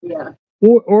people. Yeah.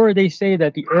 Or they say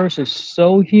that the Earth is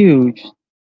so huge,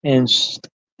 and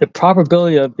the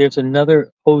probability of there's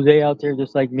another Jose out there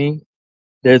just like me,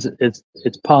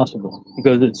 it's possible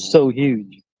because it's so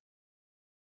huge.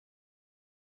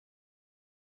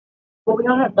 Well, we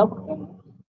don't have double.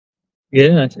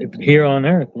 Yeah, it's here on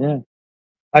Earth. Yeah,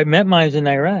 I met mine in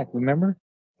Iraq. Remember?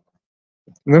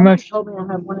 Someone told me I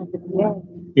have one at the VA.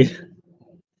 Yeah.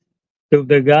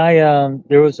 The guy,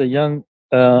 there was a young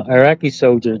Iraqi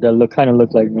soldier that kind of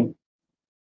looked like me.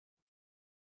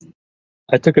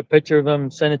 I took a picture of him,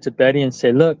 sent it to Betty, and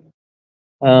said, "Look,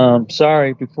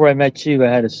 sorry, before I met you, I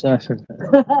had a son."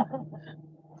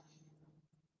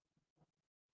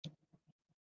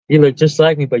 He looked just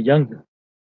like me, but younger.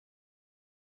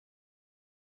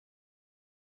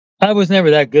 I was never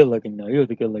that good looking though. He was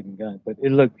a good looking guy, but he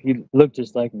looked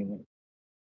just like me.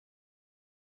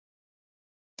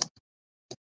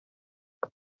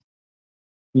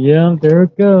 Yeah, there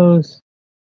it goes.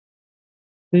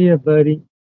 See ya, buddy.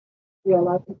 Yeah, a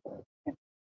lot of people.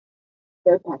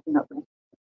 They're packing up.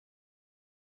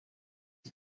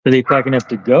 Are they packing up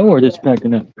to go, or just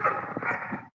packing up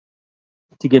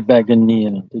to get back in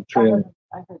the trailer?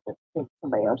 I heard that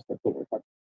somebody else that did it.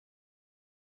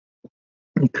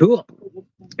 Cool.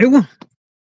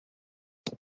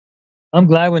 I'm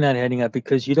glad we're not heading up,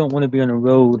 because you don't want to be on the You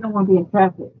road. don't want to be in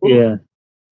traffic. Yeah.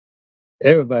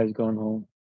 Everybody's going home.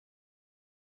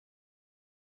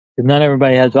 Because not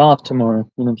everybody has off tomorrow.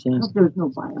 You know what I'm saying? There's no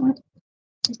violence.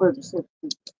 People are just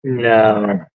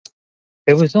No.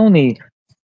 It was only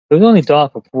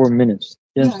dark for 4 minutes.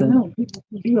 You know yeah, what I I'm saying? know. People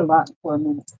do a lot for a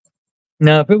minute.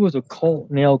 Now, if it was a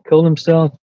Colt Nail killed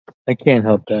himself, I can't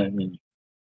help that. I mean,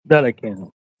 that I can't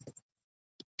help.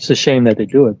 It's a shame that they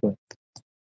do it, but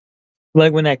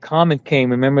like when that comet came,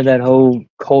 remember that whole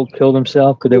Colt killed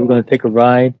himself because they were going to take a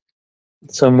ride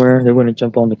somewhere. They were going to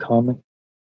jump on the comet,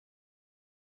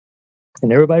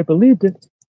 and everybody believed it.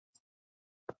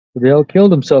 They all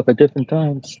killed themselves at different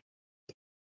times.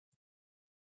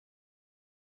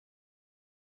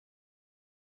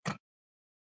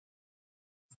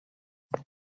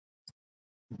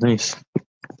 Nice.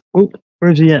 Oop,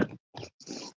 where's he at?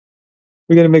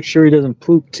 We got to make sure he doesn't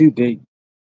poop too big.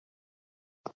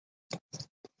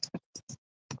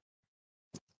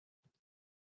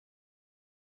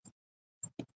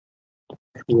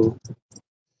 Cool.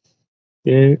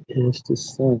 There is the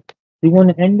sun. Do you want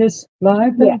to end this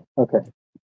live? Then? Yeah. Okay.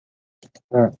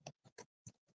 All right.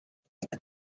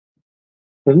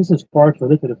 So this is partial.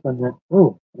 Look at the sun.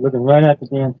 Oh, looking right at the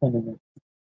damn sun again.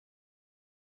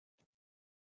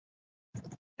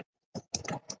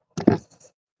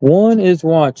 One is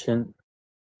watching.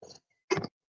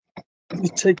 Let me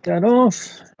take that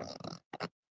off.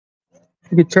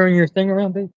 You can turn your thing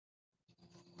around, babe.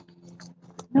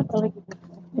 No,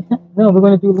 we're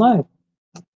going to do live.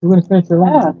 We're going to finish the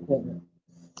live. Can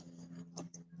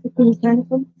you turn it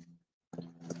from?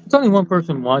 It's only one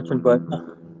person watching, but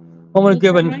I want to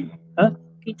give it. Huh?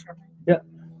 Yeah.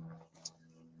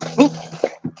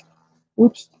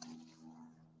 Oops.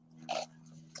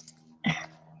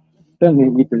 Then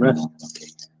we eat the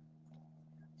rest.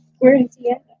 Where is he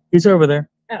at? He's over there.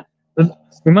 Oh.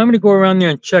 Remind me to go around there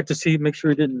and check to see, make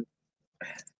sure you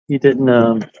didn't,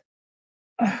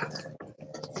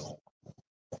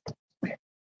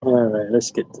 all right,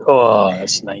 let's get, oh,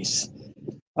 that's nice.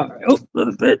 All right, oh, a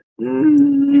little bit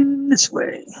this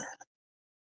way.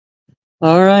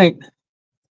 All right,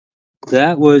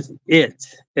 that was it.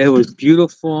 It was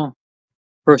beautiful.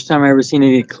 First time I ever seen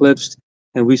an eclipse,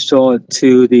 and we saw it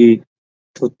to the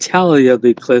totality of the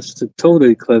eclipse, the total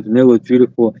eclipse, and it was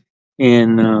beautiful.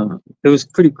 And it was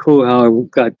pretty cool how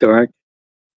it got dark,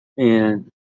 and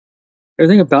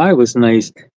everything about it was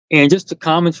nice. And just the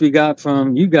comments we got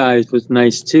from you guys was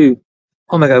nice too.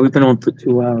 Oh my God, we've been on for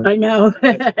 2 hours. I know.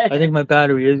 I think my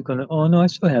battery is gonna. Oh no, I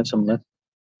still have some left.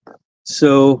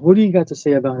 So, what do you got to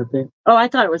say about it, babe? Oh, I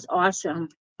thought it was awesome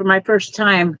for my first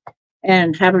time,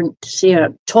 and having to see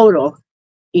a total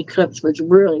eclipse was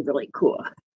really, really cool.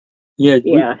 Yeah,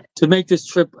 Yeah. to make this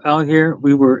trip out here,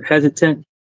 we were hesitant.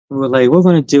 We were like, "We're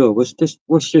going to do it.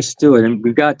 Let's just do it." And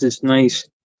we got this nice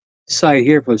site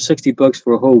here for $60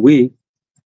 for a whole week.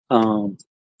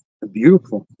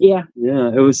 Beautiful. Yeah. Yeah,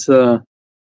 it was. I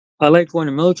like going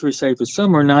to military sites, but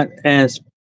some are not as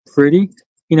pretty.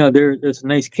 You know, there's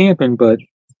nice camping, but a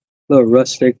little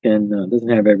rustic and doesn't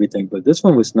have everything. But this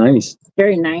one was nice.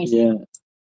 Very nice. Yeah,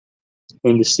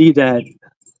 and to see that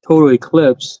total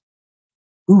eclipse,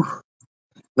 whew,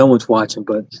 no one's watching,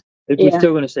 but we're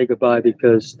still going to say goodbye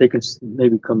because they can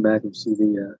maybe come back and see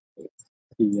the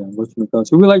whatchamacallit.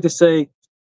 So we would like to say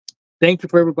thank you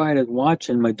for everybody that's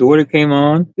watching. My daughter came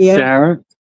on, Sarah,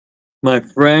 my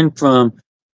friend from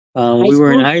we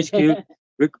were in high school,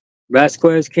 Rick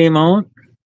Vasquez came on.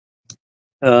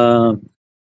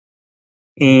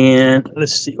 And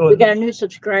let's see. We got a new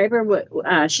subscriber with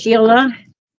Sheila.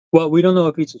 Well, we don't know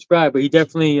if he subscribed, but he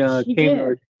definitely came.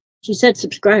 Did. She said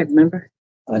subscribe, remember?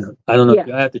 I don't know.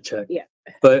 Yeah. I have to check. Yeah.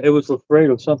 But it was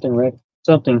Lafredo something, right?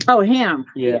 Something. Oh, him.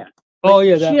 Yeah. Oh,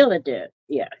 yeah. Sheila did.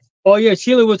 Yeah. Oh, yeah.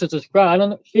 Sheila was a subscriber. I don't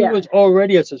know. She was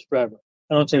already a subscriber.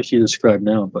 I don't think she's subscribed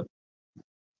now, but.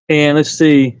 And let's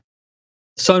see.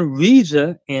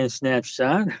 Sunriza and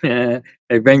Snapshot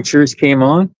Adventures came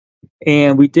on.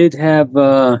 And we did have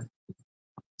Living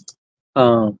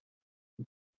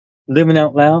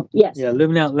Out Loud. Yes. Yeah,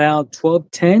 Living Out Loud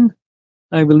 1210,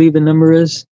 I believe the number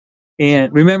is.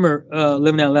 And remember,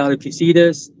 Living Out Loud, if you see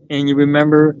this and you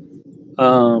remember,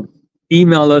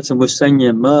 email us and we'll send you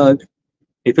a mug.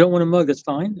 If you don't want a mug, that's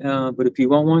fine. But if you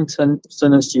want one, send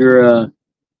us your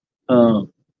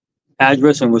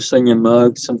address and we'll send you a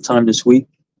mug sometime this week.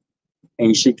 And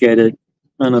you should get it,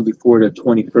 I don't know, before the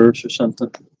 21st or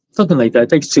something. Something like that. It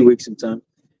takes 2 weeks sometimes,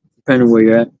 depending on where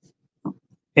you're at.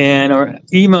 And our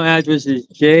email address is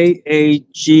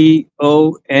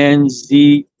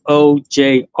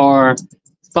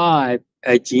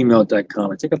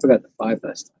jagonzojr5@gmail.com. I think I forgot the 5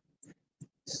 last time.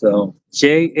 So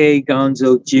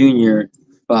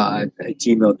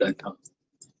jagonzojr5@gmail.com.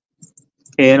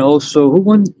 And also, who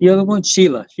won the other one?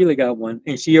 Sheila. Sheila got one,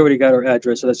 and she already got our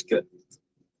address, so that's good.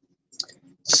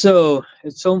 So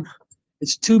it's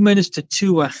 2 minutes to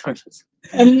 2 hours.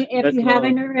 And if you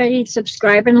haven't already,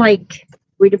 subscribe and like.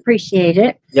 We'd appreciate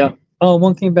it. Yeah. Oh,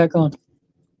 one came back on.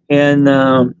 And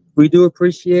we do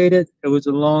appreciate it. It was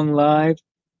a long live.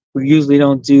 We usually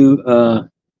don't do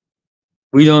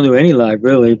any live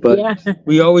really, but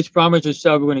we always promise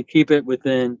ourselves we're going to keep it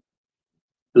within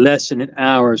less than an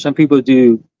hour. Some people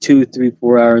do 2, 3,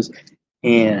 4 hours,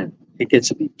 and it gets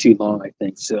to be too long, I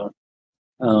think. So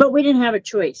but we didn't have a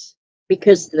choice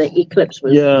because the eclipse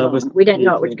was long. We didn't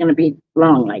know it was going to be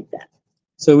long like that.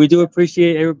 So we do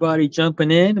appreciate everybody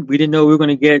jumping in. We didn't know we were going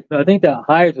to get, I think the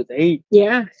highest was 8.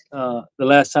 Yeah. The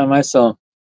last time I saw.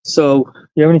 So,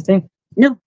 you have anything?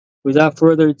 No. Without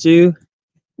further ado,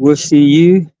 we'll see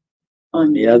you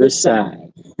on the other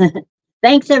side.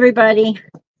 Thanks, everybody.